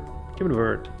bird. Give me the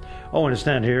bird. Oh, and I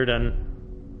stand here, then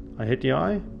I hit the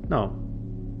eye? No.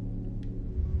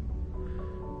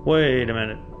 Wait a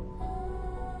minute.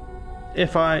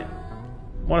 If I...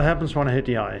 What happens when I hit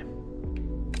the eye?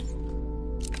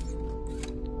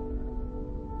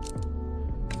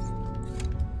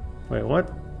 Wait,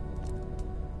 what?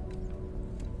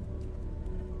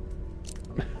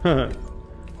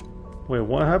 Wait,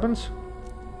 what happens?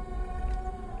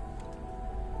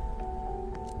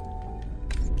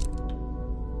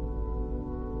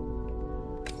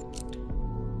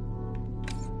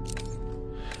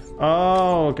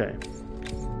 Oh, okay.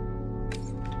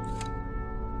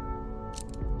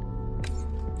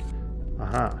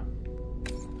 Aha.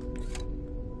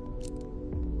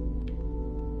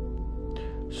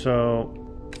 So...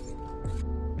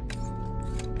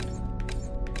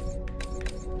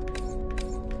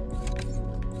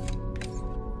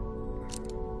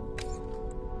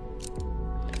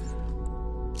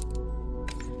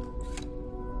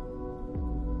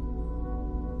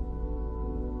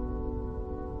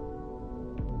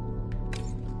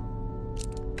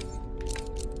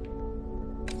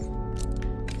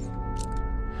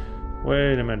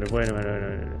 Wait a minute.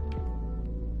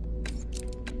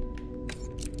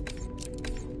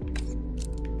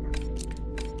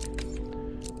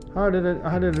 How did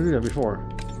I do that before?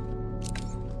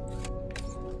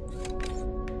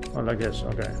 Oh, like this,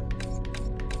 okay.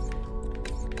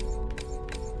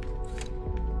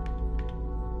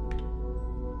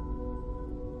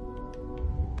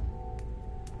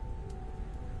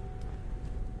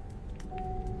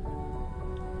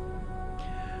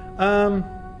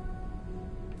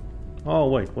 Oh,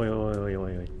 wait.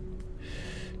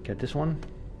 Get this one.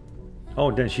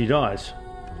 Oh, then she dies.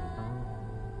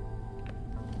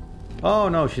 Oh,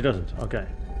 no, she doesn't. Okay.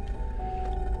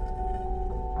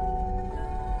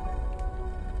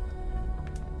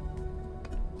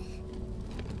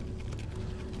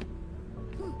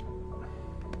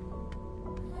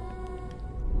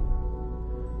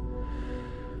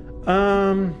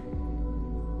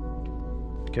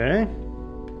 Okay.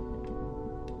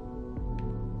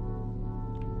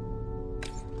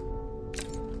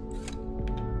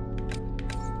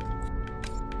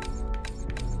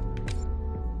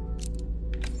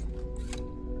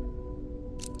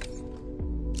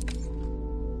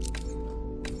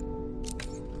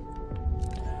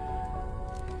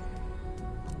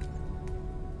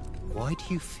 Why do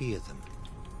you fear them?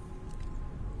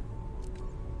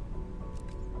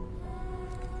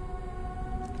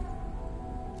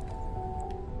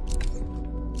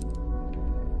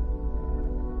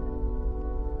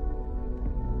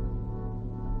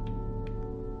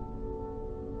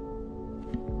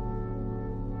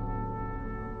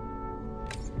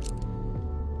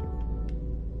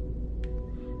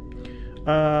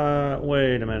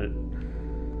 Wait a minute.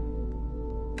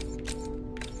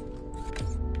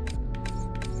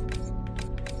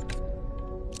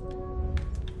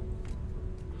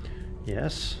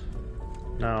 Yes.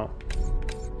 Now.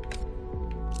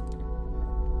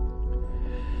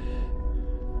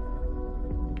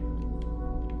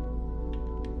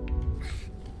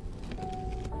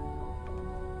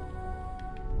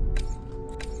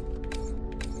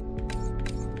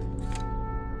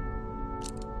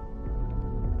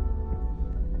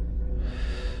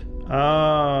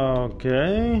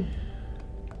 Okay.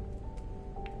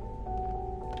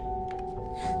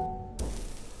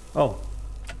 Oh,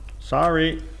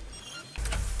 sorry.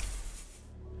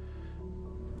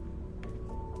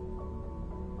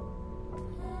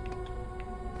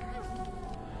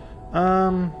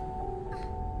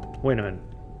 Wait a minute.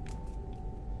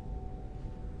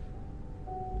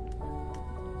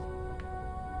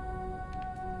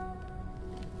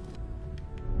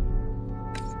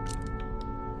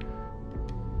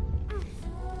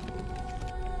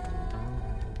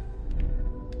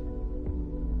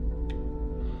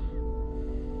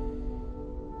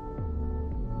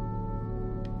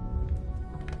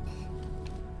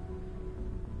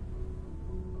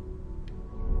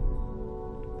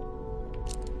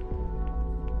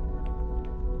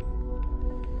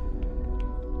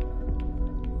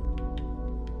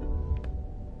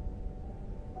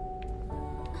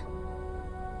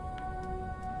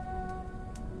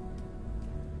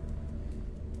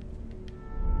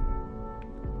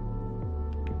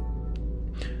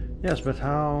 Yes, but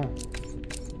how?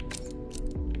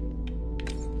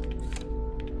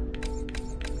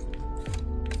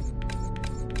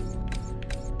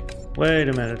 Wait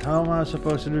a minute, how am I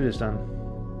supposed to do this then?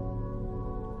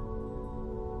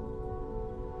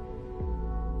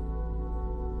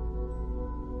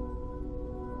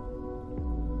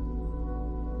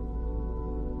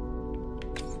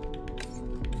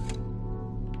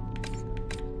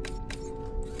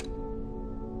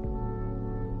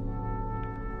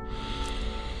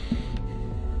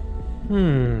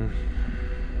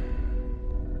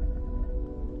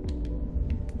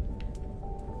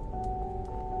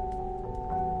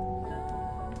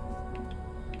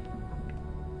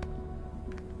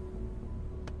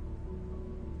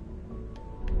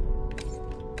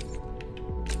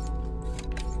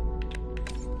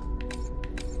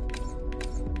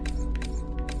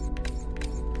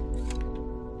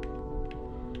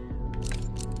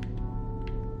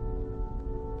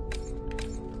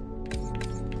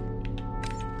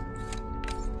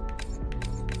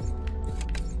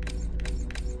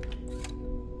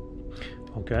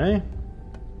 Okay,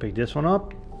 pick this one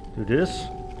up, do this.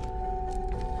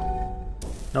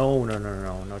 No,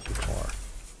 not too far.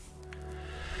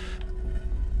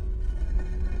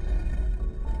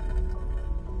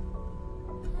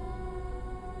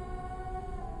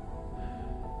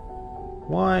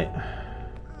 Why?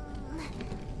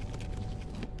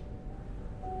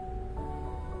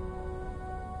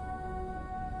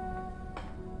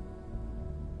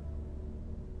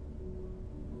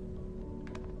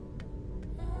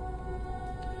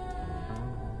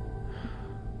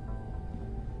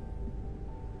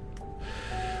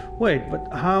 Wait,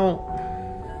 but how?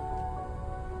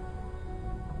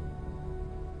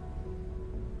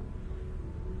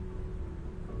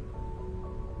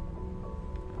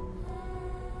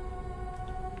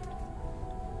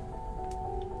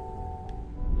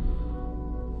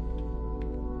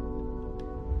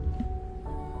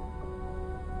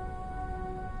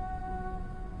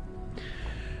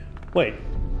 Wait,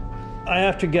 I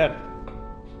have to get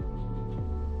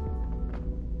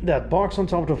that box on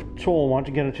top of the tall one to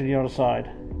get it to the other side.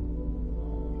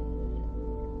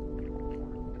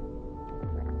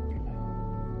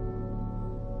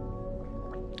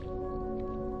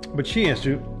 But she has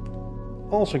to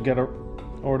also get her,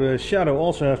 or the shadow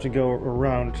also has to go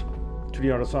around to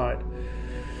the other side.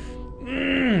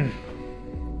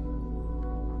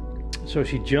 So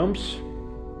she jumps.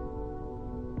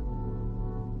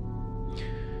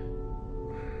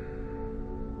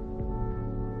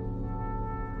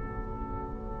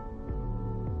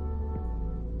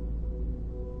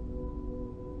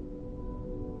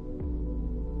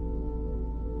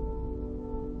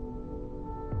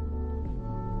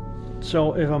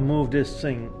 So if I move this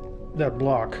thing, that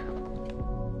block,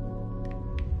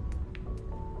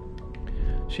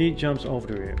 she jumps over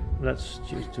to here. Let's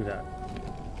just do that.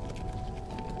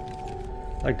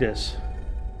 Like this.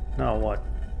 Now what?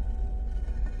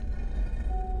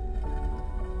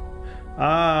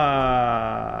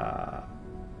 Ah.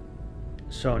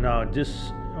 So now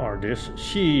this, or this,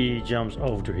 she jumps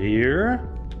over to here.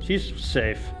 She's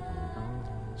safe.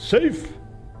 Safe!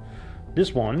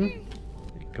 This one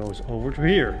goes over to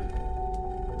here.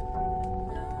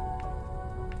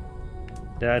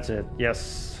 That's it.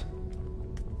 Yes.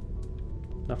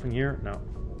 Nothing here? No.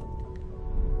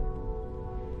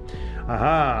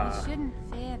 Aha! You shouldn't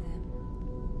fear them.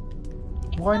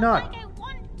 Why not? Like I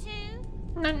want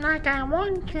to. Not like I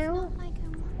want to. Not like I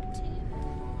want to.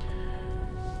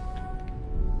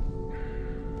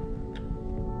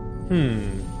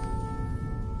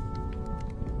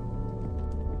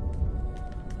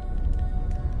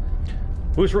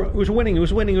 Who's winning?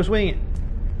 Who's winning? Who's winning?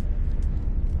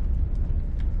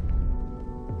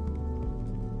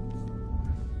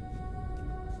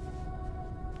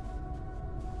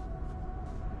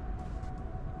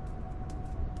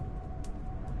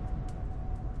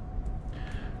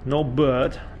 No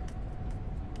bird.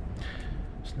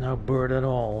 There's no bird at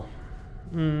all.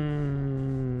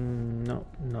 No,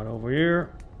 not over here.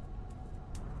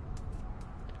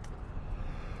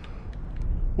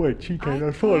 Wait, she I cannot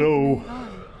can't follow. move on.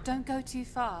 Don't go too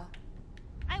far.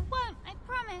 I won't, I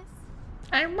promise.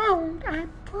 I won't, I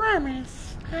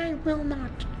promise. I will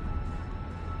not.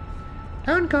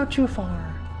 Don't go too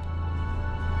far.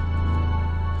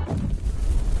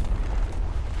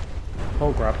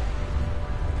 Oh crap.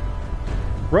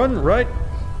 Run, right?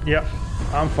 Yep,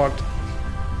 I'm fucked.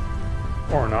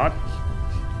 Or not.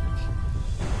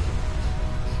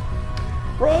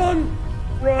 Run!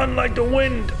 Run like the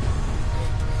wind!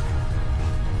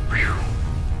 Phew.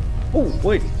 Oh,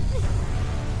 wait.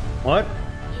 What?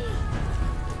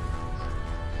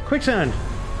 Quicksand!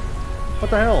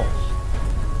 What the hell?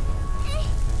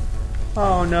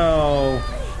 Oh no.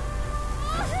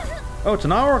 Oh, it's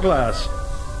an hourglass.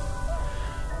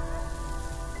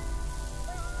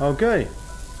 Okay.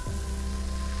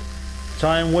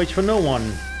 Time waits for no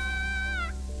one.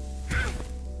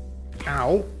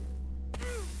 Ow.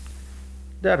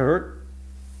 That hurt.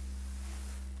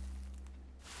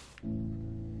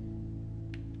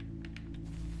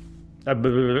 Got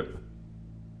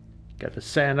the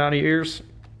sand out of your ears.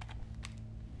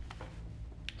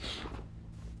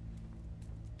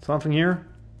 Something here?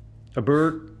 A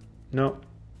bird? No.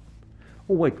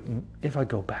 Oh wait, if I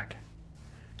go back.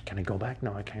 Can I go back?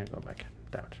 No, I can't go back.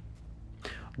 Damn it.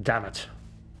 Damn it.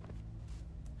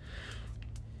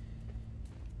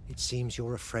 It seems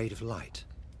you're afraid of light.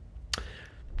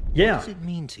 Yeah. What does it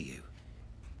mean to you?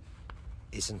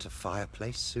 Isn't a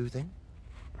fireplace soothing?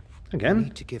 You Again?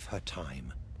 need to give her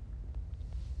time.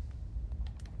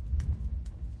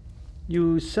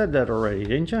 You said that already,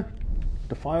 didn't you?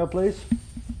 The fireplace?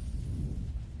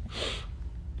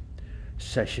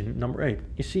 Session number 8.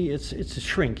 You see, it's a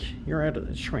shrink. You're at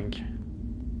a shrink.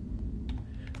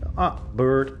 Ah,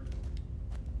 bird.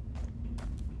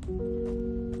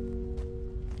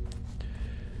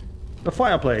 The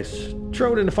fireplace.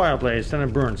 Throw it in the fireplace, then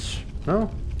it burns. No?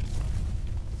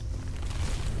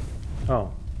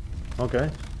 Oh. Okay.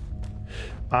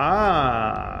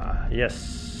 Ah,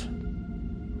 yes.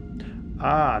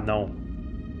 Ah, no.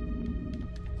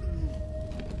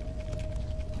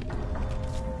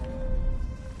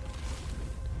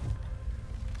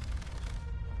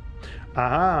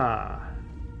 Aha.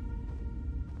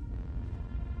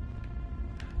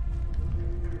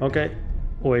 Okay.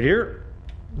 Wait here.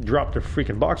 Drop the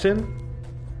freaking box in.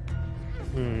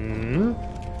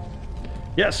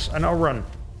 Yes, and now run.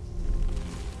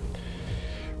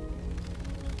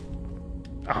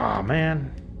 Ah,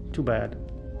 man. Too bad.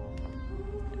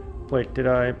 Wait, did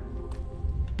I...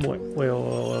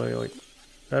 Wait.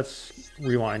 Let's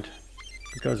rewind.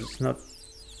 Because it's not...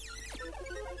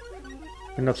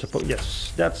 You're not supposed...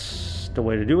 Yes, that's the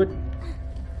way to do it.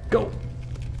 Go!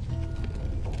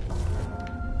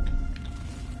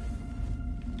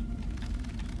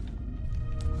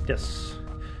 Yes.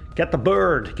 Get the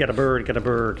bird! Get a bird, get a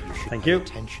bird. Thank you. Pay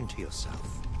attention to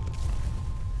yourself.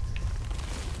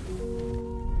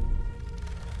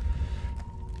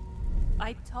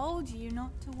 I told you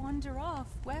not to wander off.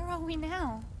 Where are we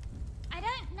now? I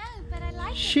don't know, but I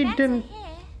like She it better didn't-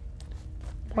 here.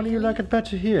 Why do you like it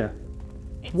better here?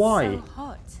 It's Why? so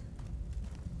hot.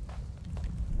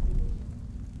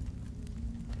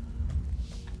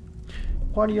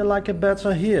 Why do you like it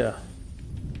better here?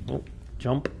 Oh,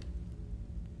 jump.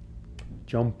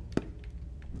 Jump.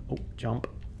 Oh, jump.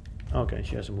 Okay,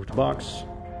 she has to move the box.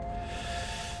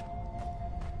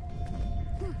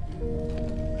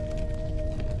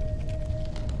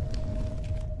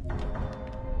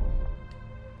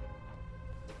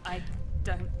 I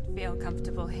don't feel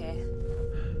comfortable here.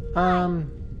 Don't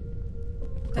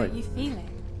Don't you feel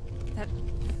it? That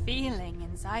feeling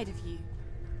inside of you.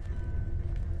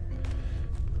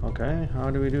 Okay,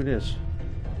 how do we do this?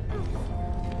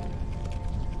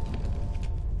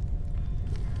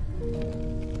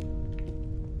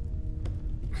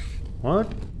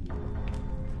 What?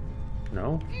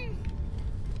 No.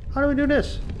 How do we do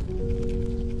this?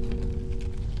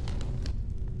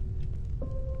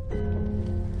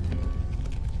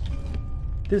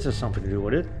 This has something to do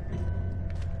with it.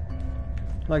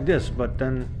 Like this, but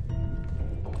then...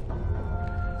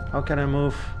 How can I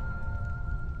move?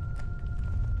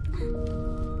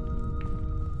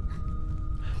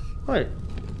 Wait.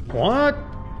 What?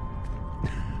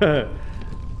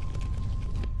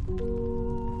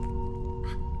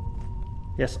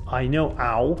 Yes, I know.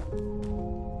 Ow.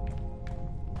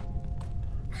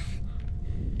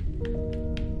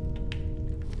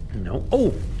 No.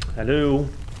 Oh! Hello.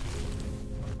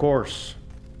 Of course.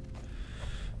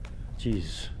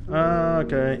 Jeez.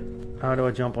 Okay. How do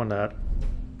I jump on that?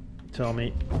 Tell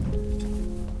me.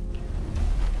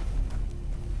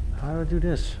 How do I do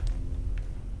this?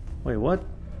 Wait, what?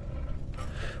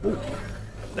 Ooh,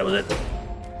 that was it.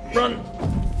 Run!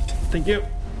 Thank you.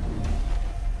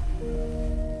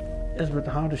 Yes, but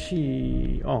how does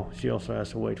she... Oh, she also has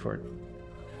to wait for it.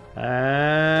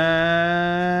 And...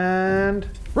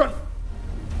 Run!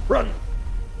 Run!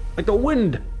 Like the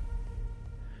wind!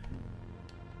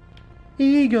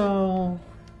 Eagle!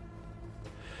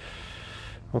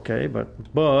 Okay, but...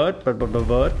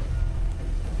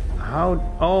 How...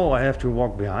 Oh, I have to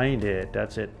walk behind it.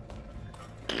 That's it.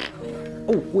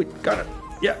 Oh, wait, got it.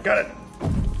 Yeah, got it.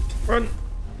 Run.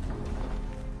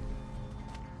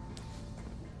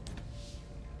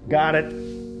 Got it.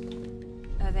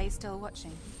 Are they still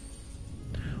watching?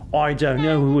 I don't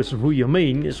know who you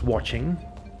mean is watching.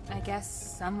 I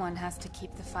guess someone has to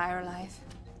keep the fire alive.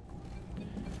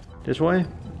 This way?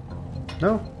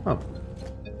 No? Oh.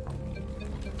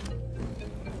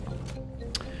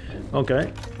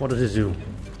 Okay, what does this do?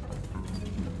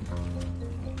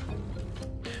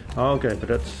 Okay, but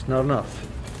that's not enough.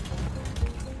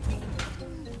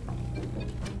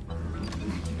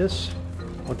 This?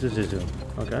 What does this do?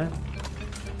 Okay.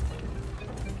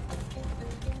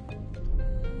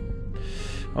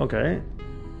 Okay.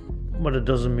 But it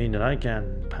doesn't mean that I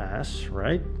can pass,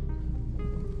 right?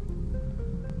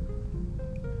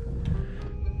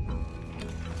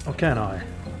 Or can I?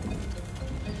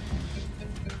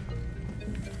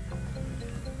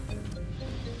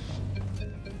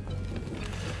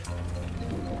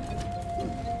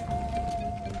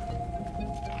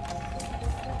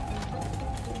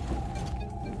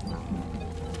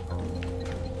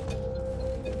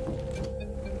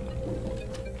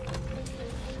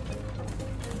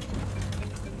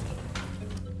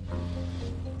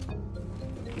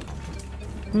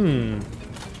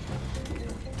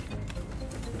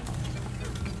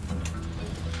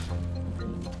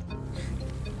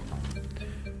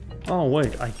 Oh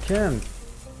wait, I can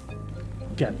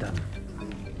get them.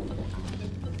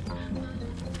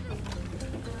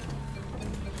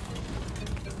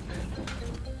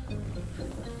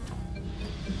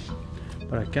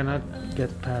 But I cannot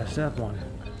get past that one.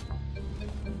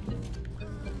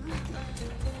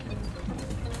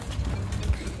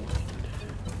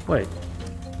 Wait.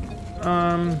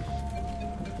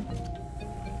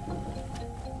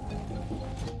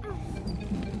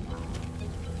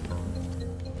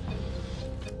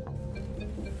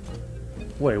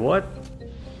 Wait, what?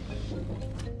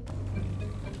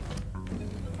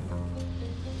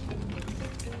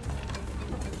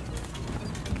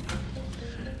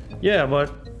 Yeah,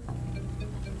 but...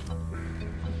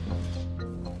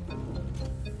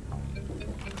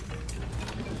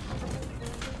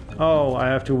 Oh, I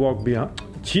have to walk behind.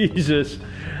 Jesus.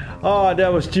 Oh,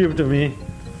 that was stupid of me.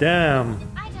 Damn.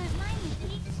 I don't mind the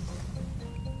heat.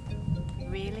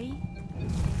 Really?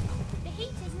 The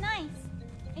heat is nice.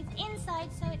 It's inside,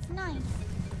 so it's nice.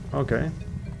 Okay.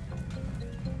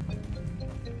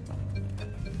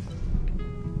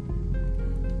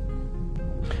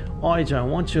 I don't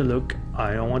want to look,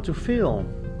 I don't want to feel.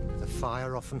 The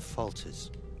fire often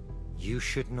falters. You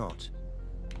should not.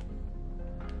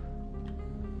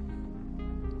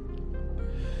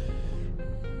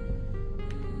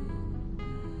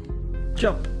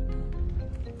 Jump!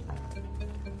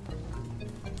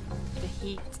 The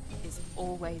heat is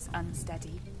always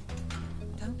unsteady.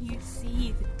 Don't you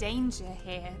see the danger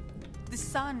here? The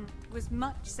sun was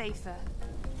much safer.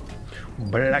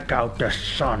 Black out the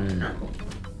sun.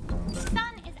 The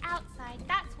sun is outside.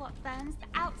 That's what burns the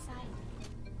outside.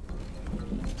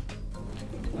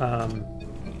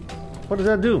 What does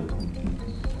that do?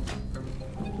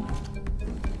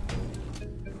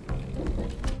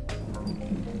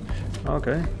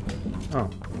 Okay. Oh.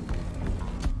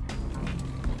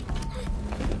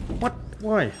 What?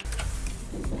 Why?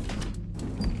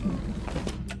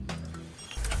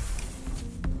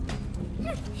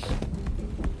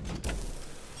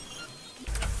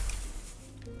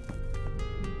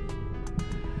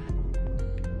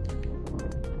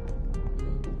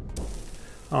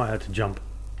 Oh, I had to jump.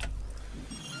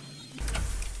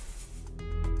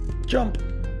 Jump!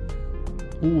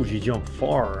 Ooh, she jumped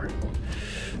far.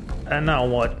 And now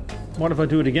what? What if I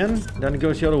do it again? Then it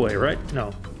goes the other way, right?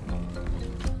 No.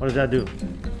 What does that do?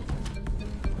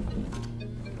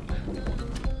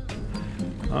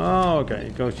 Oh, okay.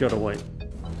 It goes the other way.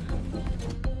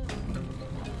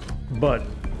 But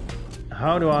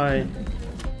how do I...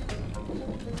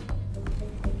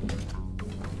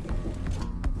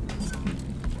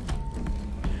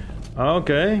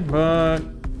 Okay, but...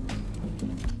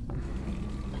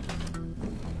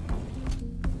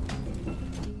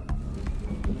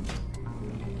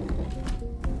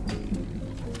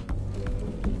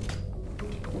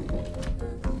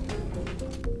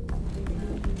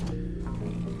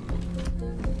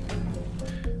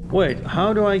 Wait,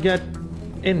 how do I get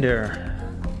in there?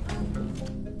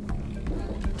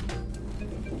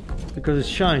 Because it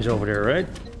shines over there, right?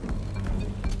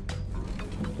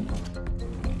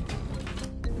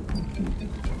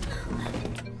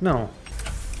 No.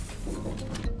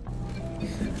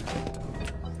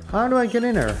 How do I get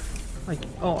in there? Like,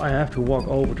 oh, I have to walk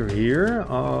over to here?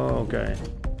 Oh, okay.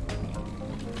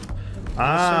 You're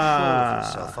so sure of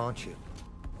yourself, aren't you?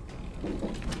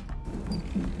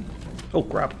 Oh,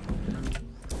 crap.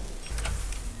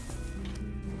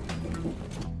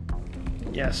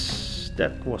 Yes,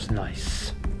 that was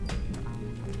nice.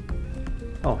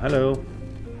 Oh, hello.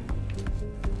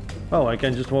 Oh, I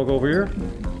can just walk over here?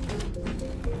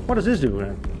 What does this do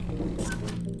then?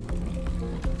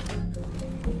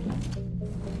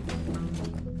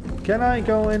 Can I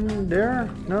go in there?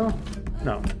 No?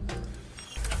 No.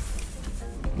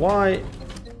 Why?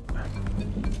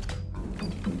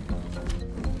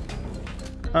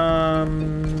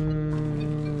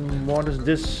 What does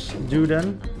this do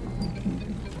then?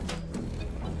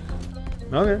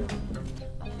 Okay.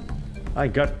 I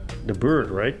got the bird,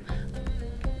 right?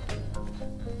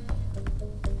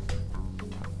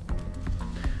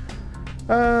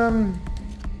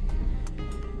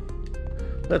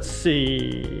 Let's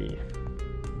see.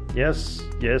 Yes,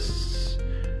 yes.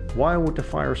 Why would the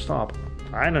fire stop?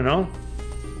 I don't know.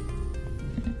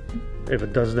 If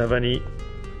it doesn't have any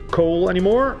coal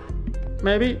anymore,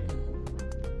 maybe.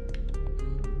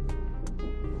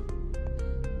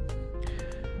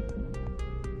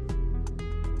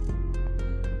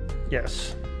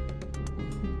 Yes.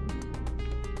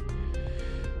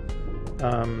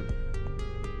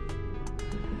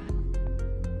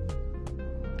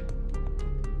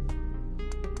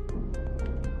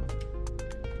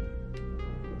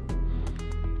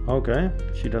 Okay,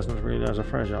 she doesn't realize how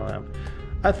fragile I am.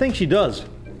 I think she does.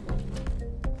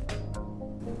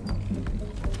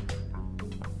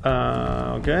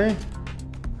 Okay.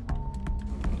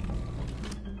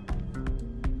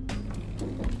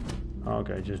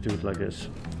 Okay, just do it like this.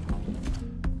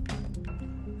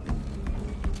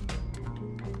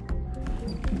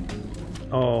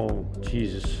 Oh,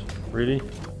 Jesus. Really?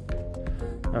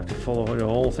 I have to follow the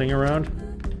whole thing around?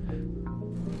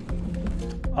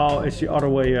 Oh, it's the other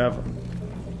way you have...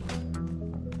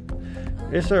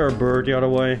 Is there a bird the other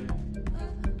way?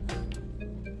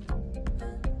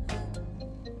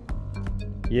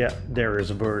 Yeah, there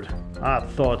is a bird. I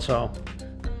thought so.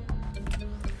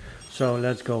 So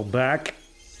let's go back.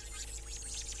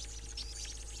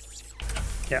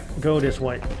 Yeah, go this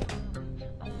way.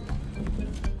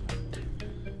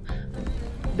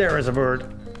 There is a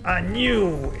bird. I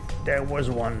knew there was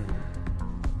one.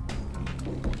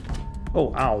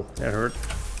 Oh, ow, that hurt.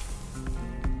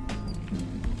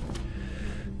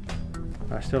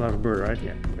 I still have a bird, right?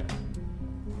 Yeah. Okay.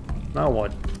 Now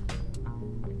what?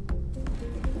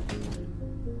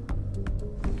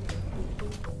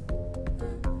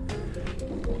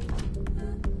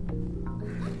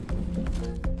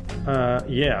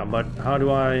 Yeah, but how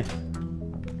do I...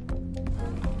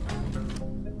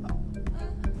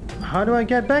 How do I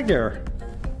get back there?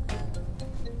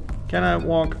 Can I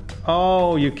walk?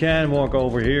 Oh, you can walk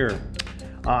over here.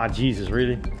 Ah, Jesus,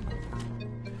 really?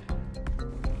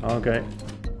 Okay.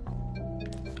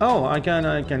 Oh, I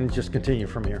can just continue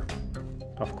from here.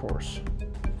 Of course.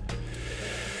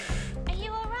 Are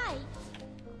you alright?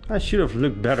 I should have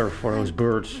looked better for those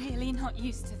birds. I'm really not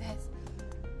used to this.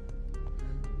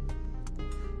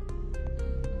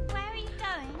 Where are you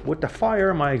going? With the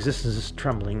fire, my existence is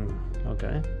trembling.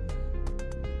 Okay.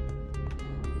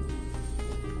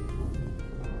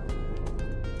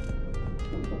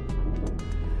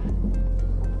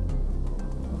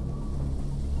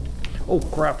 Oh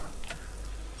crap!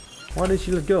 Why did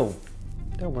she let go?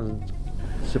 That wasn't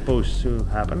supposed to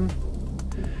happen.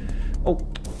 Oh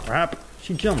crap!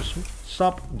 She jumps.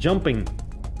 Stop jumping.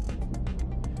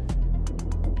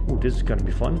 Oh, this is gonna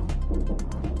be fun.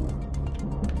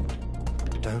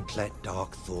 Don't let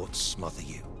dark thoughts smother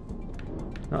you.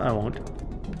 No, I won't.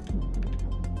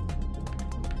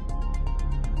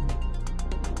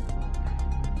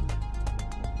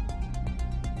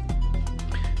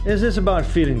 Is this about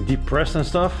feeling depressed and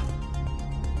stuff?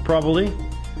 Probably.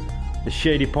 The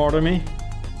shady part of me.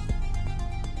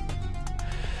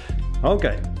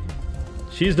 Okay.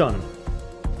 She's done.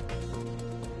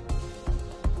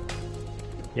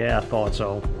 Yeah, I thought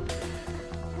so.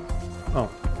 Oh.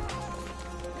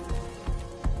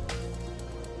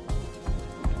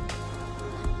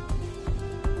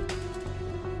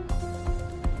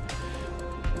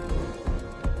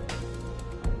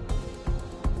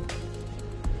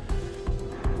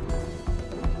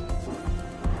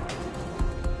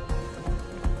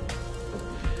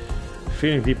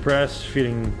 Feeling depressed,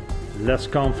 feeling less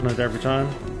confident every time.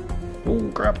 Oh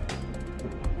crap!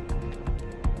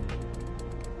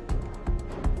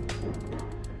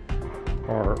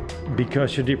 Or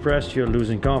because you're depressed, you're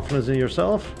losing confidence in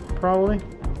yourself? Probably.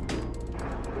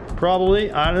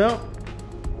 Probably, I don't know.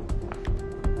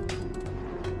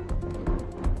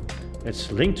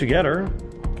 It's linked together.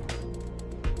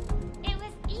 It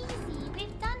was easy.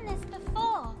 We've done this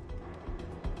before.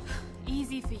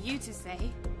 Easy for you to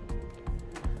say.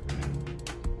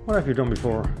 What have you done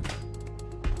before?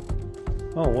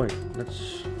 Oh wait,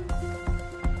 let's...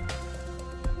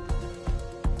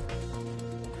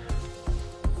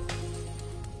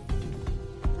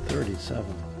 $37.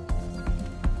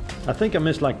 I think I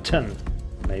missed like 10,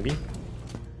 maybe.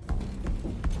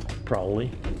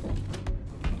 Probably.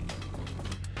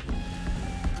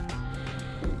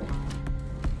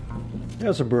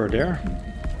 There's a bird there.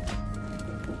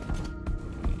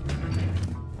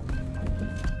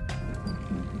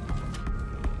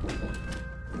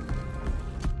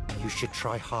 You should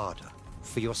try harder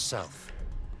for yourself.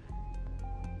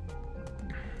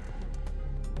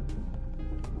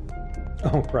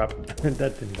 Oh crap, that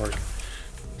didn't work.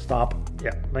 Stop.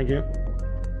 Yeah, thank you.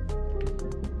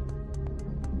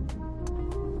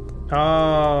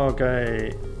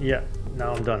 Okay, yeah,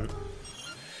 now I'm done.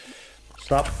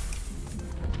 Stop.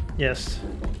 Yes.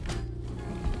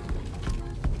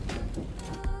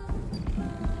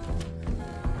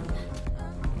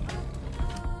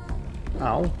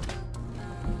 Ow.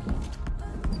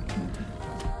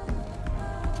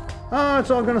 Oh,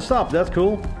 it's all gonna stop. That's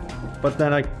cool. But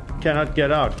then I cannot get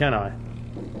out, can I?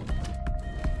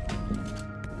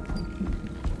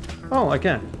 Oh, I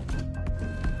can.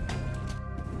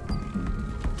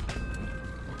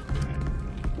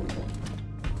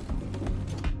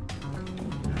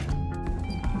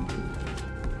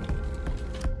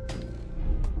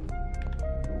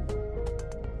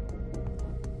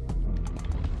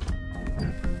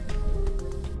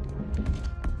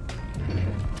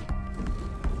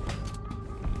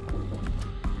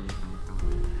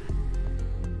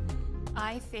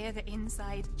 I fear the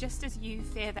inside just as you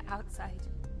fear the outside.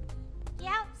 The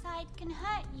outside can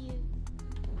hurt you.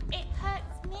 It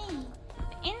hurts me.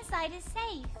 The inside is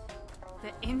safe.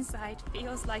 The inside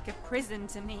feels like a prison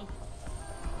to me.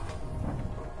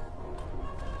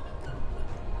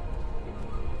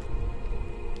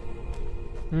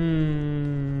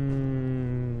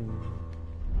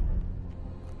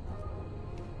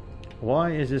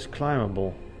 Why is this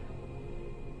climbable?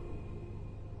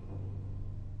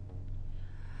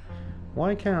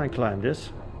 Why can't I climb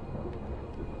this?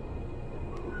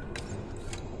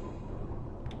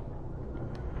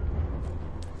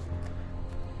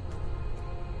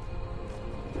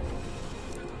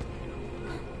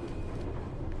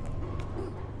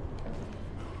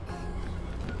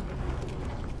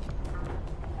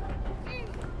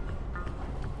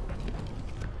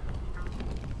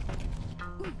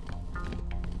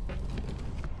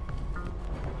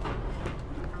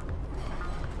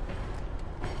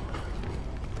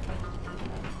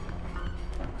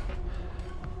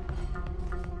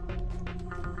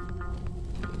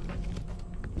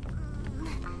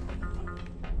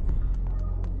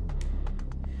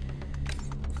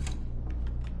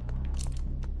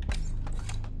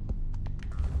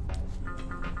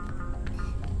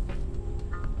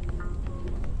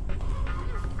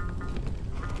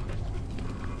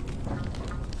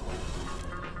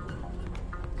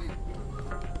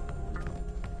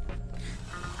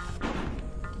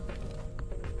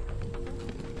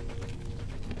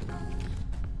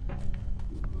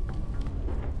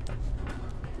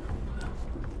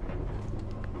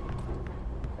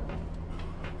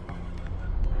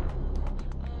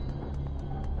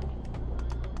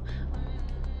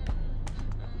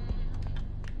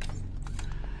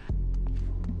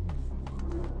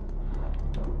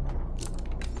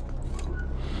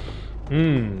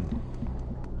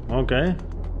 Okay.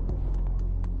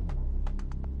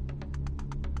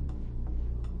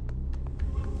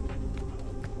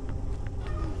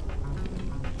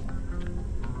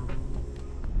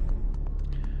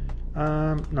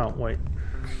 No, wait.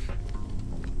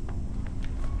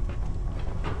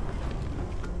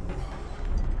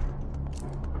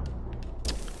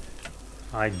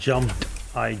 I jumped.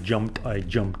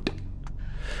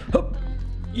 Hup.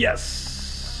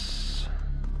 Yes.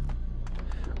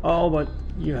 Oh, but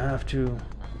you have to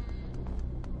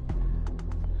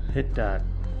hit that.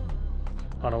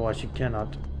 Otherwise you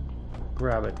cannot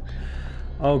grab it.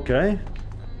 Okay.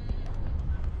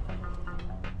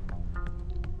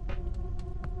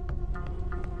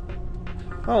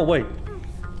 Oh, wait.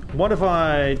 What if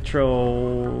I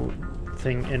throw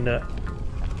thing in the...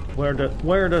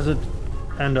 Where does it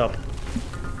end up?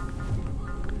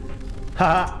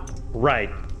 Haha! Right.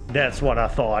 That's what I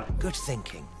thought. Good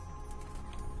thinking.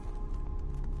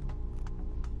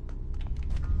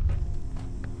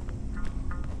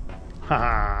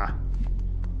 Haha!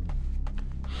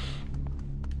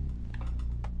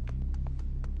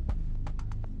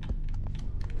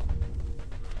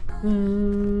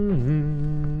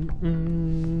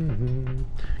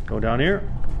 Go down here.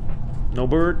 No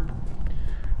bird.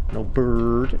 No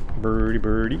bird.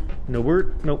 Birdie. No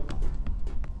bird. Nope.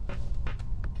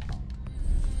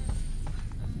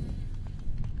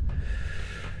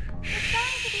 It's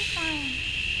going to be fine.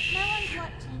 No one's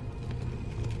watching.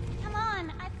 Come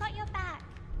on, I've got your back.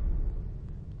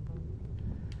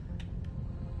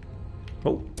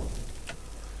 Oh.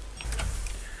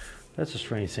 That's a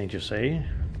strange thing to say.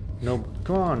 No,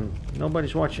 come on.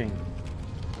 Nobody's watching.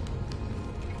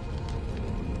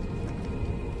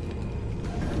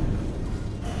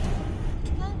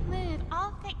 Don't move.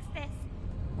 I'll fix this.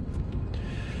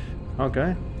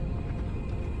 Okay.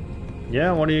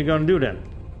 Yeah, what are you gonna do then?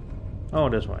 Oh,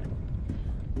 this way.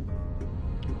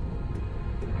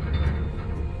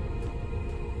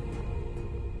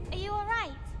 Are you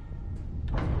alright?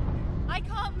 I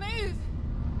can't move.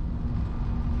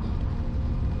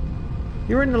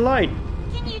 You're in the light.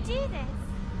 Can you do this?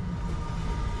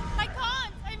 I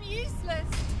can't. I'm useless.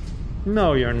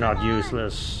 No, you're not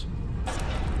useless.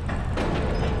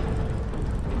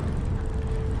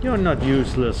 You're not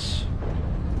useless.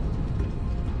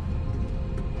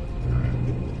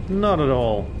 Not at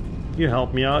all. You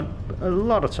helped me out a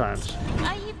lot of times.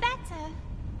 Are you better?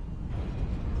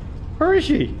 Where is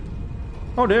she?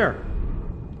 Oh, there.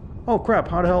 Oh, crap.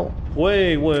 How the hell?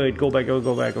 Wait. Go back. Go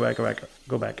back.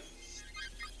 Go back.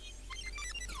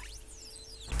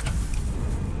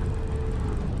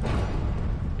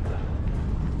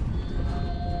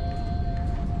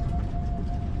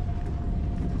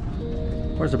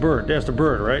 Where's the bird? There's the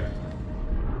bird, right?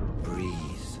 Breathe.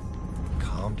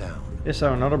 Calm down. Is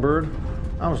there another bird?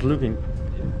 I was looking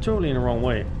totally in the wrong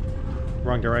way.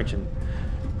 Wrong direction.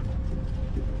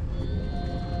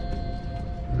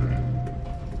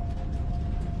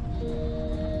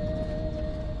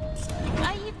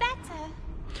 Are you better?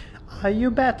 Are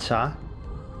you better?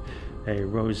 Hey,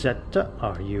 Rosetta,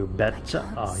 are you better?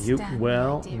 Are you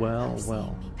well? Seeing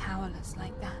me powerless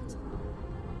like that.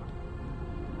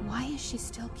 Why is she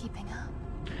still keeping up?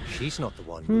 She's not the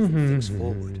one moving things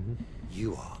forward.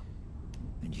 You are.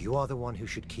 And you are the one who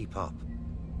should keep up.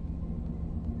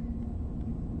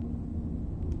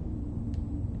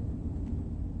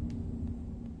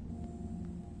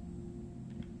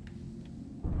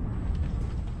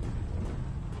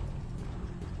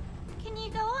 Can you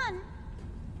go on?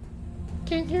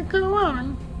 Can you go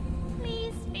on?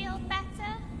 Please feel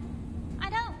better. I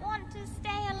don't want to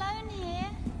stay alone here.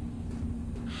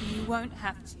 You won't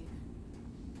have to.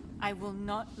 I will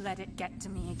not let it get to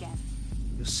me again.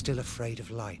 You're still afraid of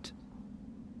light.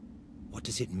 What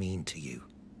does it mean to you?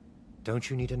 Don't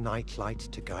you need a nightlight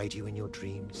to guide you in your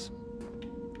dreams?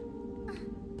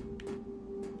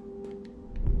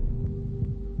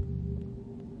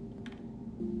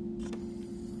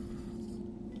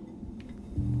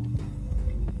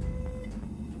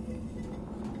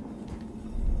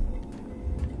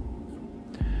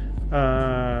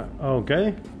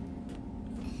 Okay.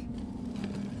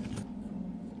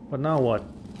 But now what?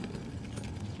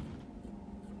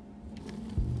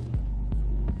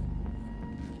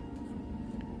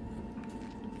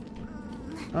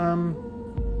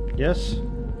 Yes?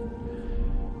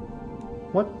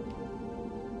 What?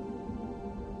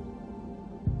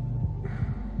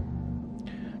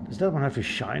 Does that one have to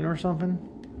shine or something?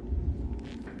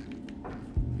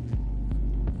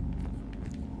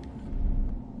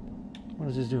 What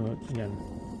does this do again?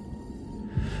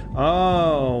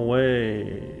 Oh,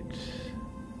 wait.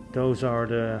 Those are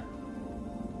the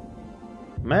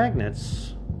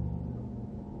Magnets?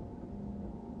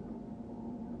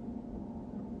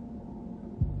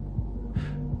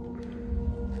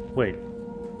 Wait.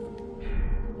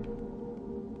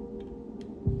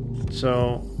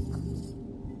 So...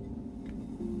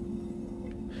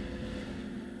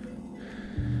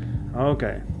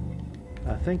 Okay.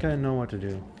 I think I know what to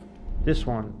do. This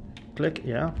one. Click,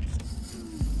 yeah.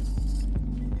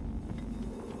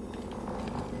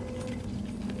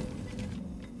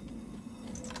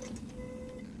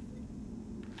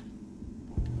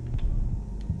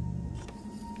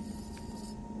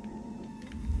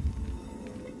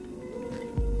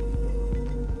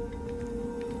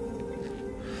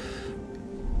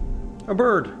 A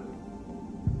bird.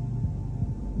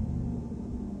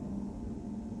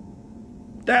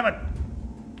 Damn it!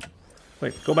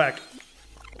 Wait, go back.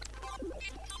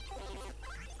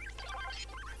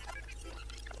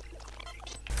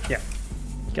 Yeah.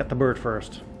 Get the bird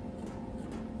first.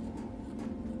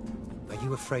 Are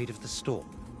you afraid of the storm?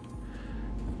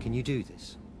 Can you do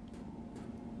this?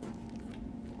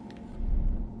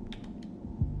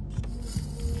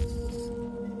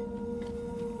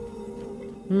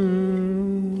 Ooh.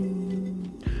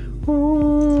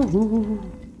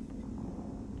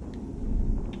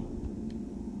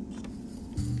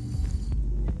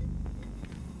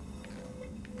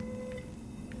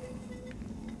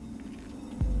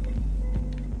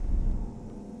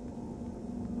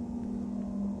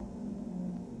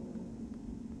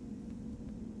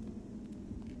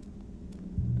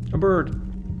 A bird.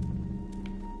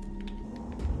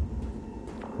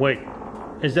 Wait,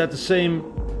 is that the same?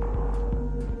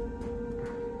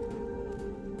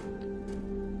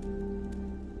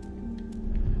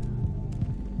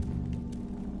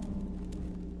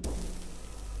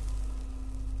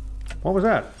 What was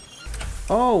that?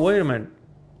 Oh, wait a minute.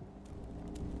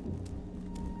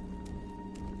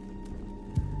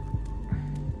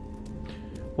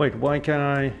 Wait, why can't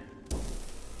I?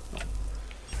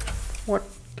 What?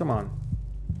 Come on.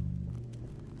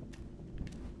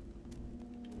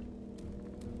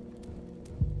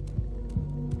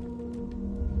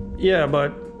 Yeah,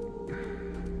 but...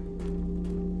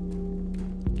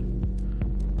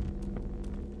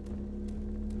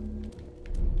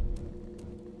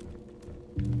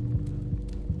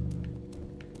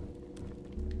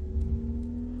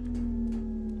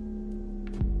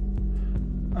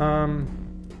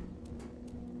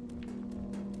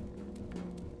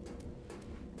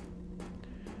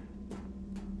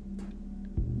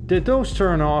 Did those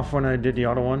turn off when I did the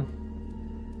other one?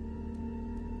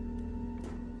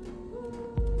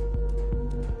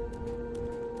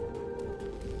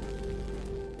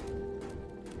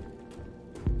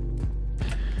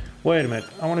 Wait a minute,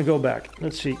 I want to go back.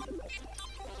 Let's see.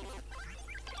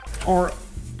 Or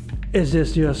is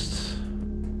this just...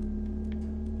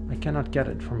 I cannot get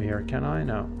it from here, can I?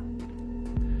 No.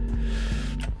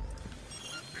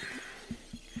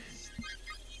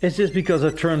 Is this because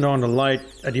I turned on the light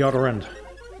at the other end?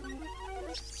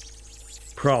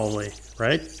 Probably,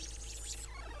 right?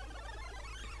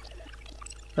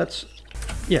 Let's...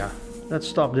 yeah, let's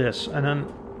stop this and then...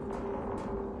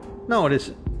 No, it's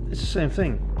the same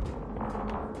thing.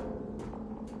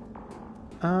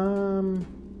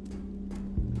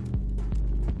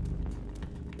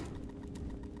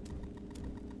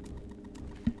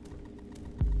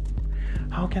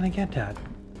 How can I get that?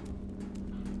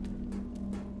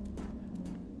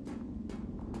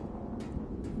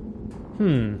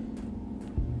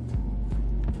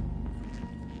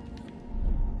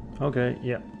 Okay,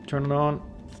 yeah, turn it on.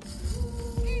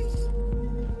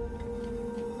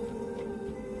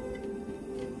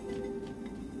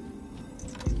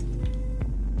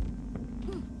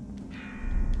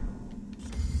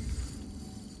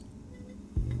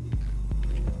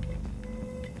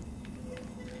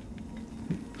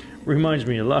 Reminds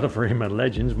me a lot of Rayman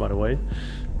Legends, by the way,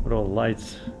 with all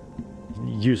light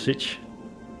usage.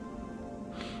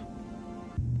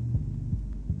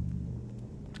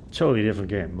 Totally different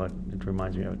game, but it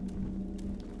reminds me of it.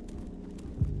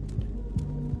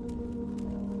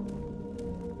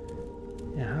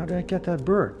 Yeah, how did I get that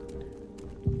bird?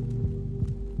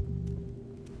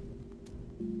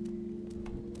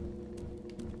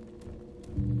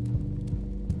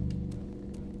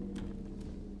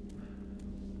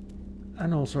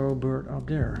 And also a bird up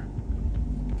there.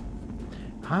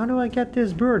 How do I get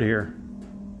this bird here?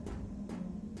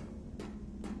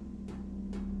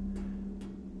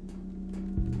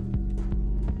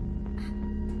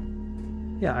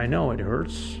 Yeah, I know it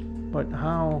hurts, but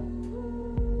how?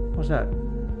 What's that?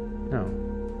 No.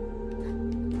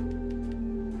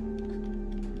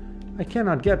 I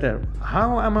cannot get that.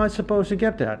 How am I supposed to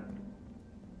get that?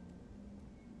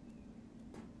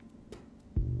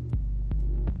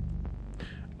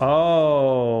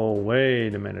 Oh,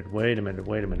 wait a minute.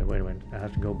 I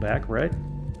have to go back, right?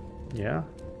 Yeah.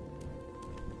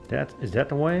 Is that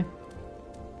the way?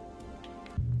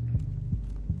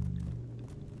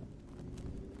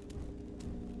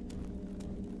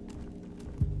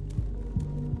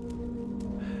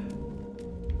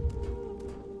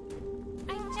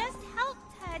 I just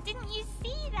helped her. Didn't you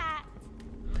see that?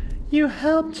 You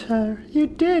helped her. You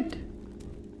did.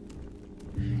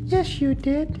 Yes, you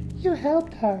did. You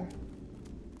helped her.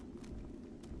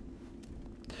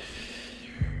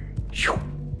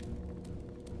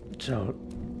 So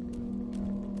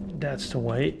that's the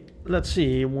way. Let's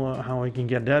see how I can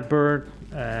get that bird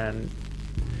and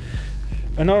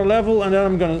another level, and then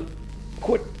I'm gonna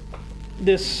quit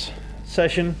this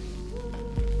session.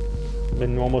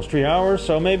 Been almost 3 hours,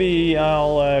 so maybe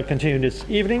I'll continue this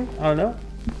evening. I don't know.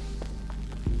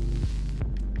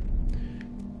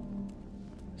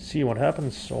 See what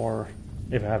happens, or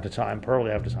if I have the time.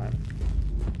 Probably have the time.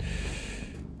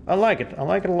 I like it. I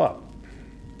like it a lot.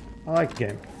 I like the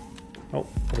game. Oh,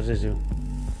 what does this do?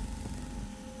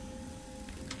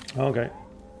 Okay.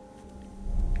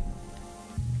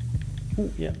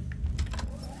 Ooh, yeah.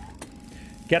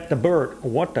 Get the bird.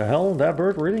 What the hell? That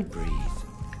bird, really? Breathe.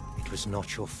 It was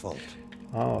not your fault.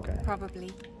 Oh, okay.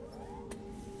 Probably.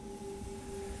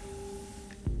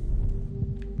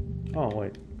 Oh,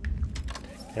 wait.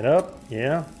 Get up.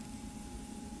 Yeah.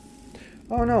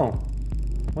 Oh, no.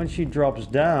 When she drops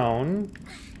down...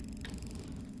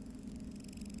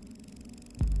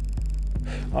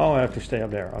 Oh, I have to stay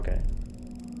up there. Okay.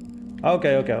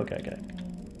 Okay.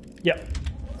 Yep.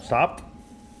 Stop.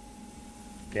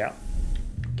 Yeah.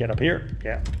 Get up here.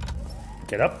 Yeah.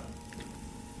 Get up.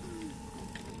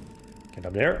 Get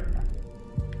up there.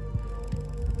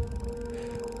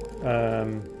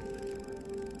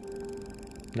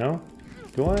 No?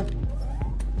 Do I?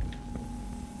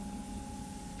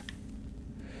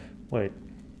 Wait.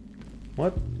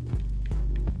 What?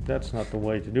 That's not the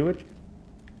way to do it.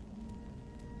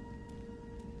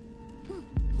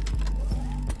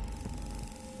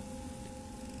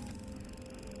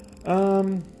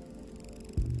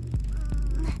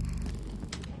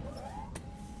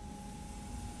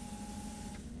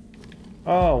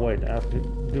 Oh, wait, I have to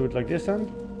do it like this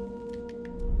then?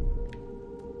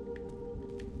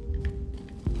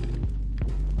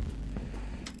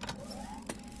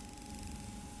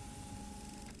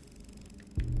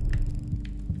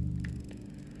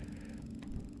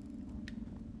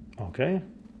 Okay.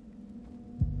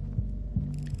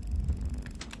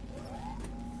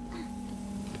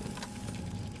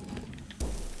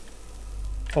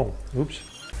 Oh, oops.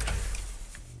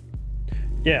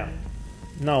 Yeah.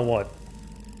 Now what?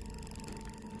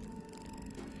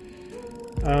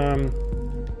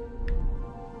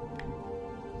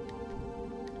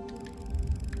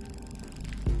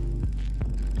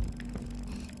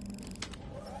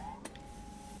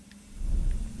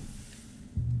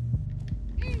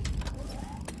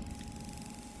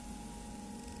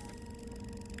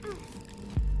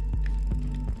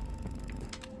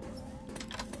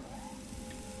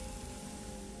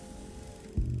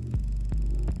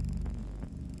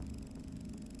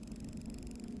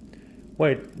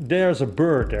 Wait, there's a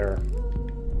bird there.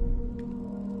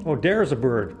 Oh, there's a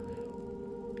bird.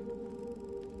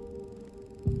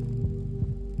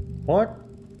 What?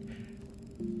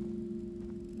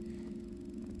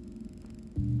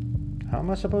 How am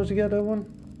I supposed to get that one?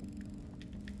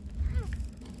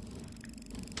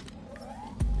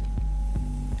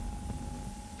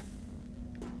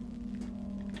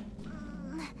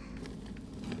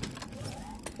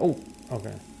 Oh,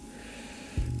 okay.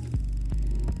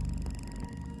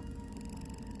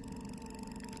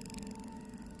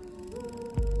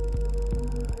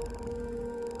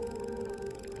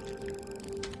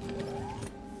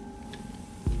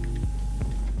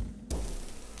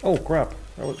 Oh crap!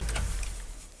 That was...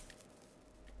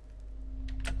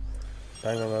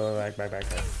 Back.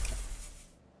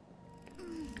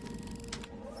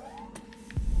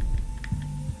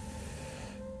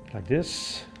 Like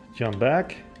this. Jump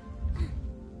back.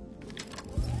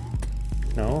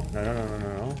 No.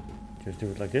 Just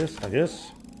do it like this,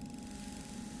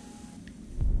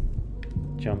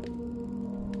 Jump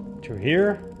to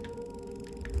here.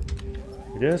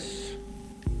 Do this.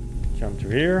 Jump to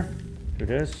here. Do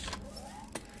this.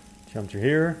 Jump to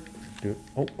here. Do...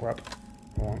 Oh, crap.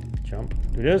 Go on. Jump.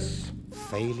 Do this.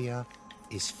 Failure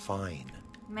is fine.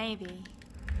 Maybe.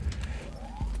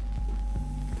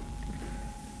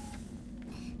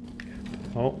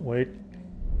 Oh, wait.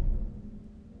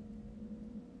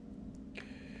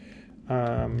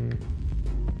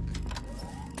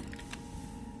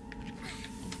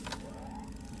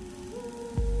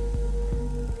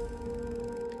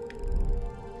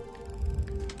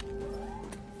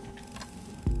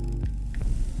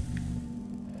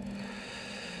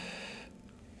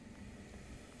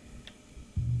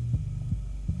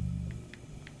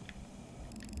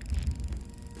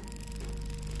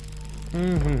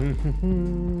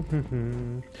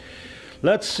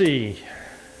 Let's see.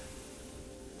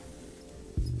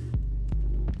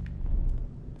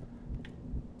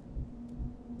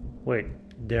 Wait,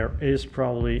 there is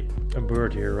probably a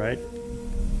bird here, right?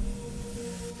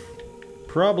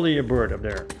 Probably a bird up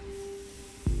there.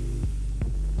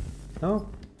 No?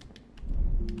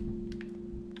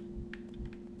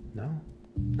 No?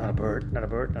 Not a bird, not a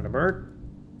bird, not a bird.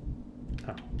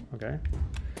 Oh, okay.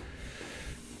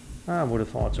 I would have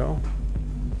thought so.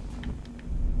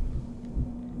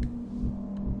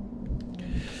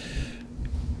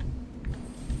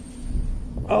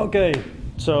 Okay,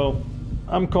 so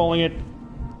I'm calling it.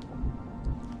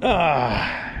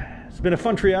 It's been a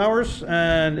fun 3 hours,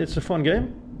 and it's a fun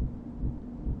game.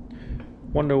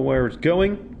 Wonder where it's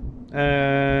going,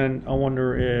 and I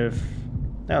wonder if.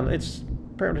 Yeah, it's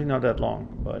apparently not that long,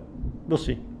 but we'll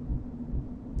see.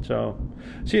 So,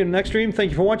 see you in the next stream. Thank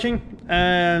you for watching,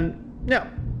 and yeah,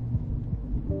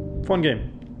 fun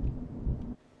game.